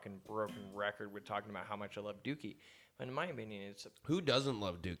be a fucking broken record with talking about how much I love Dookie, but in my opinion, it's Who doesn't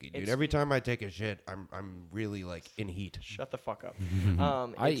love Dookie, dude? It's- Every time I take a shit, I'm really like in heat. shut the fuck up.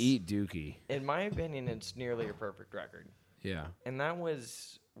 I It's- eat Dookie. In my opinion, it's nearly a perfect record. Yeah. And that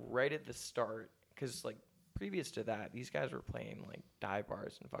was right at the start, because like previous to that, these guys were playing like dive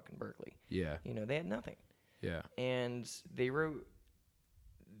bars in fucking Berkeley. Yeah. You know, they had nothing, Yeah. and they wrote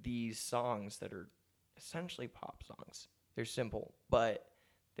these songs that are essentially pop songs. They're simple, but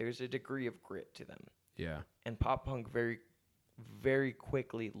there's a degree of grit to them, Yeah. and pop punk very, very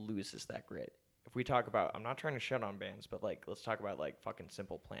quickly loses that grit. If we talk about, I'm not trying to shut on bands, but like let's talk about like fucking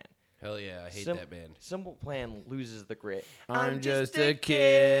Simple Plan. Hell yeah, I hate Sim- that band. Simple Plan loses the grit. I'm just a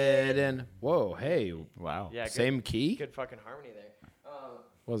kid and whoa, hey, Wow. Yeah, same key? Good fucking harmony there.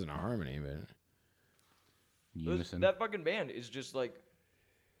 Wasn't a harmony, but Unison. That fucking band is just like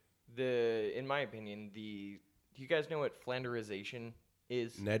in my opinion, do you guys know what Flanderization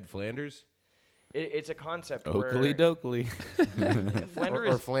is? Ned Flanders It's a concept Oakley where dokley.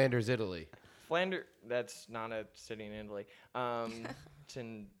 or Flanders, Italy. that's not a city in Italy. It's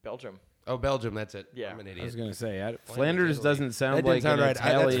in Belgium. Oh, Belgium, that's it. Yeah. I'm an I was idiot. gonna say Flanders Italy. doesn't sound That like didn't sound an right.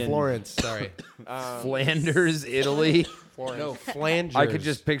 Italian. That's Florence. Sorry. Flanders, Italy. No, Flanders. I could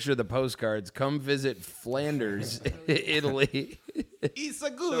just picture the postcards. Come visit Flanders, Italy. It's a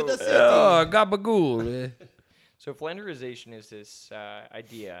good Oh, gabagool. So Flanderization is this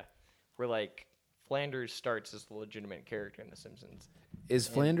idea where like Flanders starts as a legitimate character in The Simpsons. Is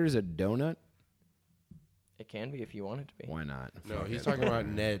Flanders a donut? It can be if you want it to be. Why not? No, he's talking about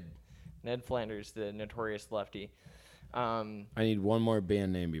Ned. Ned Flanders, the notorious lefty. I need one more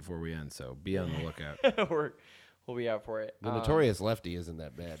band name before we end, so be on the lookout. We'll be out for it. The notorious lefty isn't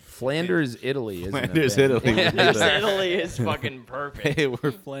that bad. Flanders, Italy. Isn't Flanders, a band. Italy. Italy is fucking perfect. Hey,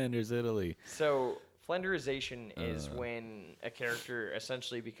 we're Flanders, Italy. So Flanderization is when a character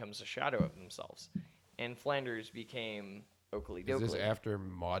essentially becomes a shadow of themselves, and Flanders became Oakley Is this Dokley. after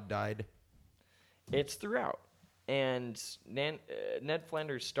Maud died? It's throughout, and Ned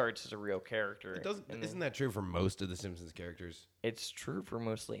Flanders starts as a real character. It doesn't. and Isn't that true for most of the Simpsons characters? It's true for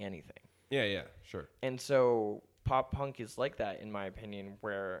mostly anything. Yeah, sure. And so pop punk is like that, in my opinion,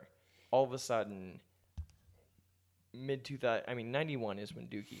 where all of a sudden, mid-2000, 91 is when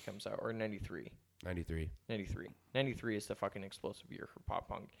Dookie comes out, or 93. 93. 93 is the fucking explosive year for pop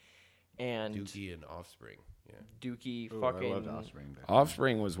punk. And Dookie and Offspring. Yeah. Dookie, Ooh, I fucking loved Offspring.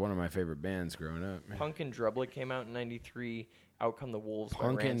 Offspring was one of my favorite bands growing up. Punk and Drublic came out in 93. Out Come the Wolves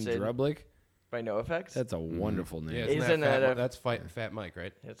Punk by and Rancid Drublic? by NoFX. That's a wonderful name. Yeah, Isn't that a- that's Fat Mike,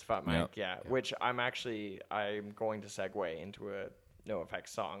 right? It's Fat Mike, Yep. yeah. Which I'm going to segue into a NoFX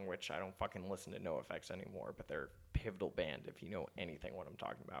song, which I don't fucking listen to NoFX anymore, but they're a pivotal band if you know anything what I'm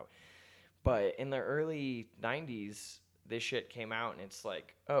talking about. But in the early 90s, this shit came out, and it's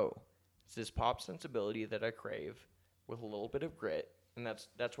like, oh, it's this pop sensibility that I crave with a little bit of grit, and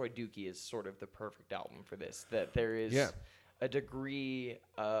that's why Dookie is sort of the perfect album for this. That there is a degree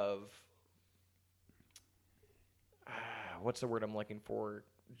of what's the word I'm looking for?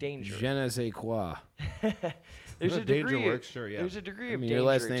 Danger. Je ne sais quoi. There's a Danger degree. works, sure, yeah. There's a degree I of mean, danger your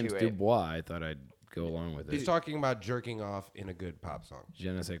last to name's it. Dubois. I thought I'd go along with He's it. talking about jerking off in a good pop song. Je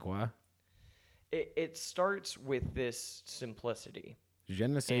ne sais quoi? It starts with this simplicity. Je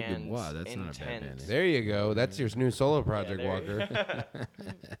ne sais And Dubois. That's not a bad intent. band name. There you go. That's your new solo project, there Walker.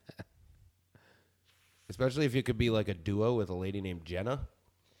 Especially if you could be like a duo with a lady named Jenna.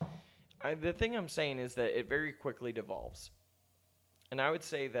 The thing I'm saying is that it very quickly devolves. And I would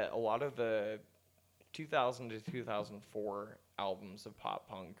say that a lot of the 2000 to 2004 albums of pop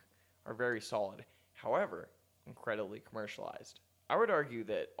punk are very solid. However, incredibly commercialized. I would argue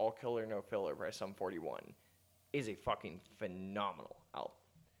that All Killer No Filler by Sum 41 is a fucking phenomenal album.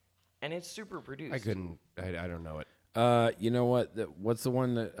 And it's super produced. I don't know it. You know what? What's the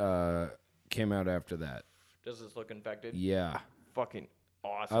one that came out after that? Does This Look Infected? Yeah. Fucking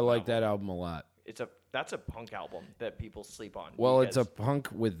awesome. I like album. that album a lot. That's a punk album that people sleep on. Well, it's a because, punk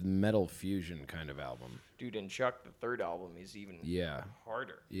with metal fusion kind of album. dude, and Chuck, the third album, is even Yeah.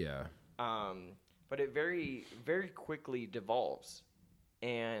 harder. Yeah. But it very, very quickly devolves,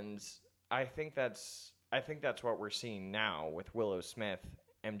 and I think that's what we're seeing now with Willow Smith,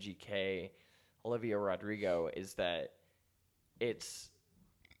 MGK, Olivia Rodrigo, is that it's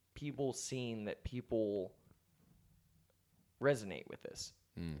people seeing that people resonate with this.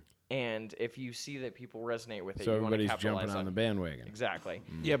 And if you see that people resonate with it, So you want to everybody's capitalize jumping on the bandwagon. Exactly.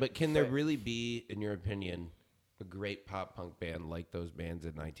 Yeah, but can there really be, in your opinion, a great pop punk band like those bands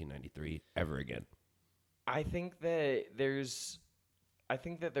in 1993 ever again? I think that there's I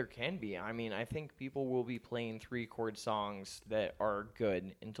think that there can be. I mean, I think people will be playing 3-chord songs that are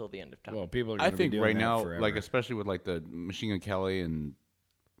good until the end of time. Well, people are I going to be think doing right that now, forever. like especially with like the Machine Gun Kelly and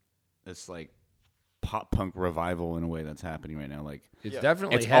it's like pop punk revival in a way that's happening right now. Like it's Yeah.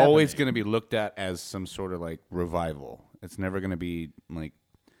 definitely it's always happening. going to be looked at as some sort of like revival. It's never going to be like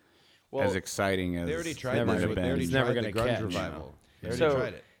Well, as exciting as They already it tried might this. have They been. already It's never tried the gonna grunge catch. revival. They already So-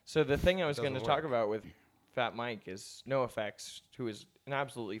 tried it. So the thing I was going to Doesn't talk work. about with Fat Mike is NoFX, who is an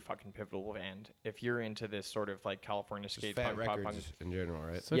absolutely fucking pivotal band. If you're into this sort of like California Just skate fat punk, pop records in general,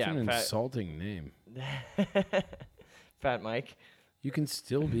 right? Such yeah, an fat- insulting name. punk, Fat Mike. You can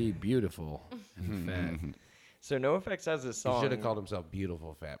still be beautiful and fat. So NoFX has this He song. should have called himself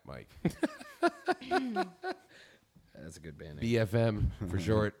Beautiful Fat Mike. That's a good band name. BFM for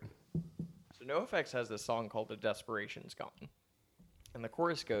short. So NoFX has this song called "The Desperation's Gone," and the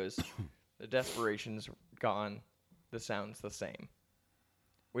chorus goes, "The desperation's gone, the sound's the same,"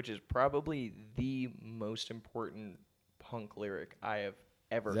 which is probably the most important punk lyric I have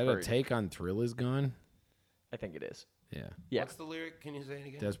ever Is that heard. a take on Thrill Is Gone? I think it is. Yeah. Yeah. What's the lyric? Can you say it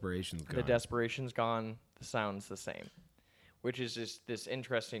again? Desperation's Gone. The desperation's gone, the sound's the same. Which is just this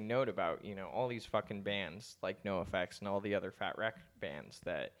interesting note about, you know, all these fucking bands like NoFX and all the other Fat Wreck bands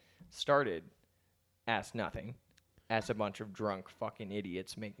that started as nothing, as a bunch of drunk fucking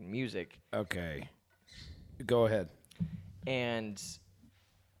idiots making music. Okay. Go ahead. And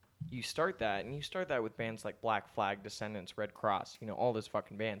you start that with bands like Black Flag, Descendants, Red Cross, you know, all those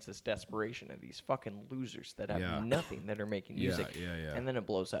fucking bands, this desperation of these fucking losers that have Yeah. nothing that are making music. yeah. And then it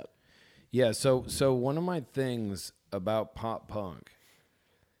blows up. Yeah, so one of my things about pop punk,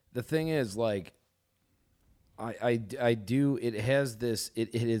 the thing is, like, I do, it has this,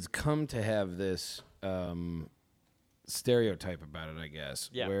 it has come to have this stereotype about it, I guess,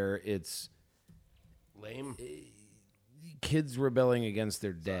 Yeah. where it's Lame. kids rebelling against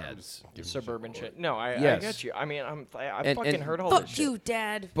their dads. Suburban shit. No, I Yes. get you. I mean, I And- fucking and- heard all this Fuck shit. you,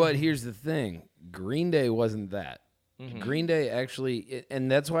 Dad. But here's the thing: Green Day wasn't that. Green Day actually, and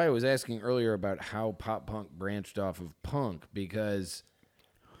that's why I was asking earlier about how pop punk branched off of punk, because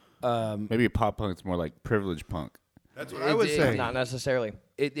Maybe pop punk's more like privilege punk. That's what I was it- saying. Not necessarily.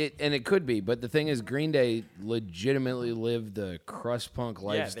 it could be. But the thing is, Green Day legitimately lived the crust punk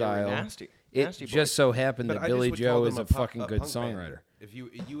lifestyle. Yeah, they were nasty. It Nasty just so happened But that I just Billy would Joe call is them a punk- fucking good punk band. songwriter. If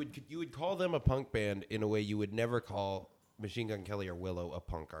you would call them a punk band in a way you would never call Machine Gun Kelly or Willow a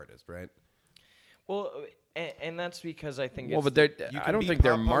punk artist, right? Well, and that's because I think Well, it's but they're, you I can don't be think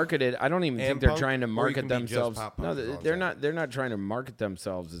they're pop punk marketed. I don't even and think they're punk, trying to or you market can be just themselves. pop No, punk is all I'm they're saying. not. They're not trying to market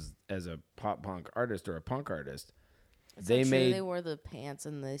themselves as a pop punk artist or a punk artist. It's They not true. made They wore the pants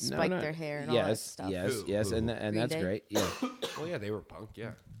and they No, spiked no, their hair and yes, all that stuff. Yes, Who? yes, Who? and Green that's Day? great. Yeah, Well, yeah, they were punk,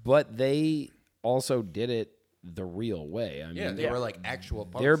 yeah. but they also did it the real way. I mean, Yeah, they were like actual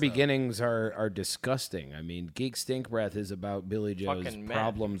punk their stuff. beginnings are disgusting. I mean, Geek Stink Breath is about Billy Joe's Fucking meth.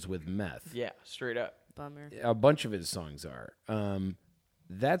 problems with meth. yeah, straight up. Bummer. A bunch of his songs are.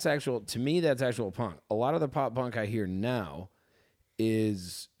 That's actual, to me, that's actual punk. A lot of the pop punk I hear now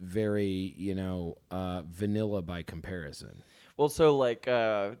is very, vanilla by comparison. Well, so like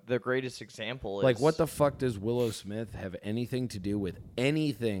the greatest example is Like, what the fuck does Willow Smith have anything to do with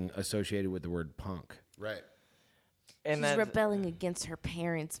anything associated with the word punk? Right. and She's that rebelling against her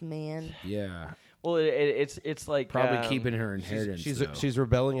parents, man. Yeah. well, it's like Probably keeping her inheritance. She's though. she's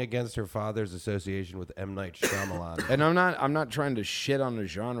rebelling against her father's association with M. Night Shyamalan. And I'm not trying to shit on the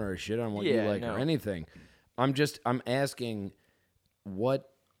genre or shit on what you Yeah, like no. or anything. I'm asking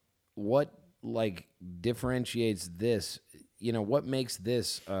what like differentiates this, what makes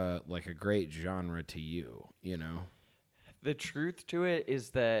this like a great genre to you, The truth to it is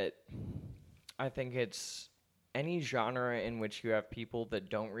that I think it's any genre in which you have people that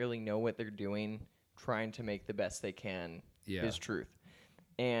don't really know what they're doing, trying to make the best they can, Yeah. is truth.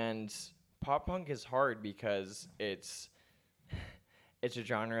 And pop punk is hard because it's a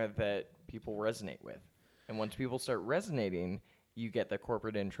genre that people resonate with. And once people start resonating, you get the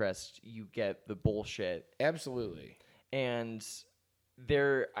corporate interest, you get the bullshit, Absolutely. and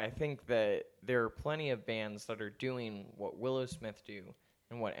I think that there are plenty of bands that are doing what Willow Smith do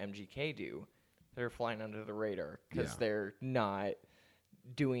and what MGK do. They're flying under the radar because Yeah. they're not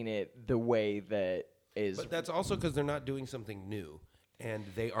doing it the way that is. But that's also because they're not doing something new, and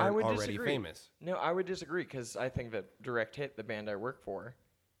they I aren't would already disagree. famous. No, I would disagree because I think that Direct Hit, the band I work for,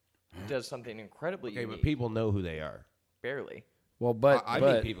 does something incredibly Okay, unique. but people know who they are. Barely. Well, but I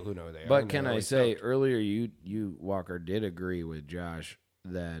but meet people who know who they are. But and can they're I always say stoked. earlier you Walker did agree with Josh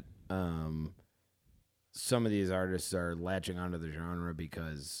that some of these artists are latching onto the genre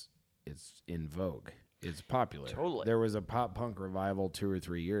because it's in vogue. is popular. Totally. There was a pop punk revival 2 or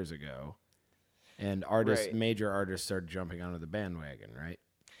 3 years ago, and Right. major artists started jumping onto the bandwagon, right?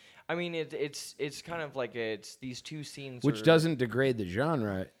 I mean, it's kind of like it's these two scenes, Which are- doesn't degrade the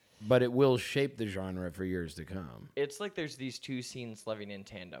genre, but it will shape the genre for years to come. It's like there's these two scenes living in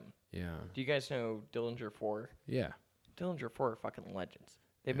tandem. Yeah. Do you guys know Dillinger 4? Yeah. Dillinger 4 are fucking legends.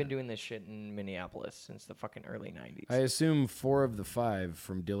 They've been doing this shit in Minneapolis since the fucking early 90s. I assume 4 of the 5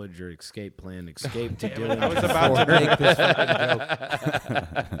 from Dillinger Escape Plan escaped to Dillinger. I was about to make this fucking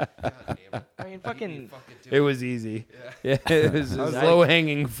joke. God damn it. I mean, fucking, It was easy. Yeah, it was low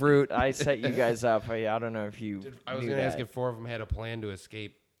hanging fruit. I set you guys up. I don't know if you I was knew going to that. ask if 4 of them had a plan to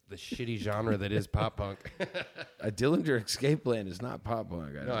escape the shitty genre that is pop punk. A Dillinger Escape Plan is not pop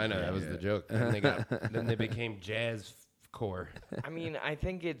punk. No, I know that was the joke. Then they became jazz core. I mean, I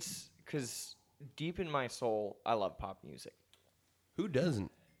think it's because deep in my soul, I love pop music. Who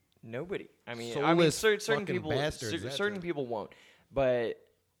doesn't? Nobody. I mean, Soulless certain fucking people, bastards, that's certain it. people won't. But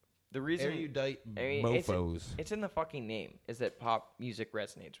the reason Erudite I mean, mofos. it's in the fucking name is that pop music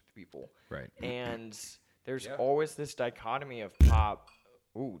resonates with people. Right. And there's always this dichotomy of pop.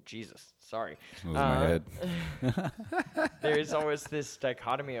 Ooh, Jesus. Sorry. It was my head. There's always this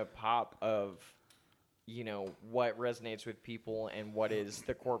dichotomy of pop of, you know, what resonates with people and what is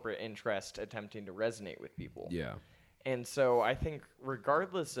the corporate interest attempting to resonate with people. Yeah. And so I think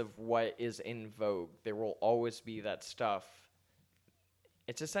regardless of what is in vogue, there will always be that stuff.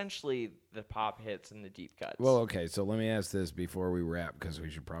 It's essentially the pop hits and the deep cuts. Well, okay, so let me ask this before we wrap, because we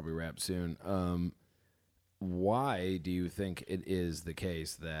should probably wrap soon. Why do you think it is the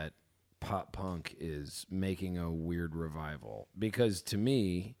case that pop punk is making a weird revival? Because to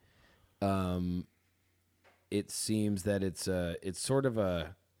me, it seems that it's sort of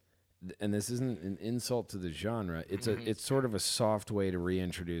a, and this isn't an insult to the genre. It's sort of a soft way to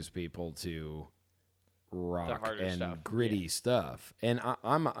reintroduce people to rock harder and stuff. gritty stuff. And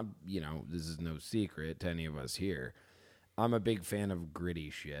I'm, you know, this is no secret to any of us here. I'm a big fan of gritty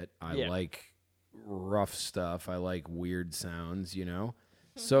shit. I like rough stuff. I like weird sounds, you know.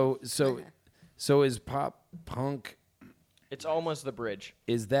 So is pop punk, it's almost the bridge.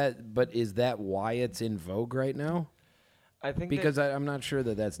 is that why it's in vogue right now? I think Because I'm not sure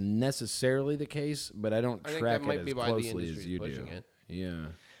that that's necessarily the case, but I don't I think track that might it be as why the closely as industry's you do. pushing it. Yeah.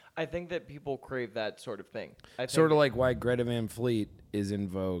 I think that people crave that sort of thing. I think Sort of like why Greta Van Fleet is in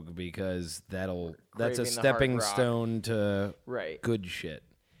vogue, because that's a Craving the hard stepping rock. stone to right. good shit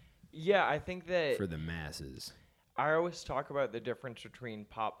Yeah, I think that for the masses. I always talk about the difference between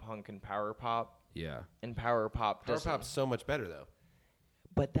pop punk and power pop, Yeah. and power pop Power doesn't. pop's so much better though.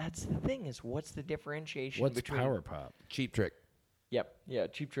 But that's the thing is, what's the differentiation What's between power pop? Cheap Trick. Yep, yeah,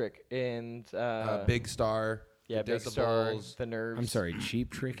 Cheap Trick and Big Star. yeah, the Big Star, Decibels. the Nerves. I'm sorry,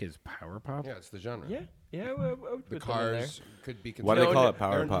 Cheap Trick is power pop? Yeah, it's the genre. Yeah, I would The put them in there. Cars could be considered. Why do they No, call no, it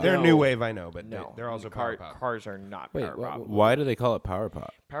power they're, pop? They're No. new wave, I know, but No, they're also car- power pop. Cars are not Wait, power what- pop. what- Why do they call it power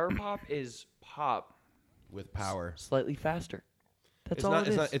pop? Power pop is pop With power. slightly faster. That's It's all not.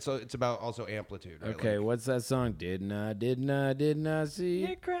 it It's is. not. It's about also amplitude. Right? Okay, Like, what's that song? Didn't I see?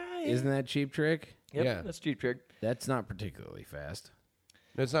 You're crying. Isn't that Cheap Trick? Yep, Yeah. that's Cheap Trick. That's not particularly fast.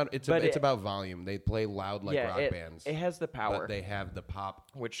 it's not. It's But it's it- about volume. They play loud like rock bands, It has the power, but they have the pop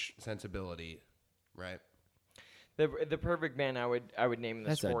which sensibility, right? the perfect band I would name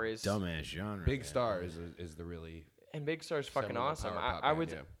this That's a for is dumbass genre. Big man. Star is the really and Big Star's fucking Similar to awesome. power pop I band,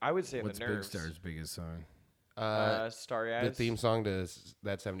 would yeah. I would say What's the Big Nerves. Star's biggest song? Starry the Eyes. theme song to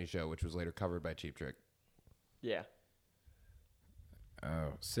That 70s Show, which was later covered by Cheap Trick. Yeah.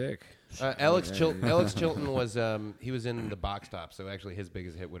 Oh, sick. Alex Chilton was he was in the Box Top, so actually his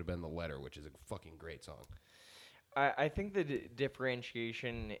biggest hit would have been The Letter, which is a fucking great song. I think the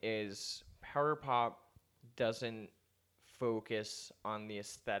differentiation is power pop doesn't focus on the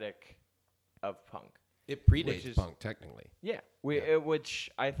aesthetic of punk. It predates Which is- punk technically. Yeah, which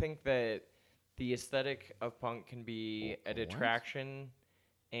I think that the aesthetic of punk can be a detraction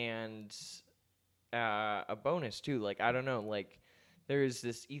and a bonus too. Like I don't know, like there is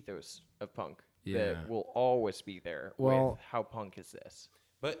this ethos of punk Yeah. that will always be there. Well- with how punk is this?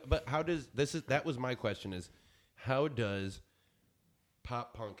 But how does that was my question is how does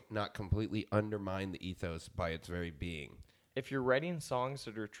pop punk not completely undermine the ethos by its very being? If you're writing songs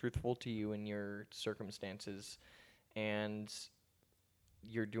that are truthful to you and your circumstances, and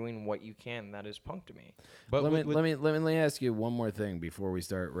you're doing what you can, that is punk to me. But let me ask you one more thing before we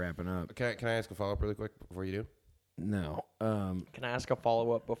start wrapping up. Can I ask a follow up really quick before you do? No, Can I ask a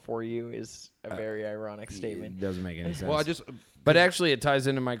follow up before you? Is a very ironic statement. it doesn't make any sense. Well, I just but actually, it ties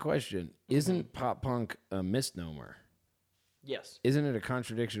into my question. Isn't pop punk a misnomer? Yes, Isn't it a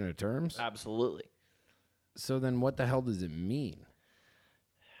contradiction of terms? absolutely. So then what the hell does it mean?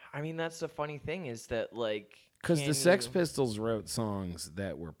 I mean, that's the funny thing is that, like... Because the Sex Pistols wrote songs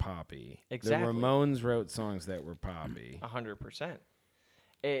that were poppy. Exactly. The Ramones wrote songs that were poppy. 100%.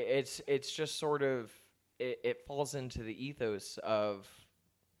 It's just sort of... It falls into the ethos of...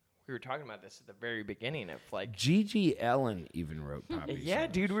 We were talking about this at the very beginning of, like... Gigi Ellen even wrote poppy Yeah,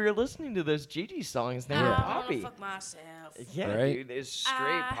 songs. dude, we were listening to those Gigi songs. They were I want poppy. to fuck myself. Yeah, Right? dude, it's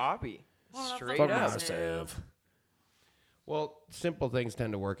straight poppy. wanna Straight Fuck up. myself. Well, simple things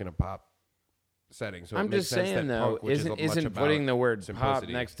tend to work in a pop setting. So I'm it makes just sense saying, that though, punk, which is much isn't about putting the word simplicity.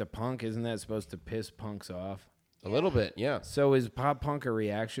 pop next to punk, isn't that supposed to piss punks off? A little bit, yeah. So is pop punk a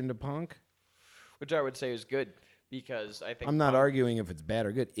reaction to punk? Which I would say is good because I think... I'm not punk- arguing if it's bad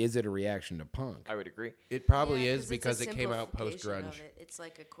or good. Is it a reaction to punk? I would agree. It probably Yeah, is 'cause because it's a it came out simplification post-grunge. of it. It's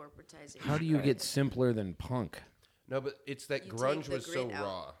like a corporatization. How do you get simpler than punk? No, but it's that You grunge take the was so grit out.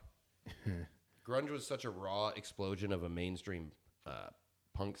 raw. Grunge was such a raw explosion of a mainstream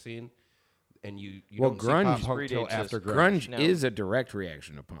punk scene, and you Well, don't see grunge pop punk till predates after this. grunge. Grunge No. is a direct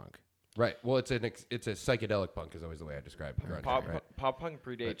reaction to punk. Right. Well, it's a psychedelic punk is always the way I describe grunge. Pop, right? pop punk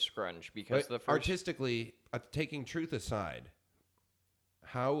predates grunge because But the first... artistically, taking truth aside,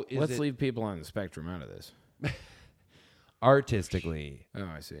 how is Let's it leave people on the spectrum out of this. artistically? Oh,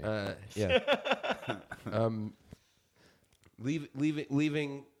 I see. Yeah.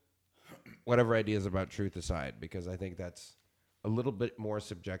 Leaving whatever ideas about truth aside, because I think that's a little bit more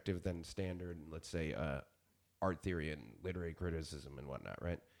subjective than standard, let's say, art theory and literary criticism and whatnot,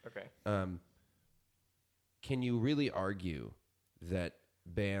 right? Okay. Can you really argue that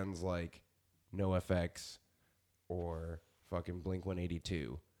bands like NoFX or fucking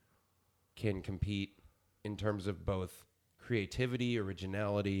Blink-182 can compete in terms of both creativity,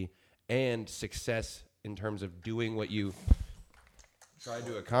 originality, and success in terms of doing what you tried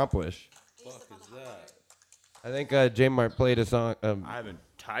to accomplish? Fuck is that? I think JMart played a song. I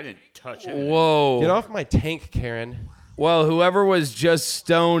didn't touch it. Whoa. Get off my tank, Karen. Well, whoever was just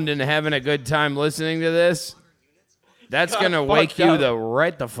stoned and having a good time listening to this, that's going to wake you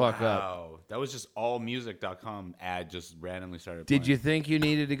right the fuck up. Wow. That was just allmusic.com ad just randomly started Did playing. you think you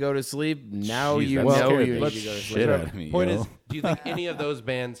needed to go to sleep? Now Jeez, you that know scared you the need to go to sleep. shit out of me, Point yo. is, do you think any of those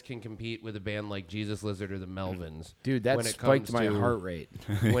bands can compete with a band like Jesus Lizard or the Melvins? Dude, that when it spiked comes my to- heart rate.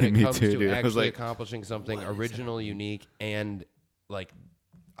 When it Me comes too, to dude. I was actually like, accomplishing something original, unique, and like,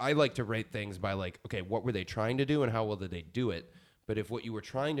 I like to rate things by like, okay, what were they trying to do and how well did they do it? But if what you were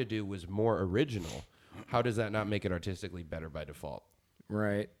trying to do was more original, how does that not make it artistically better by default?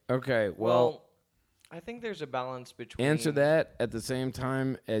 Right. Okay. Well, Well, I think there's a balance between... answer that at the same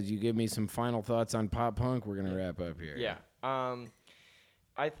time as you give me some final thoughts on pop punk. We're going to wrap up here. Yeah.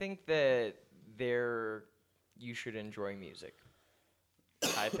 I think that you should enjoy music.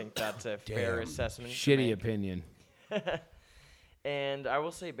 I think that's a fair assessment. to Shitty make. opinion. And I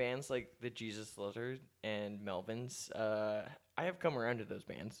will say bands like the Jesus Lizard and Melvins, I have come around to those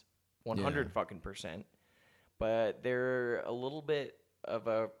bands, 100%. But they're a little bit of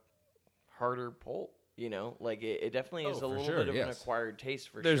a harder pull, you know? Like it definitely is a for little sure, bit of an yes. acquired taste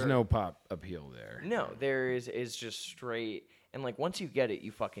for There's sure. no pop appeal there. No, there is just straight, and like once you get it,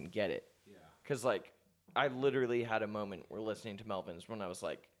 you fucking get it. Yeah. Because like I literally had a moment where listening to Melvins when I was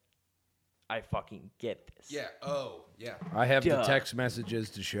like, I fucking get this. Yeah. Oh, yeah. I have the Duh. text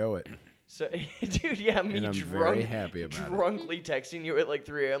messages to show it. So, dude, yeah, me And I'm drunk, very happy about it. drunkly texting you at like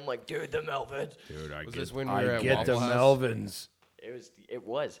 3 a.m. like, dude, the Melvins. Dude, I Was get, this when we I were at get the Waffle House? Melvins. It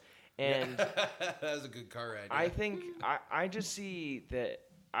was, and That was a good car ride. I think I just see that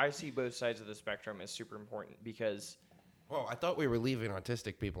I see both sides of the spectrum as super important because Whoa, I thought we were leaving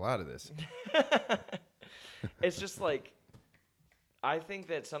autistic people out of this. it's just like I think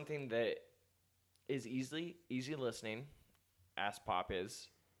that something that is easy listening, ass pop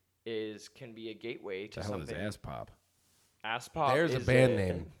can be a gateway to The hell is something. ass pop? Ass pop. There's a is band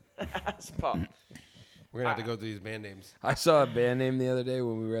name. Ass pop. We're going to have to go through these band names. I saw a band name the other day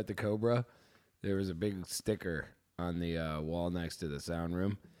when we were at the Cobra. There was a big sticker on the wall next to the sound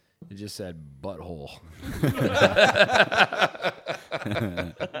room. It just said butthole.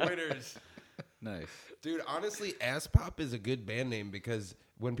 Winners. Nice. Dude, honestly, Ass Pop is a good band name because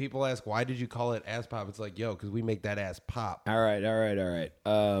when people ask, why did you call it Ass Pop? It's like, yo, because we make that ass pop. All right.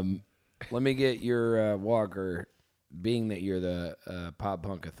 Let me get your Walker, being that you're the pop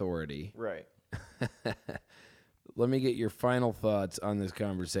punk authority. Right. Let me get your final thoughts on this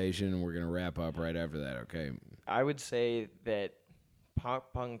conversation, and we're going to wrap up right after that, okay? I would say that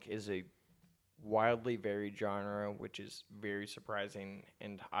pop punk is a wildly varied genre, which is very surprising,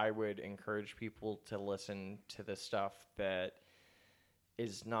 and I would encourage people to listen to the stuff that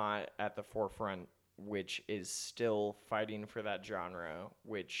is not at the forefront which is still fighting for that genre,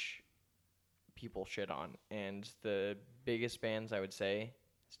 which people shit on. And the biggest bands I would say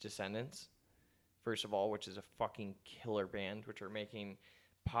is Descendants, first of all, which is a fucking killer band, which are making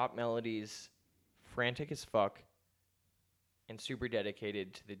pop melodies frantic as fuck and super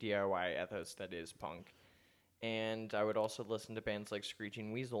dedicated to the DIY ethos that is punk. And I would also listen to bands like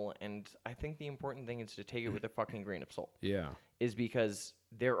Screeching Weasel, and I think the important thing is to take it with a fucking grain of salt. Yeah. Is because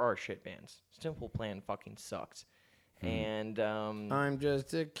there are shit bands. Simple Plan fucking sucks. And I'm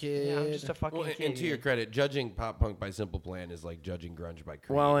just a kid. yeah, I'm just a fucking Well, kid. and to your credit, judging pop punk by Simple Plan is like judging grunge by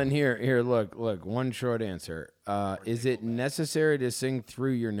Creed. Well, and here, look, one short answer. Is it necessary to sing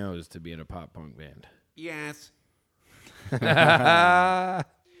through your nose to be in a pop punk band? Yes.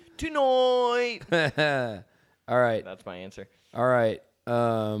 Tonight. All right. That's my answer. All right.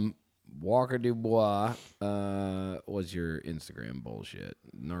 Walker DuBois. What's your Instagram bullshit?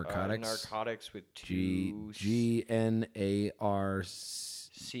 Narcotics. Narcotics with two GNAR.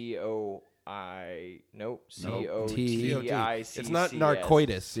 COTICC. It's not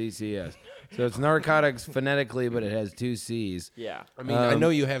narcoitus. CCS. So it's narcotics phonetically, but it has two C's. Yeah. I mean, I know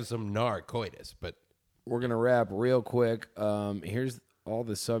you have some narcoitus, but We're gonna wrap real quick. Here's all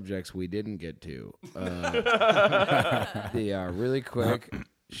the subjects we didn't get to. Really quick.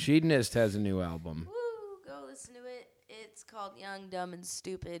 Sheednist has a new album. Woo, go listen to it. It's called Young, Dumb, and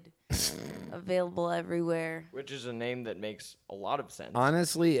Stupid. Available everywhere. Which is a name that makes a lot of sense.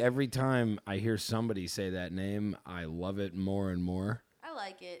 Honestly, every time I hear somebody say that name, I love it more and more. I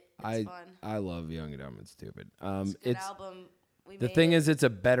like it. It's fun. I love Young, Dumb, and Stupid. It's a good album. The thing is, it's a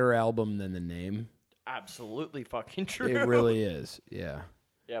better album than the name. Absolutely fucking true. It really is. Yeah.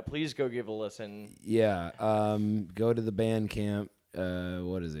 Yeah, please go give a listen. Yeah. Go to the Bandcamp.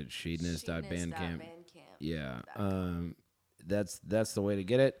 What is it? Sheedness.bandcamp. Yeah. That's the way to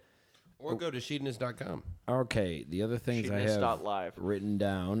get it. or go to sheedness.com. Okay. The other things I have Live. written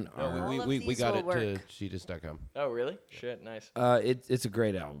down are We got it to sheedness.com. Oh, really? Shit, nice. it's a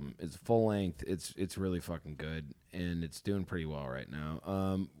great album. It's full length. It's really fucking good, and it's doing pretty well right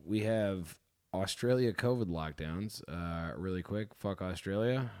now. We have Australia COVID lockdowns. Really quick. Fuck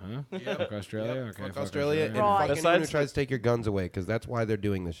Australia, huh? Yep. Fuck Australia. Yep. Okay. Fuck Australia. And Right. fuck anyone who Besides tries to take your guns away, because that's why they're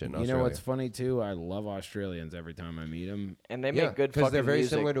doing this shit in You Australia. know what's funny too? I love Australians every time I meet them. And they Yeah, make good because fucking they're very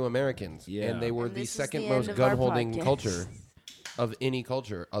music. similar to Americans. Yeah. And they were And the this is the second end most of our gun-holding podcast. culture of any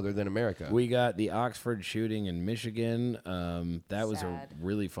culture other than America. We got the Oxford shooting in Michigan. That was a Sad.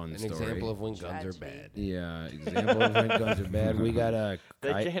 really fun An story. example of when guns are Tragedy. bad. Yeah, example of when guns are bad. We got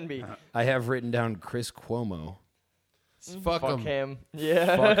They can be. I have written down Chris Cuomo. Fuck Fuck them. him.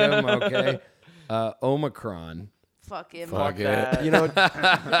 Yeah. Fuck him. Okay. Omicron. Fuck him. Fuck that. You know,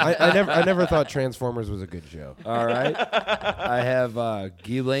 I never thought Transformers was a good show. All right. I have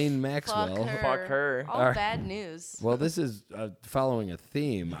Ghislaine Maxwell. Fuck her. All Alright. bad news. Well, this is following a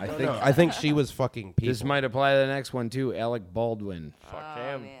theme. I think I think she was fucking people. this might apply to the next one too. Alec Baldwin. Fuck Oh,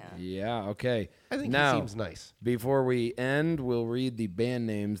 him. man. Yeah. Okay. I think now, he seems nice. before we end, we'll read the band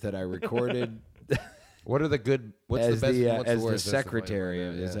names that I recorded. What are the good? What's as the best? the what's as the the worst? That's the secretary funny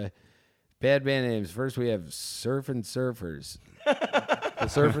of one, this. yeah. Bad band names. First, we have Surf and Surfers. The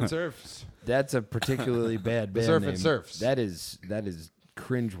Surf and Surfs. That's a particularly bad band Surf name. and Surfs. That is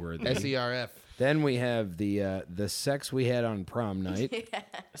cringeworthy. SERF. Then we have the Sex We Had on Prom Night.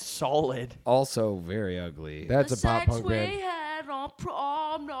 Solid. Also very ugly. That's a pop punk we band. had on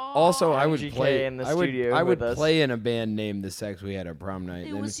prom night. Also, I would GK play in the I would studio I would with us. play in a band named The Sex We Had on Prom Night.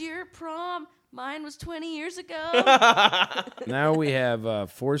 It Then was your prom. Mine was 20 years ago. now we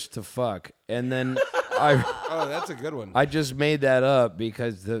have Forced to Fuck, and then I. Oh, that's a good one. I just made that up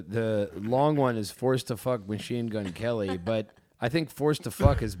because the long one is Forced to Fuck Machine Gun Kelly, but I think Forced to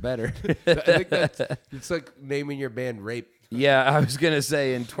Fuck is better. I think it's like naming your band Rape. Yeah, I was going to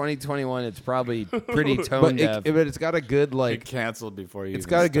say in 2021 it's probably pretty tone But, deaf. but it's got a good, Get like, canceled before you. it's even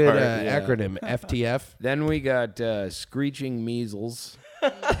got a good start. acronym, FTF. Then we got Screeching Measles.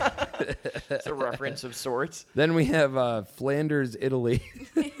 It's a reference of sorts, Then we have Flanders, Italy.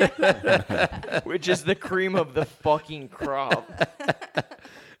 which is the cream of the fucking crop.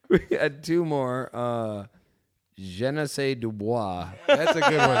 We had two more. Je ne sais Dubois. That's a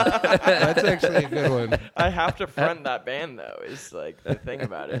good one. That's actually a good one. I have to front that band though. Is like the thing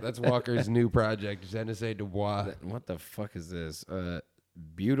about it. That's Walker's new project, Je ne sais Dubois. What the fuck is this?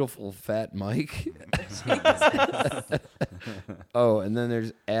 Beautiful Fat Mike. Oh, and then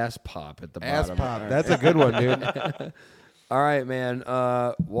there's Ass Pop at the Ass bottom. Pop. That's a good one, dude. All right, man.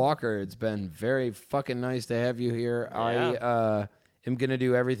 Walker, it's been very fucking nice to have you here. Yeah. I am going to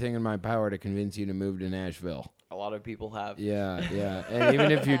do everything in my power to convince you to move to Nashville. a lot of people have. Yeah, yeah. And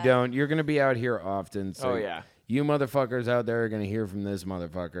even if you don't, you're going to be out here often. So Oh, yeah. you motherfuckers out there are going to hear from this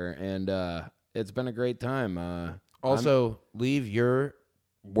motherfucker. And it's been a great time. Also, leave your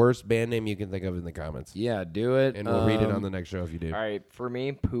worst band name you can think of in the comments. Yeah, do it. And we'll read it on the next show if you do. All right, for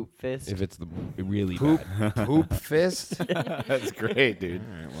me, Poop Fist. If it's the really Poop, bad. poop fist. That's great, dude.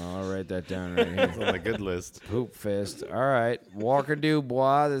 All right, well, I'll write that down right It's here. on the good list. Poop fist. All right. Walker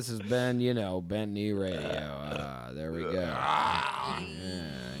DuBois. This has been, Bent Knee Radio. There we go. Yeah.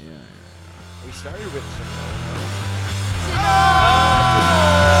 We started with some.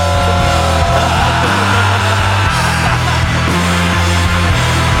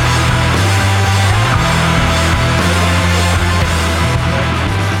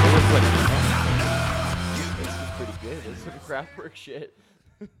 This is pretty good. This is some Kraftwerk shit.